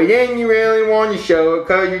know it and you really want to show it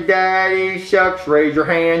cause your daddy sucks, raise your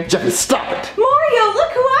hand. Jeffy, stop it. Mario,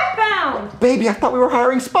 look who I found. Baby, I thought we were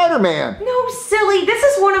hiring Spider-Man. No, silly. This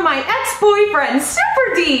is one of my ex-boyfriends,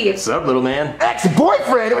 Super D. What's up, little man?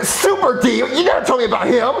 Ex-boyfriend? It was Super D. You never told me about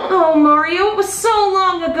him. Oh, Mario, it was so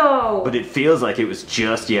long ago. But it feels like it was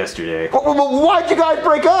just yesterday. Why'd you guys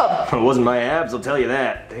break up? It wasn't my abs, I'll tell you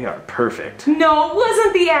that. They are perfect. No, it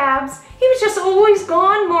wasn't the abs. He was just always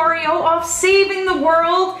gone, Mario, off saving the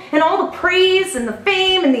world, and all the praise and the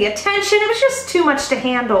fame and the attention. It was just too much to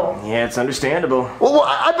handle. Yeah, it's understandable. Well,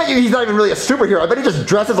 I bet you he's not even really a superhero. I bet he just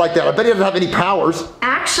dresses like that. I bet he doesn't have any powers.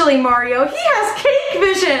 Actually, Mario, he has cake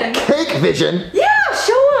vision. Cake vision? Yeah,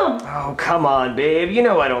 show him. Oh, come on, babe. You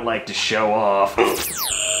know I don't like to show off. That's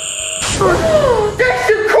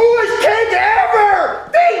the coolest cake ever!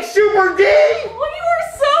 Thanks, Super D! Well, you are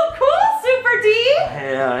so cool, Super D!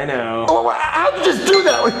 Yeah, I know. Oh, how'd you just do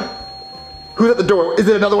that? Who's at the door? Is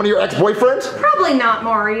it another one of your ex-boyfriends? Probably not,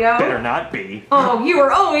 Mario. Better not be. Oh, you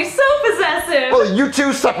were always so possessive. Well, you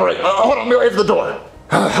two separate. Hold on, let me wait for the door.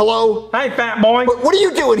 Hello? Hey, fat boy. What are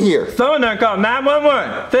you doing here? Someone done called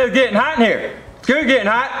 911. Says it's getting hot in here. Scooter's getting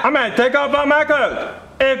hot. I'm gonna take off all my clothes.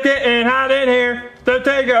 It's getting hot in here, so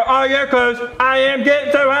take off all your clothes. I am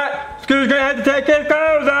getting so hot. Scooter's gonna have to take his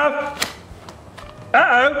clothes off.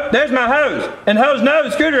 Uh-oh, there's my hose. And hose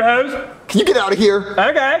knows Scooter hose. Can you get out of here?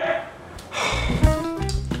 Okay.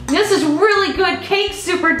 This is really good cake,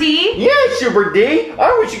 Super D. Yeah, Super D.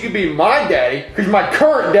 I wish you could be my daddy, because my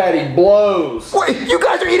current daddy blows. Wait, you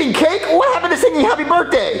guys are eating cake? What happened to singing happy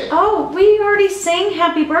birthday? Oh, we already sang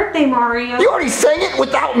happy birthday, Mario. You already sang it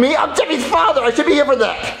without me? I'm Jeffy's father. I should be here for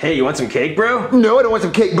that. Hey, you want some cake, bro? No, I don't want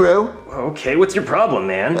some cake, bro. Okay, what's your problem,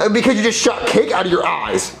 man? Because you just shot cake out of your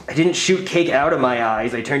eyes. I didn't shoot cake out of my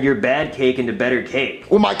eyes. I turned your bad cake into better cake.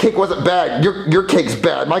 Well, my cake wasn't bad. Your cake's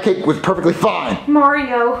bad. My cake was perfectly fine.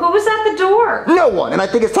 Mario, who was at the door? No one, and I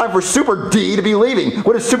think it's time for Super D to be leaving.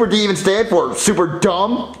 What does Super D even stand for? Super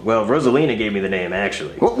dumb? Well, Rosalina gave me the name,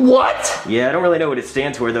 actually. What? Yeah, I don't really know what it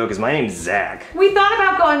stands for, though, because my name's Zach. We thought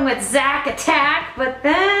about going with Zack Attack, but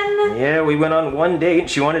then... Yeah, we went on one date, and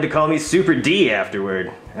she wanted to call me Super D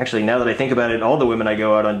afterward. Actually, now that I think about it, all the women I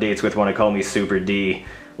go out on dates with want to call me Super D.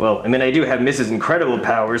 Well, I mean, I do have Mrs. Incredible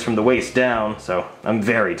powers from the waist down, so I'm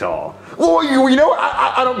very tall. Well, you know,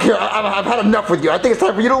 I don't care. I've had enough with you. I think it's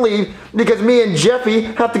time for you to leave because me and Jeffy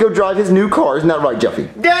have to go drive his new car. Isn't that right, Jeffy?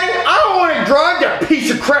 Daddy, I don't want to drive that piece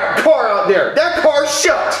of crap car out there. That car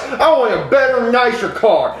sucks. I want a better, nicer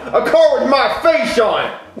car. A car with my face on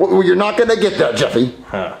it. Well, you're not going to get that, Jeffy.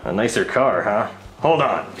 Huh, a nicer car, huh? Hold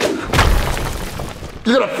on.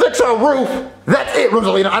 You're gonna fix our roof? That's it,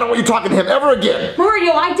 Rosalina. I don't want you talking to him ever again.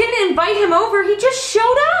 Mario, I didn't invite him over. He just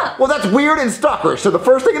showed up. Well, that's weird and stalkerish. So the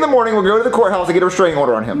first thing in the morning, we'll go to the courthouse and get a restraining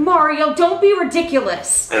order on him. Mario, don't be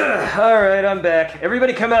ridiculous. Alright, I'm back.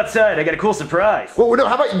 Everybody come outside. I got a cool surprise. Well, no,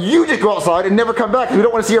 how about you just go outside and never come back because we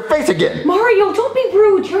don't want to see your face again. Mario, don't be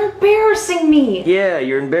rude. You're embarrassing me. Yeah,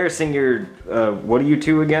 you're embarrassing your, what are you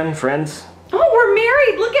two again? Friends? Oh, we're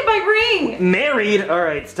married. Look at my ring. Married?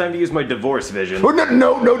 Alright, it's time to use my divorce vision. Oh,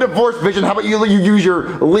 no divorce vision. How about you use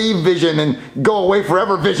your leave vision and go away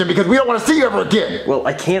forever vision because we don't want to see you ever again. Well,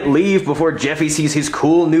 I can't leave before Jeffy sees his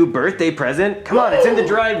cool new birthday present. Come on, it's in the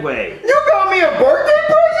driveway. You got me a birthday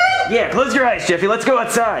present? Yeah, close your eyes, Jeffy. Let's go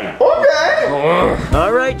outside. Okay.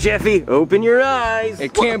 Alright, Jeffy, open your eyes.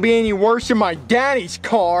 It can't be any worse than my daddy's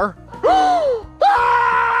car.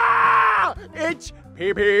 It's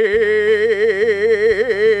Pee-Pee.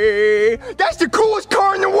 That's the coolest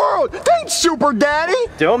car in the world. Thanks, Thanks, Super Daddy.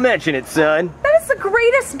 Don't mention it, son. That is the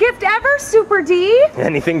greatest gift ever, Super D.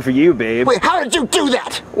 Anything for you, babe. Wait, how did you do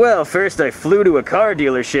that? Well, first I flew to a car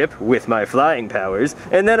dealership with my flying powers,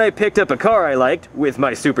 and then I picked up a car I liked with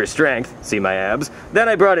my super strength, see my abs. Then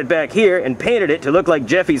I brought it back here and painted it to look like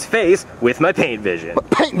Jeffy's face with my paint vision. What,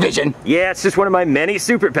 paint vision? Yeah, it's just one of my many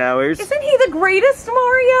superpowers. Isn't he the greatest,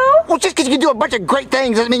 Mario? Well, just because you can do a bunch of great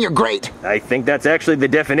things doesn't mean you're great. I think that's actually the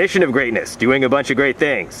definition of greatness, doing a bunch of great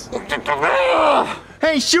things.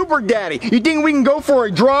 Hey, Super Daddy, you think we can go for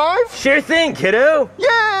a drive? Sure thing, kiddo.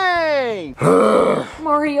 Yay!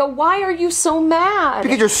 Mario, why are you so mad?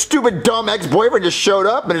 Because your stupid, dumb ex-boyfriend just showed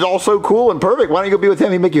up and is all so cool and perfect. Why don't you go be with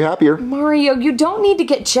him? He'd make you happier. Mario, you don't need to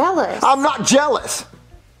get jealous. I'm not jealous.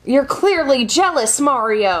 You're clearly jealous,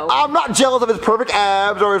 Mario. I'm not jealous of his perfect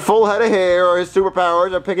abs or his full head of hair or his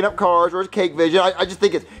superpowers or picking up cars or his cake vision. I just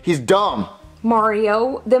think he's dumb.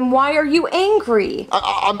 Mario, then why are you angry?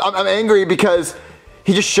 I'm angry because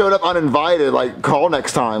he just showed up uninvited. Like, call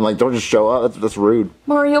next time. Like, don't just show up. That's rude.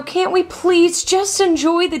 Mario, can't we please just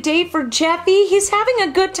enjoy the day for Jeffy? He's having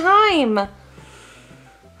a good time.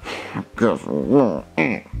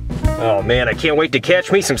 Oh man, I can't wait to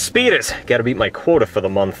catch me some speeders. Gotta beat my quota for the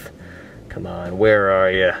month. Come on, where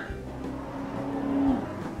are you?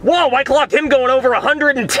 Whoa, I clocked him going over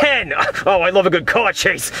 110! Oh, I love a good car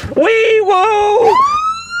chase. Wee woo!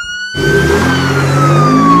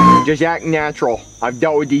 Just act natural. I've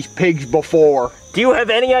dealt with these pigs before. Do you have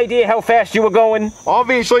any idea how fast you were going?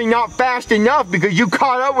 Obviously not fast enough because you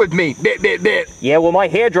caught up with me. Bit, bit, bit. Yeah, well, my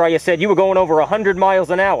hairdryer said you were going over 100 miles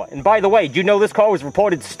an hour. And by the way, do you know this car was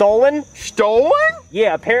reported stolen? Stolen?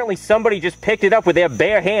 Yeah, apparently somebody just picked it up with their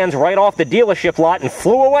bare hands right off the dealership lot and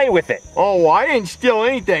flew away with it. Oh, I didn't steal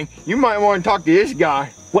anything. You might want to talk to this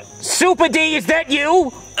guy. What? Super D, is that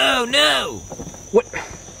you? Oh no! What?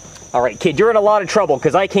 All right, kid, you're in a lot of trouble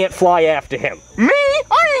because I can't fly after him. Me?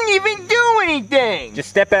 I didn't even do anything. Just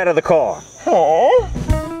step out of the car. Oh.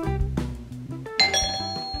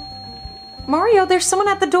 Mario, there's someone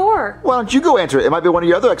at the door. Why don't you go answer it? It might be one of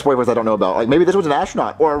your other ex-boyfriends I don't know about. Like, maybe this was an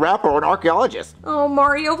astronaut or a rapper or an archaeologist. Oh,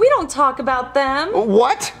 Mario, we don't talk about them.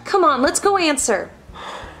 What? Come on, let's go answer.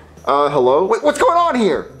 Hello? What's going on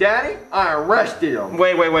here? Daddy, I arrested him.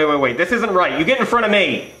 Wait. This isn't right. You get in front of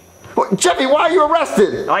me. What, Jeffy, why are you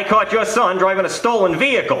arrested? I caught your son driving a stolen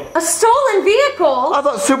vehicle. A stolen vehicle? I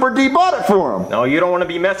thought Super D bought it for him. No, you don't want to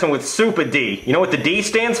be messing with Super D. You know what the D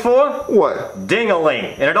stands for? What? Ding-a-ling.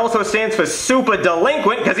 And it also stands for super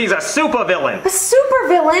delinquent because he's a super villain. A super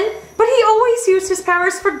villain? But he always used his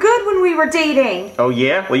powers for good when we were dating. Oh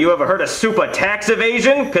yeah? Well, you ever heard of super tax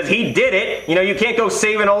evasion? Because he did it. You know, you can't go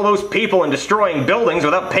saving all those people and destroying buildings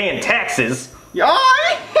without paying taxes.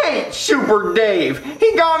 I hate Super Dave.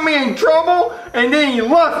 He got me in trouble, and then he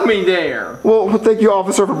left me there. Well, thank you,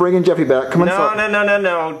 officer, for bringing Jeffy back. Come inside.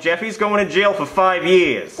 No. Jeffy's going to jail for 5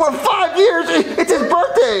 years. What, 5 years? It's his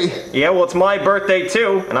birthday. Yeah, well, it's my birthday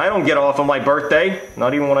too, and I don't get off on my birthday.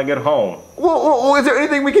 Not even when I get home. Well, is there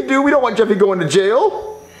anything we can do? We don't want Jeffy going to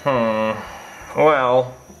jail.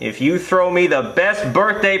 Well, if you throw me the best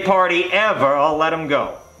birthday party ever, I'll let him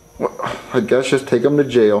go. Well, I guess just take him to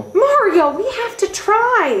jail. Mario, we have to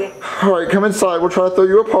try. All right, come inside. We'll try to throw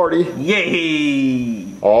you a party.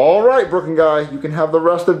 Yay! All right, Brooklyn guy. You can have the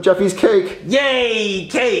rest of Jeffy's cake. Yay,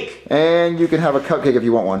 cake! And you can have a cupcake if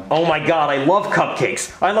you want one. Oh my god, I love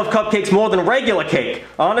cupcakes. I love cupcakes more than regular cake.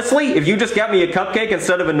 Honestly, if you just got me a cupcake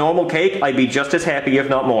instead of a normal cake, I'd be just as happy, if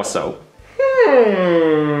not more so.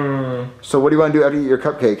 So what do you want to do after you eat your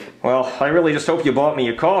cupcake? Well, I really just hope you bought me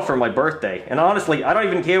a car for my birthday. And honestly, I don't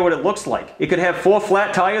even care what it looks like. It could have 4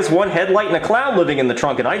 flat tires, 1 headlight, and a clown living in the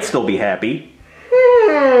trunk, and I'd still be happy.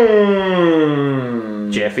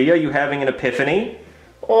 Jeffy, are you having an epiphany?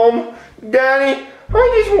 Daddy,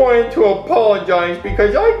 I just wanted to apologize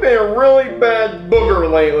because I've been a really bad booger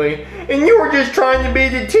lately, and you were just trying to be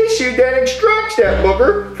the tissue that extracts that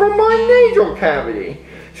booger from my nasal cavity.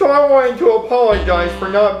 So I wanted to apologize for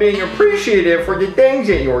not being appreciative for the things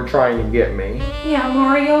that you were trying to get me. Yeah,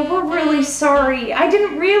 Mario, we're really sorry. I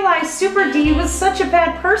didn't realize Super D was such a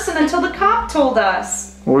bad person until the cop told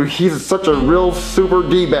us. Well, he's such a real super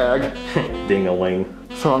D-bag. Ding-a-ling.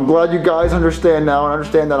 So I'm glad you guys understand now and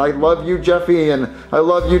understand that I love you, Jeffy, and I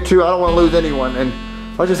love you too. I don't want to lose anyone. And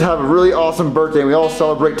let's just have a really awesome birthday and we all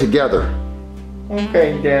celebrate together.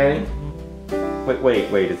 Okay, Daddy.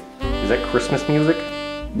 Wait. Is that Christmas music?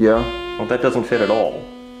 Yeah. Well, that doesn't fit at all.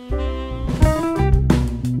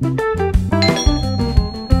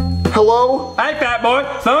 Hello? Hey, fat boy.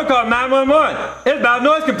 Someone called 911. It's about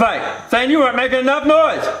noise complaint, saying you weren't making enough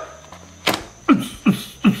noise.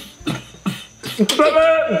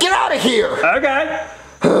 Get out of here! Okay.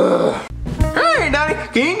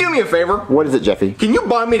 Daddy, can you do me a favor? What is it, Jeffy? Can you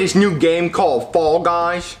buy me this new game called Fall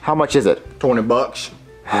Guys? How much is it?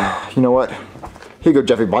 $20. You know what? Here you go,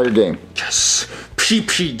 Jeffy. Buy your game. Yes.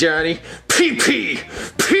 PP, Daddy. PP.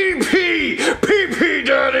 PP. PP,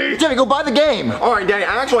 Daddy. Jeffy, go buy the game. All right, Daddy,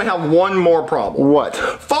 I actually have one more problem. What?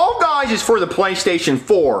 Fall Guys is for the PlayStation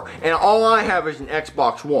 4, and all I have is an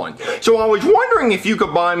Xbox One. So I was wondering if you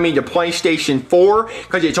could buy me the PlayStation 4,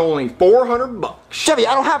 because it's only $400. Jeffy,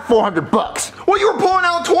 I don't have $400. Well, you were pulling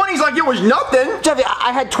out 20s like it was nothing. Jeffy,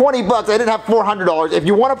 I had $20. I didn't have $400. If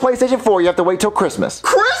you want a PlayStation 4, you have to wait till Christmas.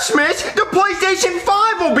 Christmas? The PlayStation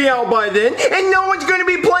 5 will be out by then, and no one's going to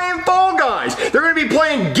be playing Fall Guys. They're going to be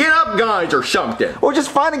playing Get Up Guys or something. Or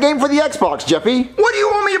just find a game for the Xbox, Jeffy. What do you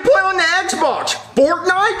want me to play on the Xbox?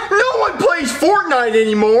 Fortnite? No one plays Fortnite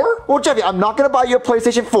anymore. Well, Jeffy, I'm not going to buy you a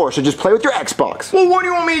PlayStation 4, so just play with your Xbox. Well, what do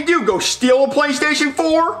you want me to do? Go steal a PlayStation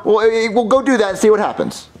 4? Well, we'll go do that and see what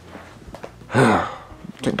happens.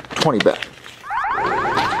 Take 20 back.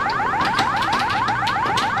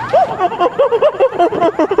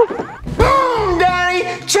 Boom, Daddy!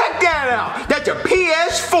 Check that out! That's a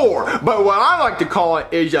PS4, but what I like to call it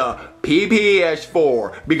is a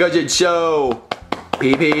PPS4 because it's so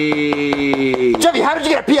PP. Jeffy, how did you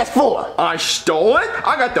get a PS4? I stole it.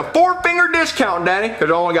 I got the 4-finger discount, Daddy, because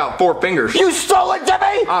I only got 4 fingers. You stole it,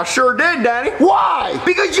 Jeffy? I sure did, Daddy. Why?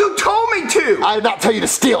 Because you told me to. I did not tell you to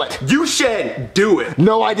steal it. You said do it.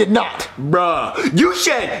 No, I did not. Bruh, you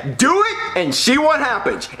said do it and see what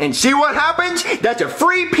happens. And see what happens? That's a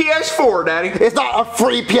free PS4, Daddy. It's not a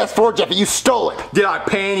free PS4, Jeffy. You stole it. Did I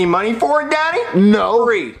pay any money for it, Daddy? No.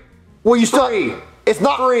 Free. Well, you still... Free. It's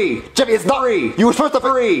not free. Jeffy, it's not free. You were supposed to...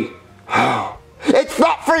 Free. It's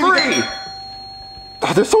not free. Free.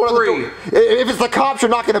 Oh, there's someone free. At the door. If it's the cops,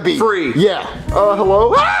 you're not going to be. Free. Yeah.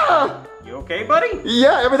 Hello? Ah! You okay, buddy?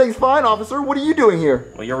 Yeah, everything's fine, officer. What are you doing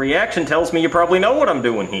here? Well, your reaction tells me you probably know what I'm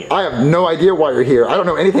doing here. I have no idea why you're here. I don't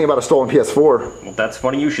know anything about a stolen PS4. Well, that's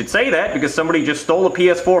funny you should say that, because somebody just stole a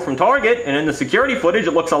PS4 from Target, and in the security footage,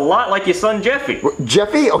 it looks a lot like your son, Jeffy.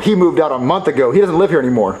 Jeffy? Oh, he moved out a month ago. He doesn't live here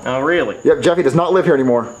anymore. Oh, really? Yep, Jeffy does not live here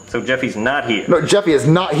anymore. So Jeffy's not here? No, Jeffy is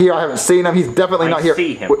not here. I haven't seen him. He's definitely not here. I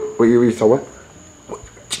see him. Wait, you saw what?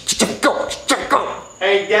 Go!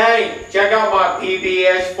 Hey, Daddy, check out my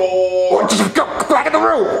PPS4. Go back in the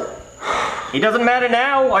room! He doesn't matter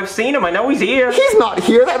now. I've seen him. I know he's here. He's not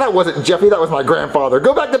here. That wasn't Jeffy. That was my grandfather.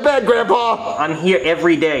 Go back to bed, Grandpa. I'm here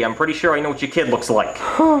every day. I'm pretty sure I know what your kid looks like.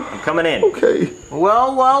 I'm coming in. Okay.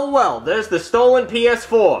 Well. There's the stolen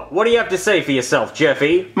PS4. What do you have to say for yourself,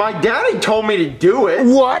 Jeffy? My daddy told me to do it.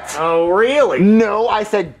 What? Oh, really? No, I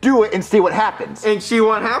said do it and see what happens. And see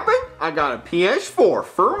what happened? I got a PS4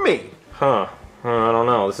 for me. Huh. I don't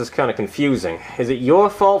know, this is kind of confusing. Is it your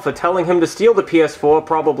fault for telling him to steal the PS4,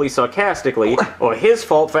 probably sarcastically, or his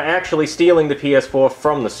fault for actually stealing the PS4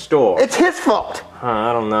 from the store? It's his fault!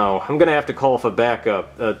 I don't know. I'm gonna have to call for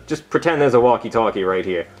backup. Just pretend there's a walkie-talkie right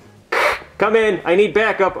here. Come in, I need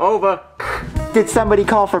backup, over. Did somebody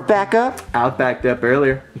call for backup? I was backed up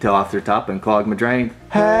earlier until Officer Toppin clogged my drain.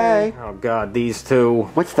 Hey. Oh god, these two.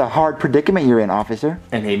 What's the hard predicament you're in, officer?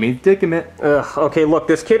 And he means predicament. Okay, look,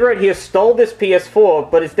 this kid right here stole this PS4,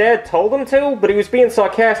 but his dad told him to, but he was being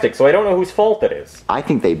sarcastic, so I don't know whose fault it is. I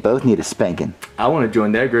think they both need a spanking. I want to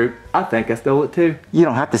join their group. I think I stole it too. You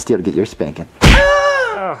don't have to steal to get your spanking.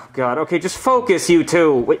 Oh god, okay, just focus, you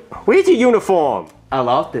two. Wait, where's your uniform? I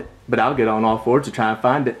lost it, but I'll get on all fours to try and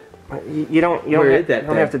find it. You don't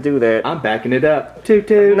have to do that. I'm backing it up. Toot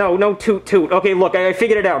toot. No toot toot. Okay, look, I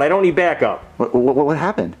figured it out. I don't need backup. What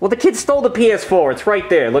happened? Well, the kid stole the PS4. It's right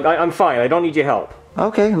there. Look, I'm fine. I don't need your help.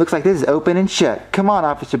 Okay, looks like this is open and shut. Come on,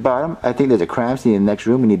 Officer Bottom. I think there's a crime scene in the next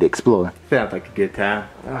room we need to explore. Sounds like a good time.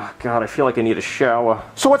 Oh, God, I feel like I need a shower.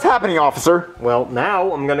 So what's happening, officer? Well,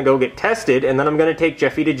 now I'm gonna go get tested, and then I'm gonna take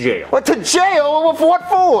Jeffy to jail. What, to jail? What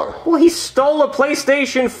for? Well, he stole a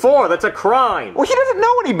PlayStation 4. That's a crime. Well, he doesn't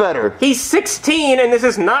know any better. He's 16, and this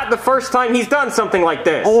is not the first time he's done something like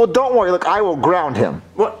this. Oh, well, don't worry. Look, I will ground him.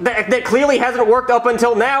 Well, that clearly hasn't worked up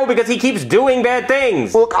until now because he keeps doing bad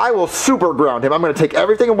things. Well, look, I will super ground him. I'm gonna take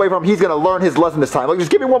everything away from him. He's gonna learn his lesson this time. Look,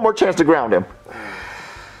 just give me one more chance to ground him.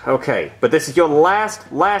 Okay, but this is your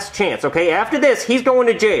last chance, okay? After this, he's going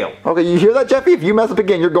to jail. Okay, you hear that, Jeffy? If you mess up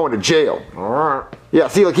again, you're going to jail. Yeah,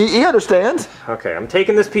 see, look, he understands. Okay, I'm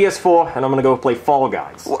taking this PS4, and I'm gonna go play Fall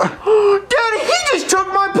Guys. Daddy, he just took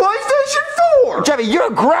my PlayStation 4! Jeffy, you're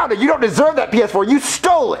grounded. You don't deserve that PS4. You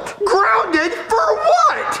stole it. Grounded? For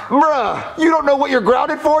what? Bruh, you don't know what you're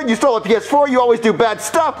grounded for? You stole a PS4. You always do bad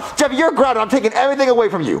stuff. Jeffy, you're grounded. I'm taking everything away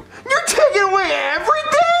from you. You're taking away everything?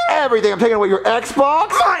 Everything. I'm taking away your Xbox.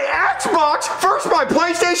 My Xbox? First my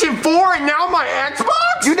PlayStation 4 and now my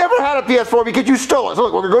Xbox? You never had a PS4 because you stole it. So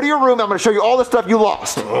look, we're gonna go to your room and I'm gonna show you all the stuff you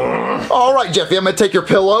lost. All right, Jeffy, I'm gonna take your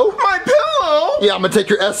pillow. My pillow? Yeah, I'm gonna take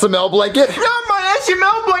your SML blanket. Not my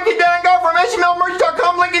SML blanket that I got from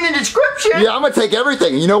SMLmerch.com, link in the description. Yeah, I'm gonna take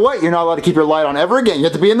everything. You know what? You're not allowed to keep your light on ever again. You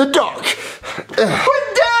have to be in the dark. But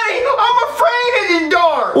Daddy, I'm afraid of the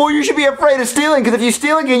dark. Well, you should be afraid of stealing, because if you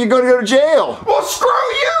steal again, you're gonna go to jail. Well, screw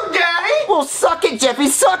you, Daddy. Well, suck it, Jeffy,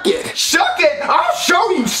 suck it. Suck it? I'll show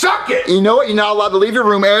you, suck it. You know what? You're not allowed to leave your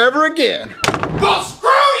room ever again. Well, screw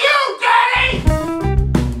you, Daddy.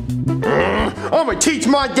 I'm gonna teach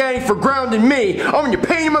my daddy for grounding me. I'm gonna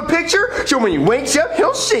paint him a picture so when he wakes up,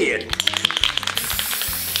 he'll see it.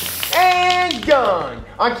 And done.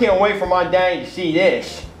 I can't wait for my daddy to see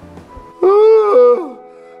this.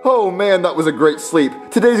 Oh man, that was a great sleep.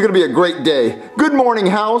 Today's gonna be a great day. Good morning,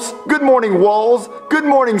 house. Good morning, walls. Good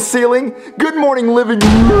morning, ceiling. Good morning, living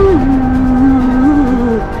room.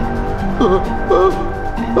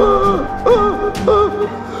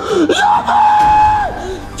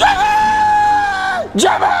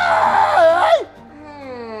 Jeffy!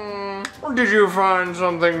 Did you find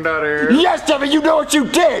something, Daddy? Yes, Jeffy, you know what you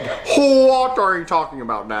did! What are you talking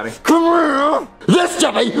about, Daddy? Come here! This,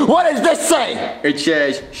 Jeffy, what does this say? It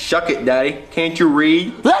says, shuck it, Daddy. Can't you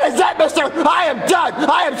read? That is that, mister! I am done!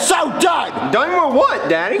 I am so done! Done with what,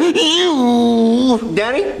 Daddy? You!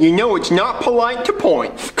 Daddy, you know it's not polite to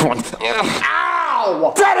point. Come on.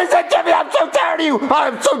 Ow! That is it, Jeffy! I'm so tired of you! I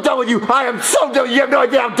am so done with you! I am so done with you! You have no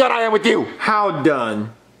idea how done I am with you! How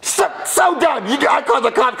done? So done! I called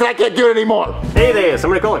the cops because I can't do it anymore! Hey there,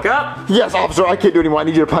 somebody call a cop? Yes, officer, I can't do it anymore. I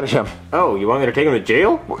need you to punish him. Oh, you want me to take him to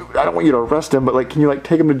jail? I don't want you to arrest him, but like, can you like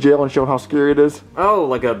take him to jail and show him how scary it is? Oh,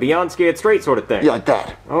 like a Beyond Scared Straight sort of thing? Yeah, like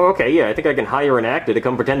that. Oh, okay, yeah, I think I can hire an actor to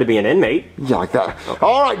come pretend to be an inmate. Yeah, like that. Okay.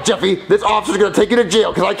 All right, Jeffy, this officer's gonna take you to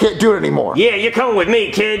jail because I can't do it anymore. Yeah, you're coming with me,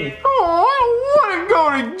 kid. Oh, I don't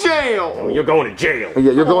want to go to jail. Oh, you're going to jail.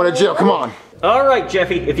 Yeah, you're going to jail. Come on. All right,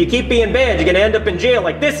 Jeffy, if you keep being bad, you're gonna end up in jail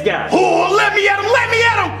like this guy. Oh, let me at him, let me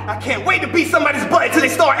at him! I can't wait to beat somebody's butt until they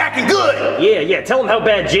start acting good. Yeah, tell them how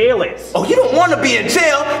bad jail is. Oh, you don't want to be in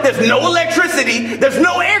jail. There's no electricity. There's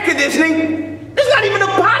no air conditioning. There's not even a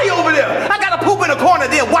potty over there. I gotta poop in a corner,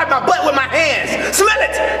 then wipe my butt with my hands. Smell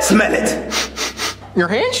it, smell it. Your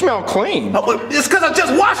hands smell clean. It's because I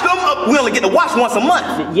just washed them. We only get to wash once a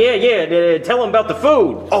month. Yeah, tell them about the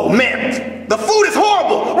food. Oh, man. The food is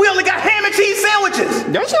horrible. We only got ham and cheese sandwiches.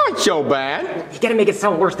 That's not so bad. You gotta make it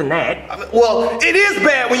sound worse than that. Well, it is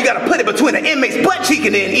bad when you gotta put it between an inmate's butt cheek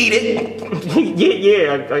and then eat it.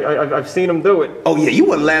 I've seen them do it. Oh, yeah, you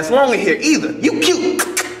wouldn't last long in here either. You cute.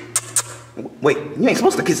 Wait, you ain't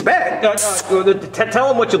supposed to kiss back.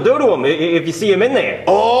 Tell him what you'll do to him if you see him in there.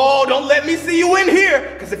 Oh, don't let me see you in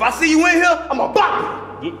here, because if I see you in here, I'm gonna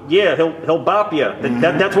bop you. Yeah, he'll bop you.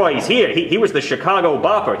 That's why he's here. He was the Chicago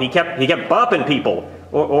bopper. He kept bopping people.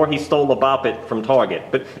 Or he stole a bop it from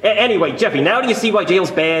Target. But anyway, Jeffy, now do you see why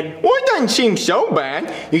jail's bad? Well, it doesn't seem so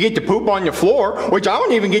bad. You get to poop on the floor, which I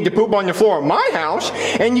don't even get to poop on the floor of my house.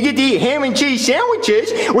 And you get to eat ham and cheese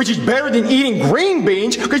sandwiches, which is better than eating green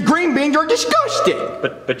beans, because green beans are disgusting.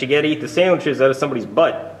 But you gotta eat the sandwiches out of somebody's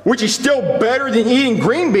butt. Which is still better than eating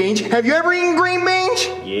green beans. Have you ever eaten green beans?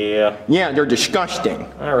 Yeah. Yeah, they're disgusting.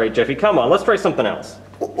 All right, Jeffy, come on, let's try something else.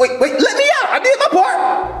 Wait, let me out! I did my part!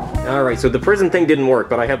 Alright, so the prison thing didn't work,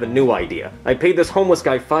 but I have a new idea. I paid this homeless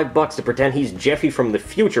guy $5 to pretend he's Jeffy from the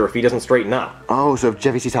future if he doesn't straighten up. Oh, so if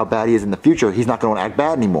Jeffy sees how bad he is in the future, he's not going to act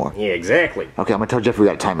bad anymore. Yeah, exactly. Okay, I'm going to tell Jeffy we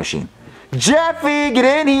got a time machine. Jeffy, get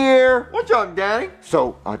in here! What's up, Daddy?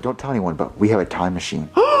 So, don't tell anyone, but we have a time machine.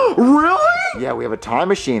 Really? Yeah, we have a time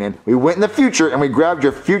machine, and we went in the future, and we grabbed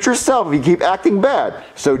your future self if you keep acting bad.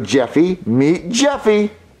 So, Jeffy, meet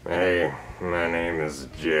Jeffy. Hey, my name is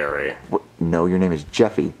Jerry. What? No, your name is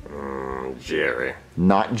Jeffy. Jerry.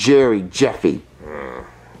 Not Jerry, Jeffy.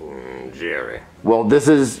 Jerry. Well, this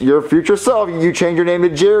is your future self. You change your name to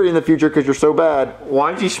Jerry in the future because you're so bad.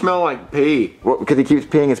 Why does he smell like pee? Well, because he keeps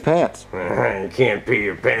peeing his pants. You can't pee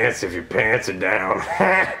your pants if your pants are down.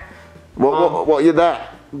 Well, you're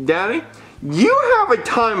that. Daddy, you have a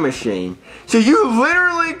time machine, so you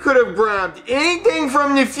literally could have grabbed anything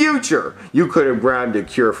from the future. You could have grabbed a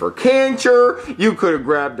cure for cancer, you could have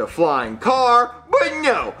grabbed a flying car, but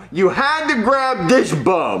no, you had to grab this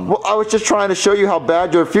bum. Well, I was just trying to show you how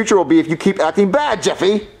bad your future will be if you keep acting bad,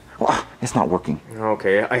 Jeffy. Well, it's not working.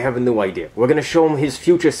 Okay, I have a new idea. We're gonna show him his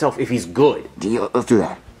future self if he's good. Let's do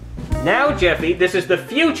that. Now, Jeffy, this is the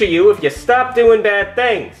future you if you stop doing bad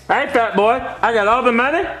things. Hey, fat boy, I got all the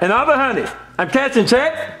money and all the honey. I'm catching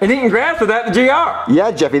checks and eating grass without the GR.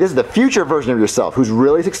 Yeah, Jeffy, this is the future version of yourself who's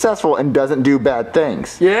really successful and doesn't do bad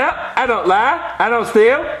things. Yeah, I don't lie, I don't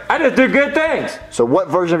steal, I just do good things. So what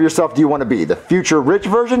version of yourself do you want to be? The future rich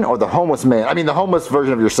version or the homeless man? I mean the homeless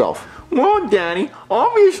version of yourself? Well, Daddy,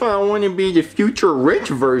 obviously I want to be the future rich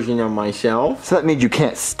version of myself. So that means you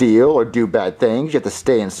can't steal or do bad things. You have to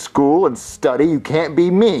stay in school and study. You can't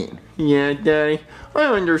be mean. Yeah, Daddy, I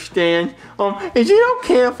understand. Is it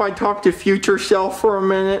okay if I talk to future self for a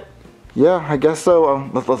minute? Yeah, I guess so.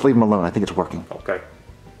 Let's leave him alone. I think it's working. Okay.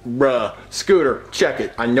 Bruh, Scooter, check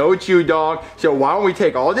it. I know it's you, dog. So why don't we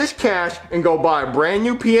take all this cash and go buy a brand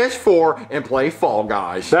new PS4 and play Fall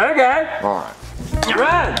Guys? Okay. All right.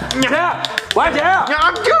 Run! Stop! Watch out! Yeah,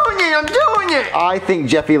 I'm doing it! I think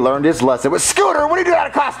Jeffy learned his lesson. With Scooter, what do you do out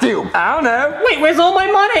of costume? I don't know. Wait, where's all my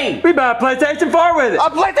money? We bought a PlayStation 4 with it. A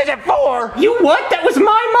PlayStation 4? You what? That was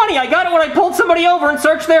my money. I got it when I pulled somebody over and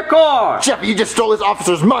searched their car. Jeffy, you just stole this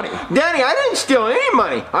officer's money. Daddy, I didn't steal any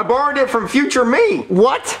money. I borrowed it from future me.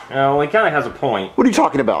 What? Oh, he kind of has a point. What are you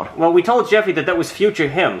talking about? Well, we told Jeffy that was future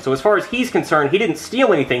him, so as far as he's concerned, he didn't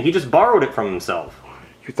steal anything, he just borrowed it from himself.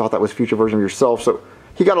 You thought that was future version of yourself, so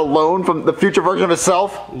he got a loan from the future version of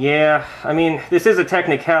himself? Yeah, I mean, this is a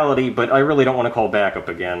technicality, but I really don't want to call backup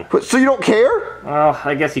again. So you don't care? Well,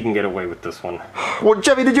 I guess he can get away with this one. Well,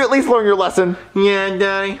 Jeffy, did you at least learn your lesson? Yeah,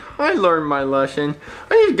 Daddy, I learned my lesson.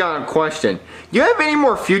 I just got a question. Do you have any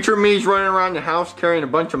more future me's running around the house carrying a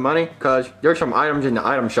bunch of money? Because there's some items in the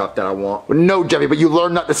item shop that I want. Well, no, Jeffy, but you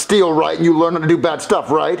learned not to steal, right? And you learned not to do bad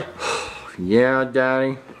stuff, right? Yeah,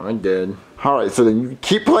 Daddy, I did. Alright, so then you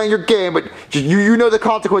keep playing your game, but you know the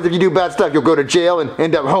consequence if you do bad stuff. You'll go to jail and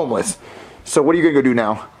end up homeless. So what are you gonna go do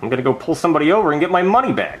now? I'm gonna go pull somebody over and get my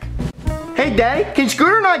money back. Hey, Daddy, can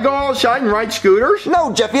Scooter and I go outside and ride scooters?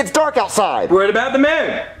 No, Jeffy, it's dark outside. What about the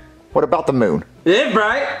moon? What about the moon? It's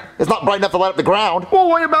bright. It's not bright enough to light up the ground. Well,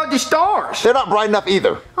 what about the stars? They're not bright enough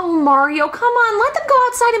either. Oh, Mario, come on, let them go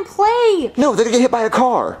outside and play. No, they're gonna get hit by a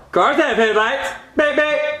car. Cars have headlights. Beep,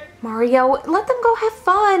 beep. Mario, let them go have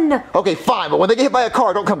fun. Okay, fine, but when they get hit by a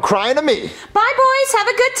car, don't come crying to me. Bye, boys. Have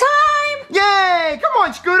a good time. Yay! Come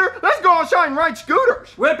on, Scooter. Let's go outside and ride scooters.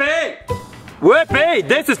 Whippy! Whippy!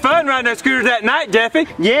 This is fun riding our scooters at night, Jeffy.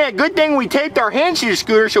 Yeah, good thing we taped our hands to the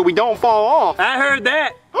scooter so we don't fall off. I heard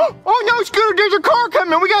that. Oh no, Scooter, there's a car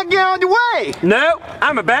coming. We gotta get out of the way. No,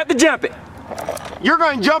 I'm about to jump it. You're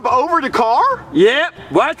gonna jump over the car? Yep,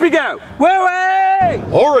 watch me go.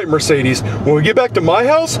 Woo-wee! All right, Mercedes, when we get back to my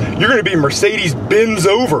house, you're gonna be Mercedes Benz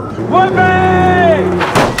over. Whippy!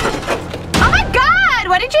 Oh my God!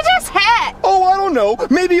 What did you just hit? Oh, I don't know.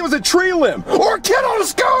 Maybe it was a tree limb or a kid on a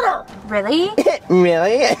scooter. Really?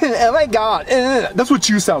 Really? Oh my God. That's what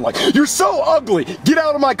you sound like. You're so ugly. Get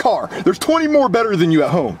out of my car. There's 20 more better than you at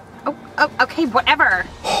home. Oh, okay, whatever.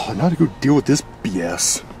 Oh, now to go deal with this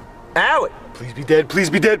BS. Owie! Please be dead, please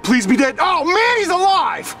be dead, please be dead. Oh man, he's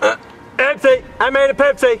alive! Oopsie, I made a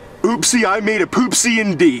poopsie. Oopsie, I made a poopsie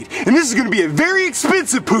indeed. And this is gonna be a very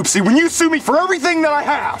expensive poopsie when you sue me for everything that I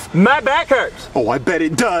have. My back hurts. Oh, I bet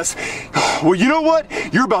it does. Well, you know what?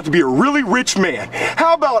 You're about to be a really rich man.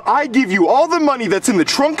 How about I give you all the money that's in the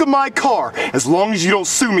trunk of my car as long as you don't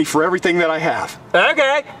sue me for everything that I have.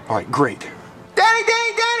 Okay. All right, great. Daddy,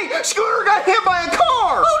 Daddy, Daddy! Scooter got hit by a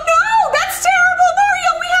car! Oh no, that's terrible,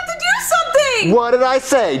 Mario. We have to do something. What did I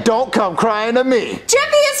say? Don't come crying to me.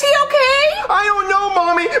 Jeffy, is he okay? I don't know,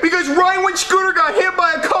 Mommy, because right when Scooter got hit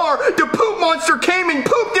by a car, the poop monster came and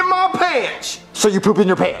pooped in my pants. So you pooped in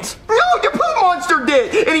your pants? No, the poop monster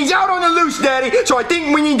did, and he's out on the loose, Daddy, so I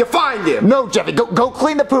think we need to find him. No, Jeffy, go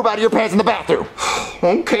clean the poop out of your pants in the bathroom.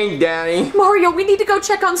 Okay, Daddy. Mario, we need to go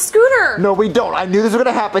check on Scooter. No, we don't. I knew this was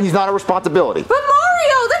gonna happen. He's not a responsibility. But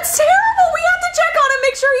Mario, that's terrible. We have to check on him,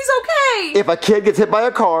 make sure he's okay. If a kid gets hit by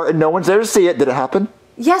a car and no one's there to see it, did it happen?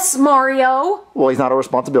 Yes, Mario. Well, he's not a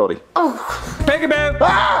responsibility. Oh. Peekaboo.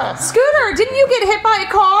 Ah! Scooter, didn't you get hit by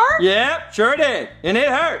a car? Yep, sure did. And it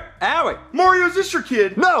hurt. Owie. Mario, is this your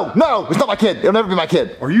kid? No, it's not my kid. It'll never be my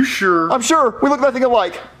kid. Are you sure? I'm sure. We look nothing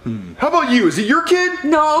alike. How about you? Is it your kid?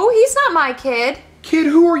 No, he's not my kid. Kid,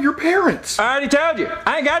 who are your parents? I already told you.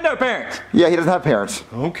 I ain't got no parents. Yeah, he doesn't have parents.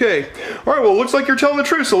 Okay. All right, well, looks like you're telling the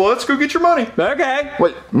truth, so let's go get your money. Okay.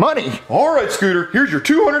 Wait, money? All right, Scooter, here's your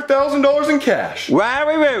 $200,000 in cash. Wee.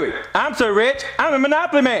 I'm so rich, I'm a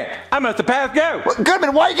Monopoly man. I must have passed go. Well,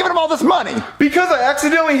 Goodman, why are you giving him all this money? Because I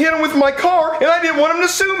accidentally hit him with my car, and I didn't want him to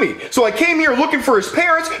sue me. So I came here looking for his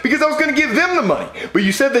parents because I was going to give them the money. But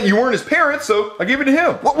you said that you weren't his parents, so I gave it to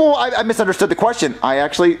him. Well, I misunderstood the question. I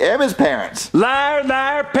actually am his parents.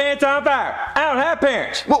 Liar, pants on fire. I don't have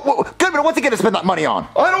parents. Well, Goodman, what's he going to spend that money on?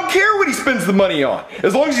 I don't care what he spends the money on,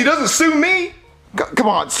 as long as he doesn't sue me. Come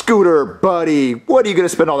on, Scooter, buddy. What are you gonna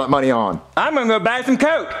spend all that money on? I'm gonna go buy some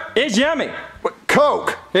Coke. It's yummy. What,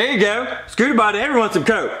 Coke? Here you go. Scooter bought everyone some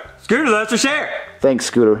Coke. Scooter loves to share. Thanks,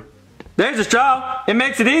 Scooter. There's a straw. It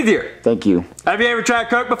makes it easier. Thank you. Have you ever tried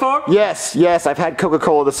Coke before? Yes, I've had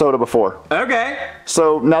Coca-Cola the soda before. Okay.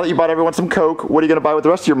 So now that you bought everyone some Coke, what are you gonna buy with the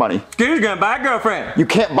rest of your money? Scooter's gonna buy a girlfriend. You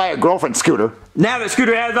can't buy a girlfriend, Scooter. Now that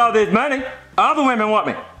Scooter has all this money, all the women want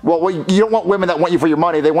me. Well, you don't want women that want you for your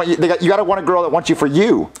money. They want you. You gotta want a girl that wants you for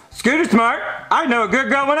you. Scooter's smart. I know a good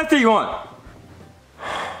girl when I see one.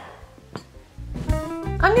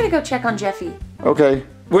 I'm gonna go check on Jeffy. Okay.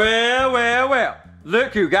 Well.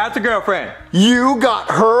 Look who got the girlfriend. You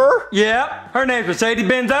got her? Yep. Her name's Mercedes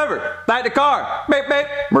Benz Over. Like the car. Beep, beep.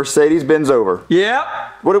 Mercedes Benz Over. Yep.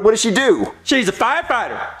 What does she do? She's a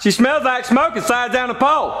firefighter. She smells like smoke and slides down a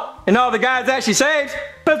pole. And all the guys that she saves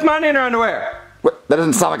puts money in her underwear. What? That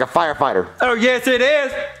doesn't sound like a firefighter. Oh, yes, it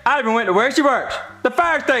is. I even went to where she works. The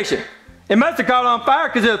fire station. It must have caught on fire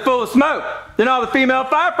because it was full of smoke. Then all the female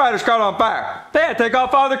firefighters caught on fire. They had to take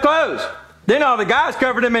off all their clothes. Then all the guys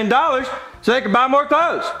covered them in dollars so they could buy more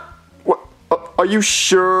clothes. What? Are you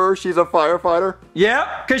sure she's a firefighter?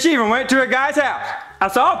 Yep, because she even went to a guy's house. I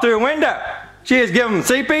saw it through a window. She was giving them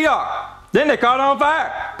CPR. Then they caught on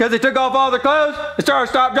fire because they took off all their clothes and started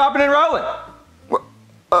stop, dropping, and rolling. What?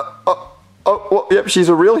 Well, yep, she's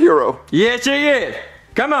a real hero. Yes, she is.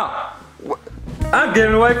 Come on. What? I'm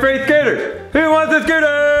giving away free scooters. Who wants a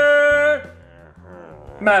scooter?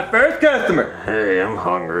 My first customer. Hey, I'm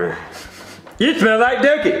hungry. You smell like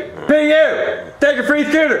Dookie. P.U. Take a free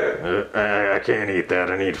scooter. I can't eat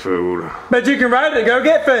that. I need food. But you can ride it and go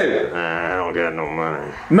get food. I don't got no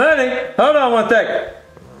money. Money? Hold on one second.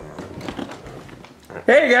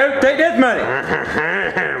 Here you go. Take this money.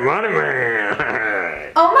 Money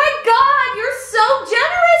man. Oh my God, you're so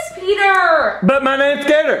generous, Peter. But my name's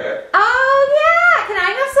Scooter. Oh yeah, can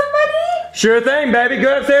I have some money? Sure thing, baby.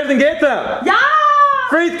 Go upstairs and get some. Yeah.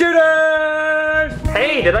 Free scooters.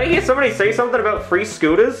 Hey, did I hear somebody say something about free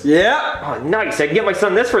scooters? Yeah. Oh, nice. I can get my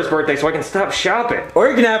son this for his birthday so I can stop shopping. Or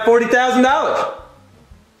you can have $40,000.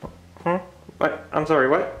 Huh? What? I'm sorry,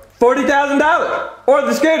 what? $40,000. Or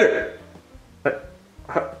the scooter.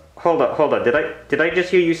 Hold on. Did I just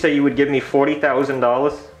hear you say you would give me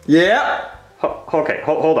 $40,000? Yeah. Okay,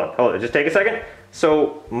 hold on. Just take a second.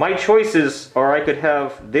 So, my choices are I could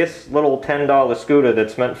have this little $10 scooter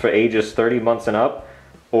that's meant for ages 30 months and up,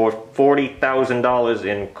 or $40,000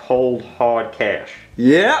 in cold, hard cash.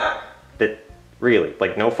 Yeah. That, really?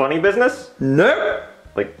 Like, no funny business? Nope.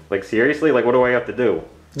 Like seriously? Like, what do I have to do?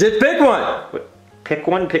 Just pick one. What? Pick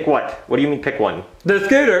one? Pick what? What do you mean pick one? The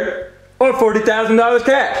scooter, or $40,000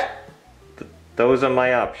 cash. Those are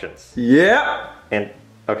my options. Yeah. And,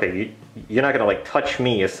 okay, you're not gonna, like, touch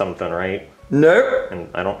me or something, right? Nope. And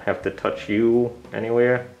I don't have to touch you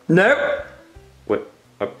anywhere? Nope. What?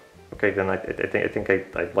 Okay, then I think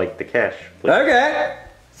I'd like the cash. Please. Okay.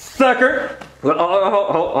 Sucker. Well,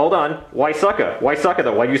 hold on. Why sucker? Why sucker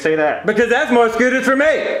though? Why'd you say that? Because that's more scooters for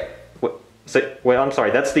me. What? Wait, I'm sorry.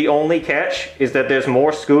 That's the only catch? Is that there's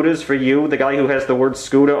more scooters for you, the guy who has the word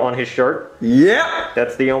scooter on his shirt? Yep.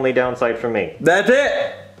 That's the only downside for me. That's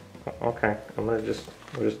it. Okay, I'm gonna just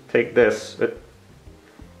take this.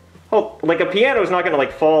 Oh, like a piano's not gonna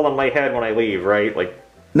like fall on my head when I leave, right? Like.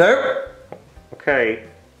 Nope. Okay.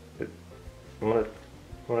 I'm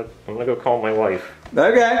gonna go call my wife.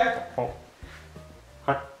 Okay. Oh.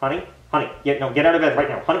 Honey, yeah, no, get out of bed right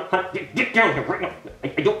now. Honey, get down here right now.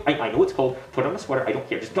 I know it's cold. Put on a sweater. I don't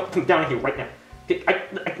care. Just come down here right now.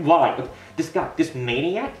 Why? This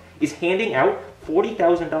maniac is handing out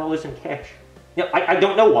 $40,000 in cash. Now, I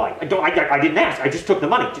don't know why. I didn't ask. I just took the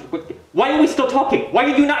money. Why are we still talking? Why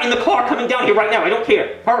are you not in the car coming down here right now? I don't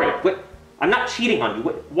care. Hurry. I'm not cheating on you.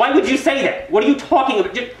 Why would you say that? What are you talking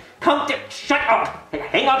about? Just come down. Shut up.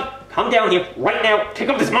 Hang up. Come down here right now. Take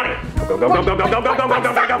up this money. Go. Stop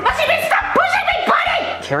pushing me,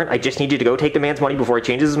 buddy! Karen, I just need you to go take the man's money before he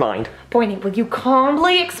changes his mind. Boydie, will you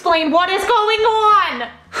calmly explain what is going on?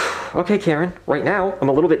 Okay, Karen, right now, I'm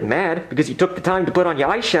a little bit mad because you took the time to put on your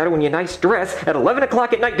eyeshadow and your nice dress at 11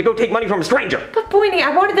 o'clock at night to go take money from a stranger. But Boydie,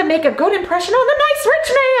 I wanted to make a good impression on the nice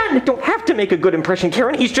rich man. You don't have to make a good impression,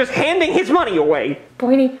 Karen. He's just handing his money away.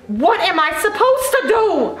 Boydie, what am I supposed to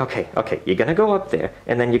do? Okay, you're gonna go up there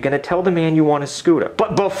and then you're gonna tell the man you want a scooter.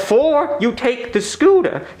 But before you take the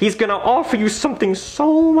scooter, he's gonna offer you something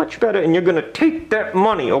so much better and you're gonna take that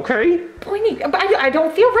money, okay? Boydie, I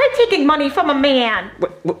don't feel right taking money from a man.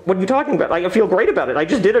 What are you talking about? I feel great about it. I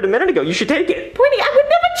just did it a minute ago. You should take it. Boydie, I would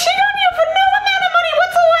never cheat on you for no amount of money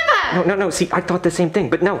whatsoever. No, see, I thought the same thing,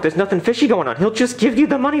 but no, there's nothing fishy going on. He'll just give you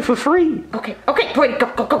the money for free. Okay, Brody, go.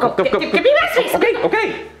 Give me my space,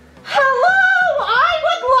 Okay. Hello, I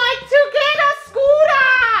would like to get a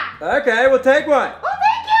scooter. Okay, we'll take one. Oh,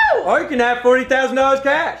 thank you. Or you can have $40,000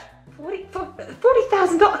 cash.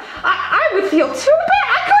 $40,000. I would feel too bad.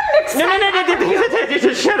 I couldn't accept No,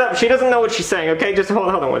 just shut up. She doesn't know what she's saying, okay? Just hold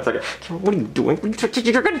on 1 second. What are you doing?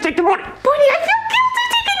 You're gonna take the money. Brody, I feel guilty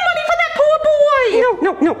taking money from that poor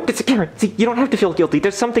boy. No, it's Karen. See, you don't have to feel guilty.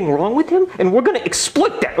 There's something wrong with him, and we're gonna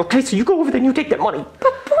exploit that, okay? So you go over there and you take that money.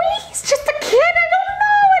 But Brody, he's just a kid. I don't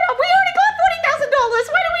know. We already got $40,000.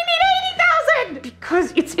 Why do we need $80,000?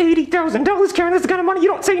 Because it's $80,000, Karen. That's the kind of money you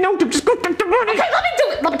don't say no to. Just go take the money. Okay, let me do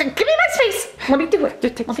it. Give me my space. Let me do it.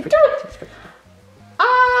 Let me do it. I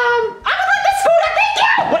would like the scooter. Thank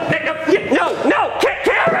you. What? No,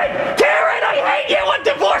 Karen, I hate you. I'm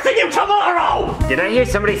divorcing you tomorrow. Did I hear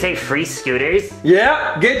somebody say free scooters?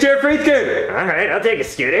 Yeah, get your free scooter. All right, I'll take a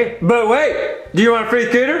scooter. But wait, do you want a free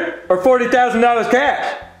scooter or $40,000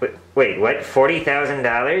 cash? Wait, what?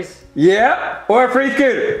 $40,000? Yeah, or a free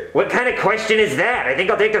scooter. What kind of question is that? I think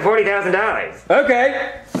I'll take the $40,000.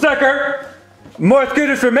 Okay, sucker. More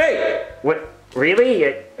scooters for me. What? Really?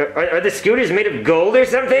 Are the scooters made of gold or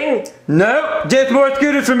something? No, just more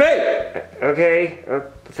scooters for me. Okay,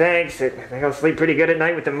 thanks. I think I'll sleep pretty good at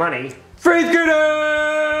night with the money. Free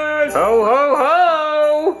scooters! Ho, ho,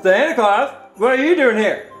 ho! Santa Claus, what are you doing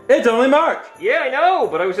here? It's only March. Yeah, I know,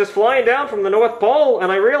 but I was just flying down from the North Pole, and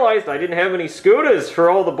I realized I didn't have any scooters for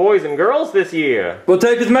all the boys and girls this year. We'll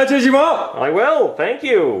take as much as you want. I will, thank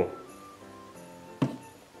you.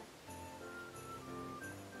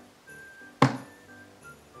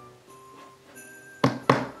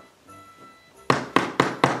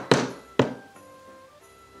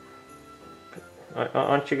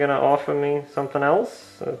 Aren't you gonna offer me something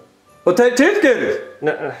else? We'll take 2 scooters.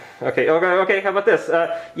 No, okay, how about this?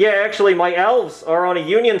 Yeah, actually, my elves are on a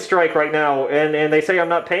union strike right now, and they say I'm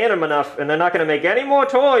not paying them enough, and they're not gonna make any more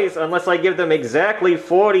toys unless I give them exactly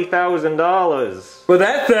 $40,000. Well,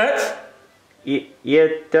 that sucks. Yeah,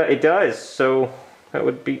 it does, so that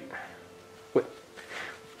would be...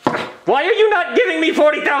 Why are you not giving me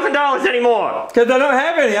 $40,000 anymore? Because I don't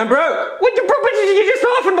have any, I'm broke. What, you just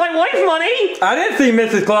offered my wife money? I didn't see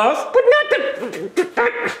Mrs. Claus. But not the...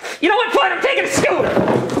 You know what, fine, I'm taking a scooter.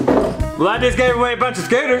 Well, I just gave away a bunch of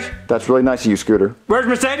scooters. That's really nice of you, Scooter. Where's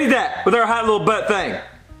Mercedes at with her hot little butt thing?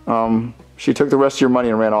 She took the rest of your money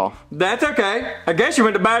and ran off. That's okay. I guess she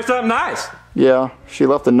went to buy her something nice. Yeah, she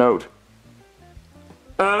left a note.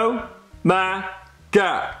 Oh my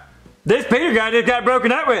God. This Peter guy just got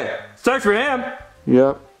broken up with. Sucks for him.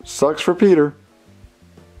 Yep, sucks for Peter.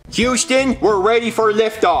 Houston, we're ready for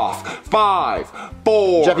liftoff. 5,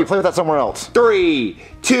 4. Jeffy, play with that somewhere else. 3,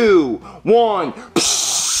 2, 1.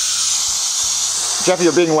 Jeffy,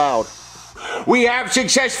 you're being loud. We have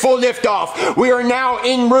successful liftoff. We are now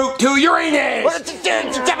en route to Uranus.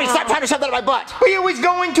 Jeffy, stop trying to shove that in my butt. We was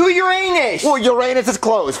going to Uranus. Well, Uranus is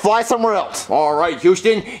closed. Fly somewhere else. All right,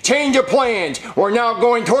 Houston, change of plans. We're now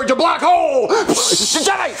going towards a black hole.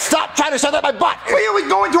 Jeffy, stop trying to shove that in my butt. We was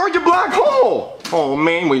going towards a black hole. Oh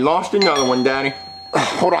man, we lost another one, Daddy.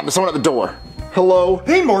 Hold on, there's someone at the door. Hello?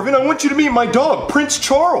 Hey Marvin, I want you to meet my dog, Prince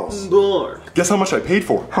Charles. Guess how much I paid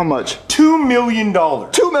for him? How much? $2 million.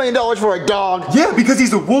 $2 million for a dog? Yeah, because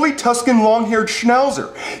he's a woolly Tuscan long-haired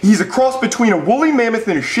Schnauzer. He's a cross between a woolly mammoth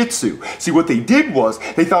and a Shih Tzu. See, what they did was,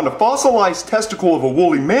 they found a fossilized testicle of a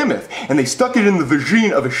woolly mammoth, and they stuck it in the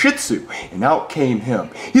vagine of a Shih Tzu, and out came him.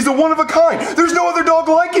 He's a one-of-a-kind. There's no other dog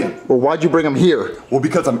like him. Well, why'd you bring him here? Well,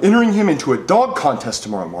 because I'm entering him into a dog contest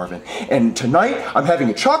tomorrow, Marvin. And tonight, I'm having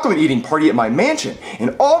a chocolate eating party at my mansion.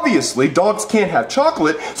 And obviously, dogs can't have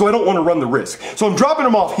chocolate, so I don't want to run the risk. So I'm dropping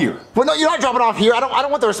him off here. Well, no, you're not dropping off here. I don't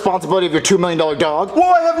want the responsibility of your $2 million dog.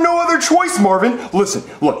 Well, I have no other choice, Marvin. Listen,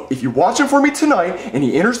 look, if you watch him for me tonight, and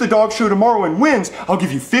he enters the dog show tomorrow and wins, I'll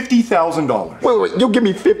give you $50,000. Wait, you'll give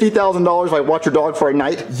me $50,000 if I watch your dog for a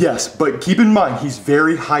night? Yes, but keep in mind, he's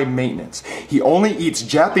very high maintenance. He only eats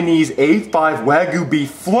Japanese A5 Wagyu beef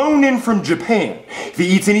flown in from Japan. If he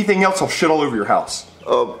eats anything else, I'll shit all over your house.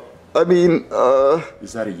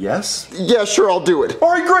 Is that a yes? Yeah, sure, I'll do it.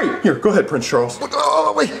 Alright, great. Here, go ahead, Prince Charles.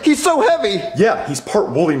 Oh, wait, he's so heavy. Yeah, he's part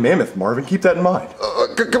woolly mammoth, Marvin. Keep that in mind.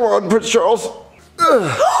 Come on, Prince Charles.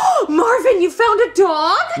 Marvin, you found a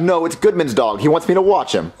dog? No, it's Goodman's dog. He wants me to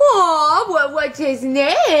watch him. Aw, what's his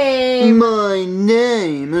name? My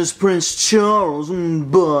name is Prince Charles,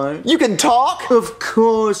 but... You can talk? Of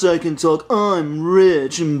course I can talk. I'm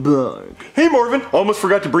rich, but... Hey, Marvin. I almost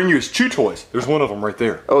forgot to bring you his chew toys. There's one of them right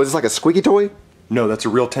there. Oh, is this like a squeaky toy? No, that's a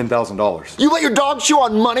real $10,000. You let your dog chew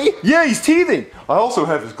on money? Yeah, he's teething. I also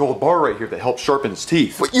have his gold bar right here that helps sharpen his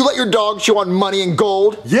teeth. But you let your dog chew on money and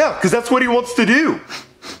gold? Yeah, because that's what he wants to do.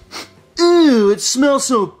 Ew, it smells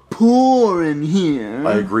so poor in here.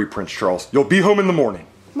 I agree, Prince Charles. You'll be home in the morning.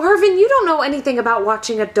 Marvin, you don't know anything about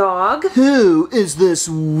watching a dog. Who is this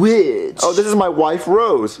witch? Oh, this is my wife,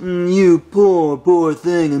 Rose. You poor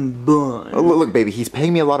thing and boy. Oh, look, baby, he's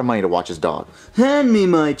paying me a lot of money to watch his dog. Hand me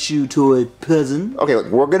my chew toy, peasant. Okay, look,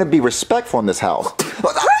 we're gonna be respectful in this house.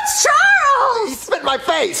 Prince Charles! He spit in my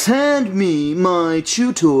face! Hand me my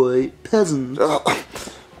chew toy, peasant.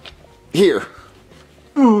 Here.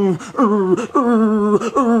 Hey,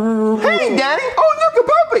 Daddy! Oh, look, a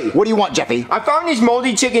puppy! What do you want, Jeffy? I found this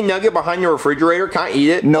moldy chicken nugget behind the refrigerator. Can I eat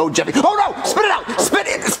it? No, Jeffy. Oh, no! Spit it out!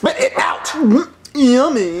 Spit it out!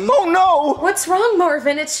 Yummy. Oh, no! What's wrong,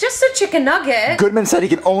 Marvin? It's just a chicken nugget. Goodman said he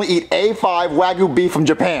can only eat A5 Wagyu beef from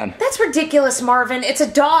Japan. That's ridiculous, Marvin. It's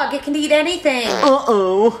a dog. It can eat anything.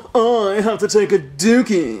 Uh-oh. I have to take a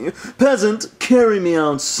dookie. Peasant, carry me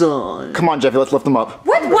outside. Come on, Jeffy, let's lift him up.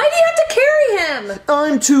 What? Why do you have to carry him?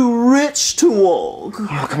 I'm too rich to walk.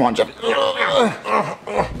 Oh, come on, Jeffy.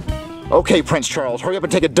 Okay, Prince Charles, hurry up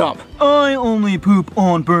and take a dump. I only poop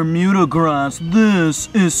on Bermuda grass. This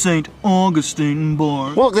is St. Augustine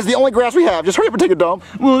bark. Well, look, this is the only grass we have. Just hurry up and take a dump.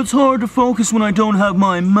 Well, it's hard to focus when I don't have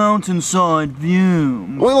my mountainside view.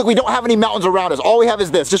 Well, look, we don't have any mountains around us. All we have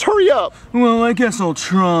is this. Just hurry up. Well, I guess I'll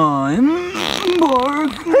try.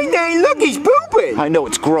 Bark. Hey, Daddy, look, he's pooping! I know,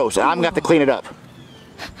 it's gross. I'm gonna have to clean it up.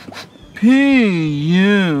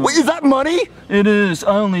 P.U. Wait, is that money? It is.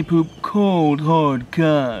 I only poop cold, hard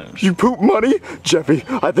cash. You poop money? Jeffy,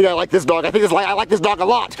 I think I like this dog. I like this dog a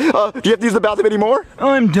lot. Do you have to use the bathroom anymore?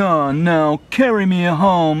 I'm done. Now, carry me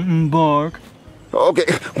home, Bark. Okay.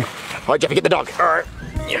 All right, Jeffy, get the dog. All right.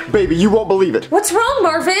 Baby, you won't believe it. What's wrong,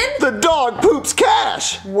 Marvin? The dog poops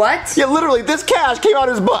cash. What? Yeah, literally, this cash came out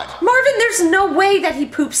of his butt. Marvin, there's no way that he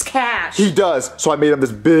poops cash. He does. So I made him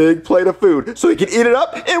this big plate of food so he can eat it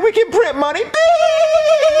up and we can print money. Marvin,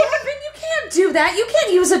 you can't do that. You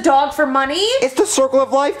can't use a dog for money. It's the circle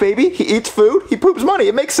of life, baby. He eats food, he poops money.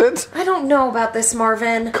 It makes sense. I don't know about this,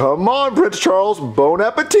 Marvin. Come on, Prince Charles. Bon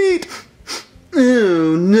appetit.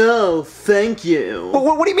 Ew, no, thank you.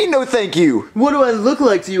 What do you mean, no thank you? What do I look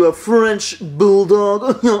like to you, a French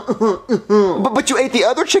bulldog? But you ate the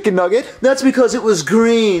other chicken nugget. That's because it was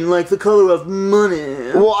green, like the color of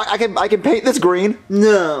money. Well, I can paint this green.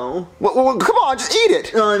 No. Well, come on, just eat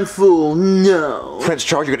it. I'm full, no. Prince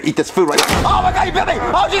Charles, you're gonna eat this food right now. Oh my God, he bit me!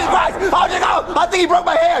 Oh, Jesus Christ! Oh, Jesus! Oh, I think he broke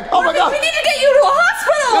my hand! Oh my God! We need to get you to a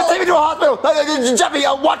hospital! Let's take me to a hospital! Jeffy,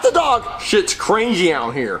 watch the dog! Shit's crazy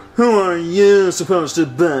out here. Who are you supposed to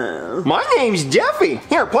be? My name's Jeffy.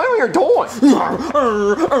 Here, play with your toy.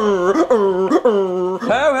 Ho.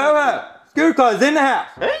 Scooter Claus in the house.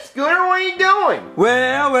 Hey, Scooter, what are you doing?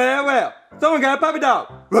 Well. Someone got a puppy dog.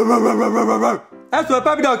 That's what a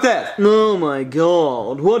puppy dog says. Oh my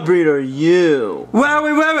God, what breed are you?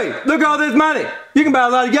 Wowie. Look at all this money. You can buy a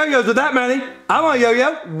lot of yo-yos with that money. I want a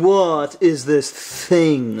yo-yo. What is this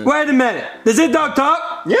thing? Wait a minute. Does this dog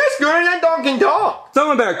talk? Yes, Scooter, that dog can talk.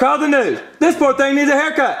 Someone better call the news. This poor thing needs a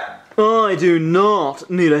haircut. I do not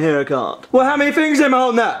need a haircut. Well, how many fingers am I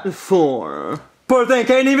holding up? 4. Poor thing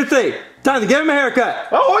can't even see. Time to give him a haircut.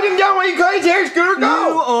 I'll hold him down when he cuts his hair, Scooter.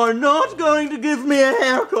 Go. You are not going to give me a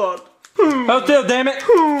haircut. Oh, still, damn it.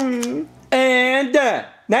 And done.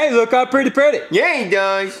 Now you look all pretty. Yeah, he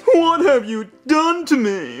does. What have you done to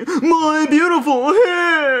me? My beautiful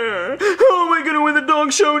hair. How am I going to win the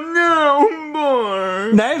dog show now,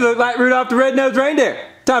 boy? Now you look like Rudolph the Red-Nosed Reindeer.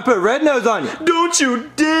 Time to put a red nose on you. Don't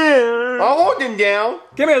you dare. I'll hold him down.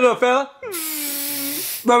 Come here, little fella.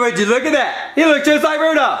 But would you look at that? He looks just like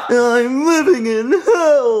Rudolph. I'm living in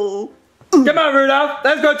hell. Come on, Rudolph.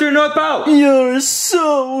 Let's go to the North Pole. You're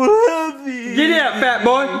so heavy. Get up, fat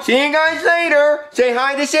boy. See you guys later. Say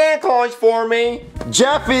hi to Santa Claus for me.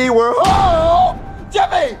 Jeffy, we're... Oh!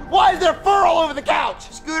 Jeffy, why is there fur all over the couch?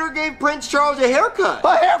 Scooter gave Prince Charles a haircut.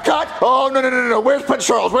 A haircut? Oh, no. Where's Prince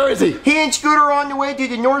Charles? Where is he? He and Scooter are on the way to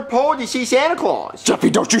the North Pole to see Santa Claus. Jeffy,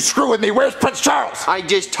 don't you screw with me. Where's Prince Charles? I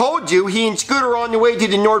just told you he and Scooter are on the way to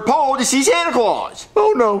the North Pole to see Santa Claus.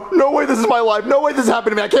 Oh, no. No way this is my life. No way this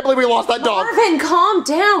happened to me. I can't believe we lost that dog. Marvin, calm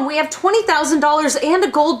down. We have $20,000 and a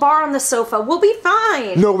gold bar on the sofa. We'll be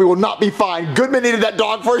fine. No, we will not be fine. Goodman needed that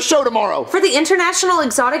dog for a show tomorrow. For the International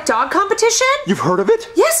Exotic Dog Competition? You've heard of it?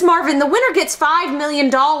 Yes, Marvin. The winner gets $5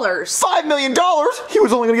 million. $5 million? He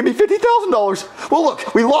was only going to give me $50,000. Well,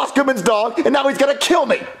 look, we lost Goodman's dog, and now he's going to kill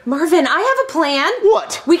me. Marvin, I have a plan.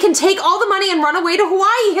 What? We can take all the money and run away to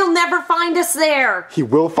Hawaii. He'll never find us there. He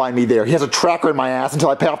will find me there. He has a tracker in my ass until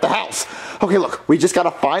I pay off the house. Okay, look, we just gotta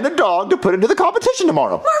find a dog to put into the competition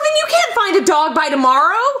tomorrow. Marvin, you can't find a dog by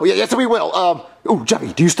tomorrow. Well, yes, we will. Ooh,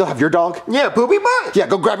 Jeffy, do you still have your dog? Yeah, Poopy Butt. Yeah,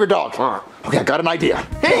 go grab your dog. All right. Okay, I got an idea.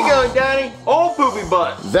 Here you go, Daddy. Old Poopy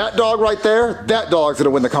Butt. That dog right there, that dog's gonna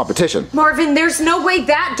win the competition. Marvin, there's no way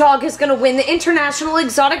that dog is gonna win the International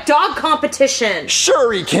Exotic Dog Competition.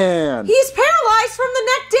 Sure he can. He's paralyzed from the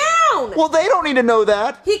neck down. Well, they don't need to know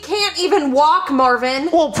that. He can't even walk, Marvin.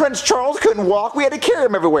 Well, Prince Charles couldn't walk. We had to carry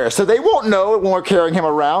him everywhere, so they won't know it when we're carrying him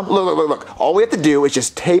around. Look. All we have to do is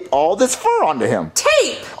just tape all this fur onto him.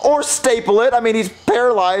 Tape? Or staple it. I mean, he's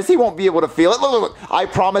paralyzed. He won't be able to feel it. Look. I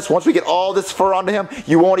promise once we get all this fur onto him,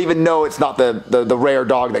 you won't even know it's not the rare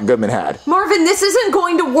dog that Goodman had. Marvin, this isn't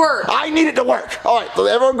going to work. I need it to work. All right, so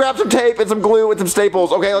everyone grab some tape and some glue and some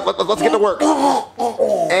staples. Okay, let's get to work.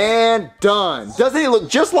 And done. Doesn't he look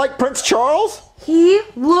just like Prince Charles? He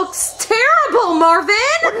looks terrible, Marvin!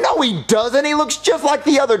 Well, no, he doesn't. He looks just like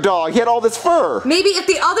the other dog. He had all this fur. Maybe if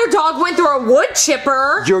the other dog went through a wood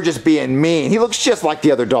chipper. You're just being mean. He looks just like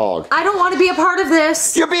the other dog. I don't want to be a part of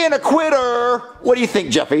this. You're being a quitter. What do you think,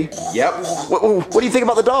 Jeffy? Yep. What do you think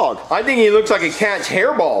about the dog? I think he looks like a cat's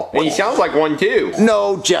hairball, and he sounds like one too.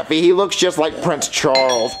 No, Jeffy. He looks just like Prince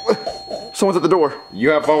Charles. Someone's at the door. You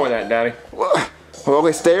have fun with that, Daddy.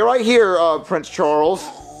 Okay, stay right here, Prince Charles.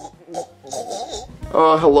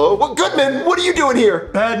 Hello? What, Goodman, what are you doing here?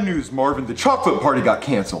 Bad news, Marvin. The chocolate party got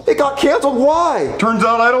canceled. It got canceled? Why? Turns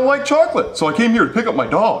out I don't like chocolate, so I came here to pick up my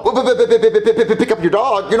dog. Pick up your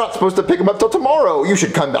dog? You're not supposed to pick him up till tomorrow. You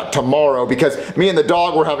should come back tomorrow because me and the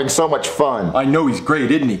dog were having so much fun. I know he's great,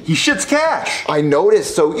 isn't he? He shits cash. I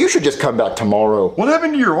noticed, so you should just come back tomorrow. What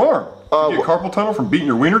happened to your arm? Did you get carpal tunnel from beating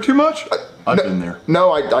your wiener too much? I've been there.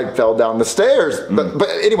 No, I fell down the stairs. But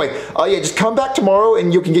anyway, yeah, just come back tomorrow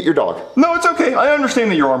and you can get your dog. No, it's okay. I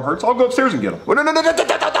understand that your arm hurts. I'll go upstairs and get him. Well, no.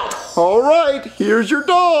 All right, here's your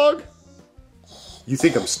dog. You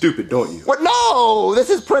think I'm stupid, don't you? What? No, this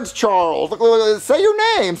is Prince Charles. Look, say your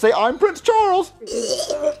name. Say, I'm Prince Charles.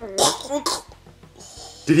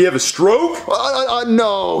 Did he have a stroke?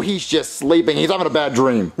 No, he's just sleeping. He's having a bad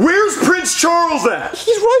dream. Where's Prince Charles at?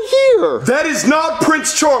 He's right here. That is not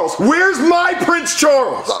Prince Charles. Where's my Prince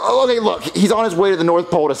Charles? Okay, look, he's on his way to the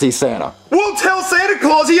North Pole to see Santa. Well, tell Santa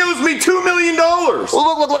Claus he owes me $2 million.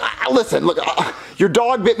 Well, look, listen, your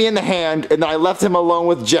dog bit me in the hand, and then I left him alone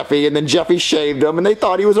with Jeffy, and then Jeffy shaved him, and they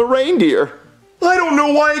thought he was a reindeer. I don't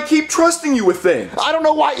know why I keep trusting you with things. I don't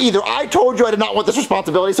know why either. I told you I did not want this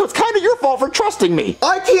responsibility, so it's kind of your fault for trusting me.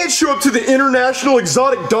 I can't show up to the International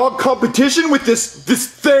Exotic Dog Competition with this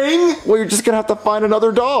thing. Well, you're just gonna have to find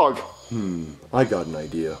another dog. I got an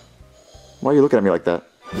idea. Why are you looking at me like that?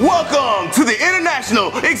 Welcome to the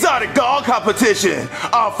International Exotic Dog Competition.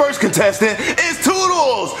 Our first contestant is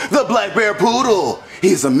Toodles, the black bear poodle.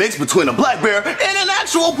 He's a mix between a black bear and an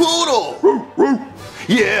actual poodle.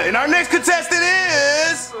 Yeah, and our next contestant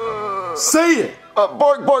is... Say it!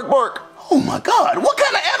 Bark, bark, bark. Oh my God, what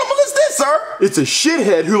kind of animal is this, sir? It's a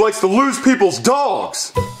shithead who likes to lose people's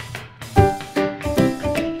dogs.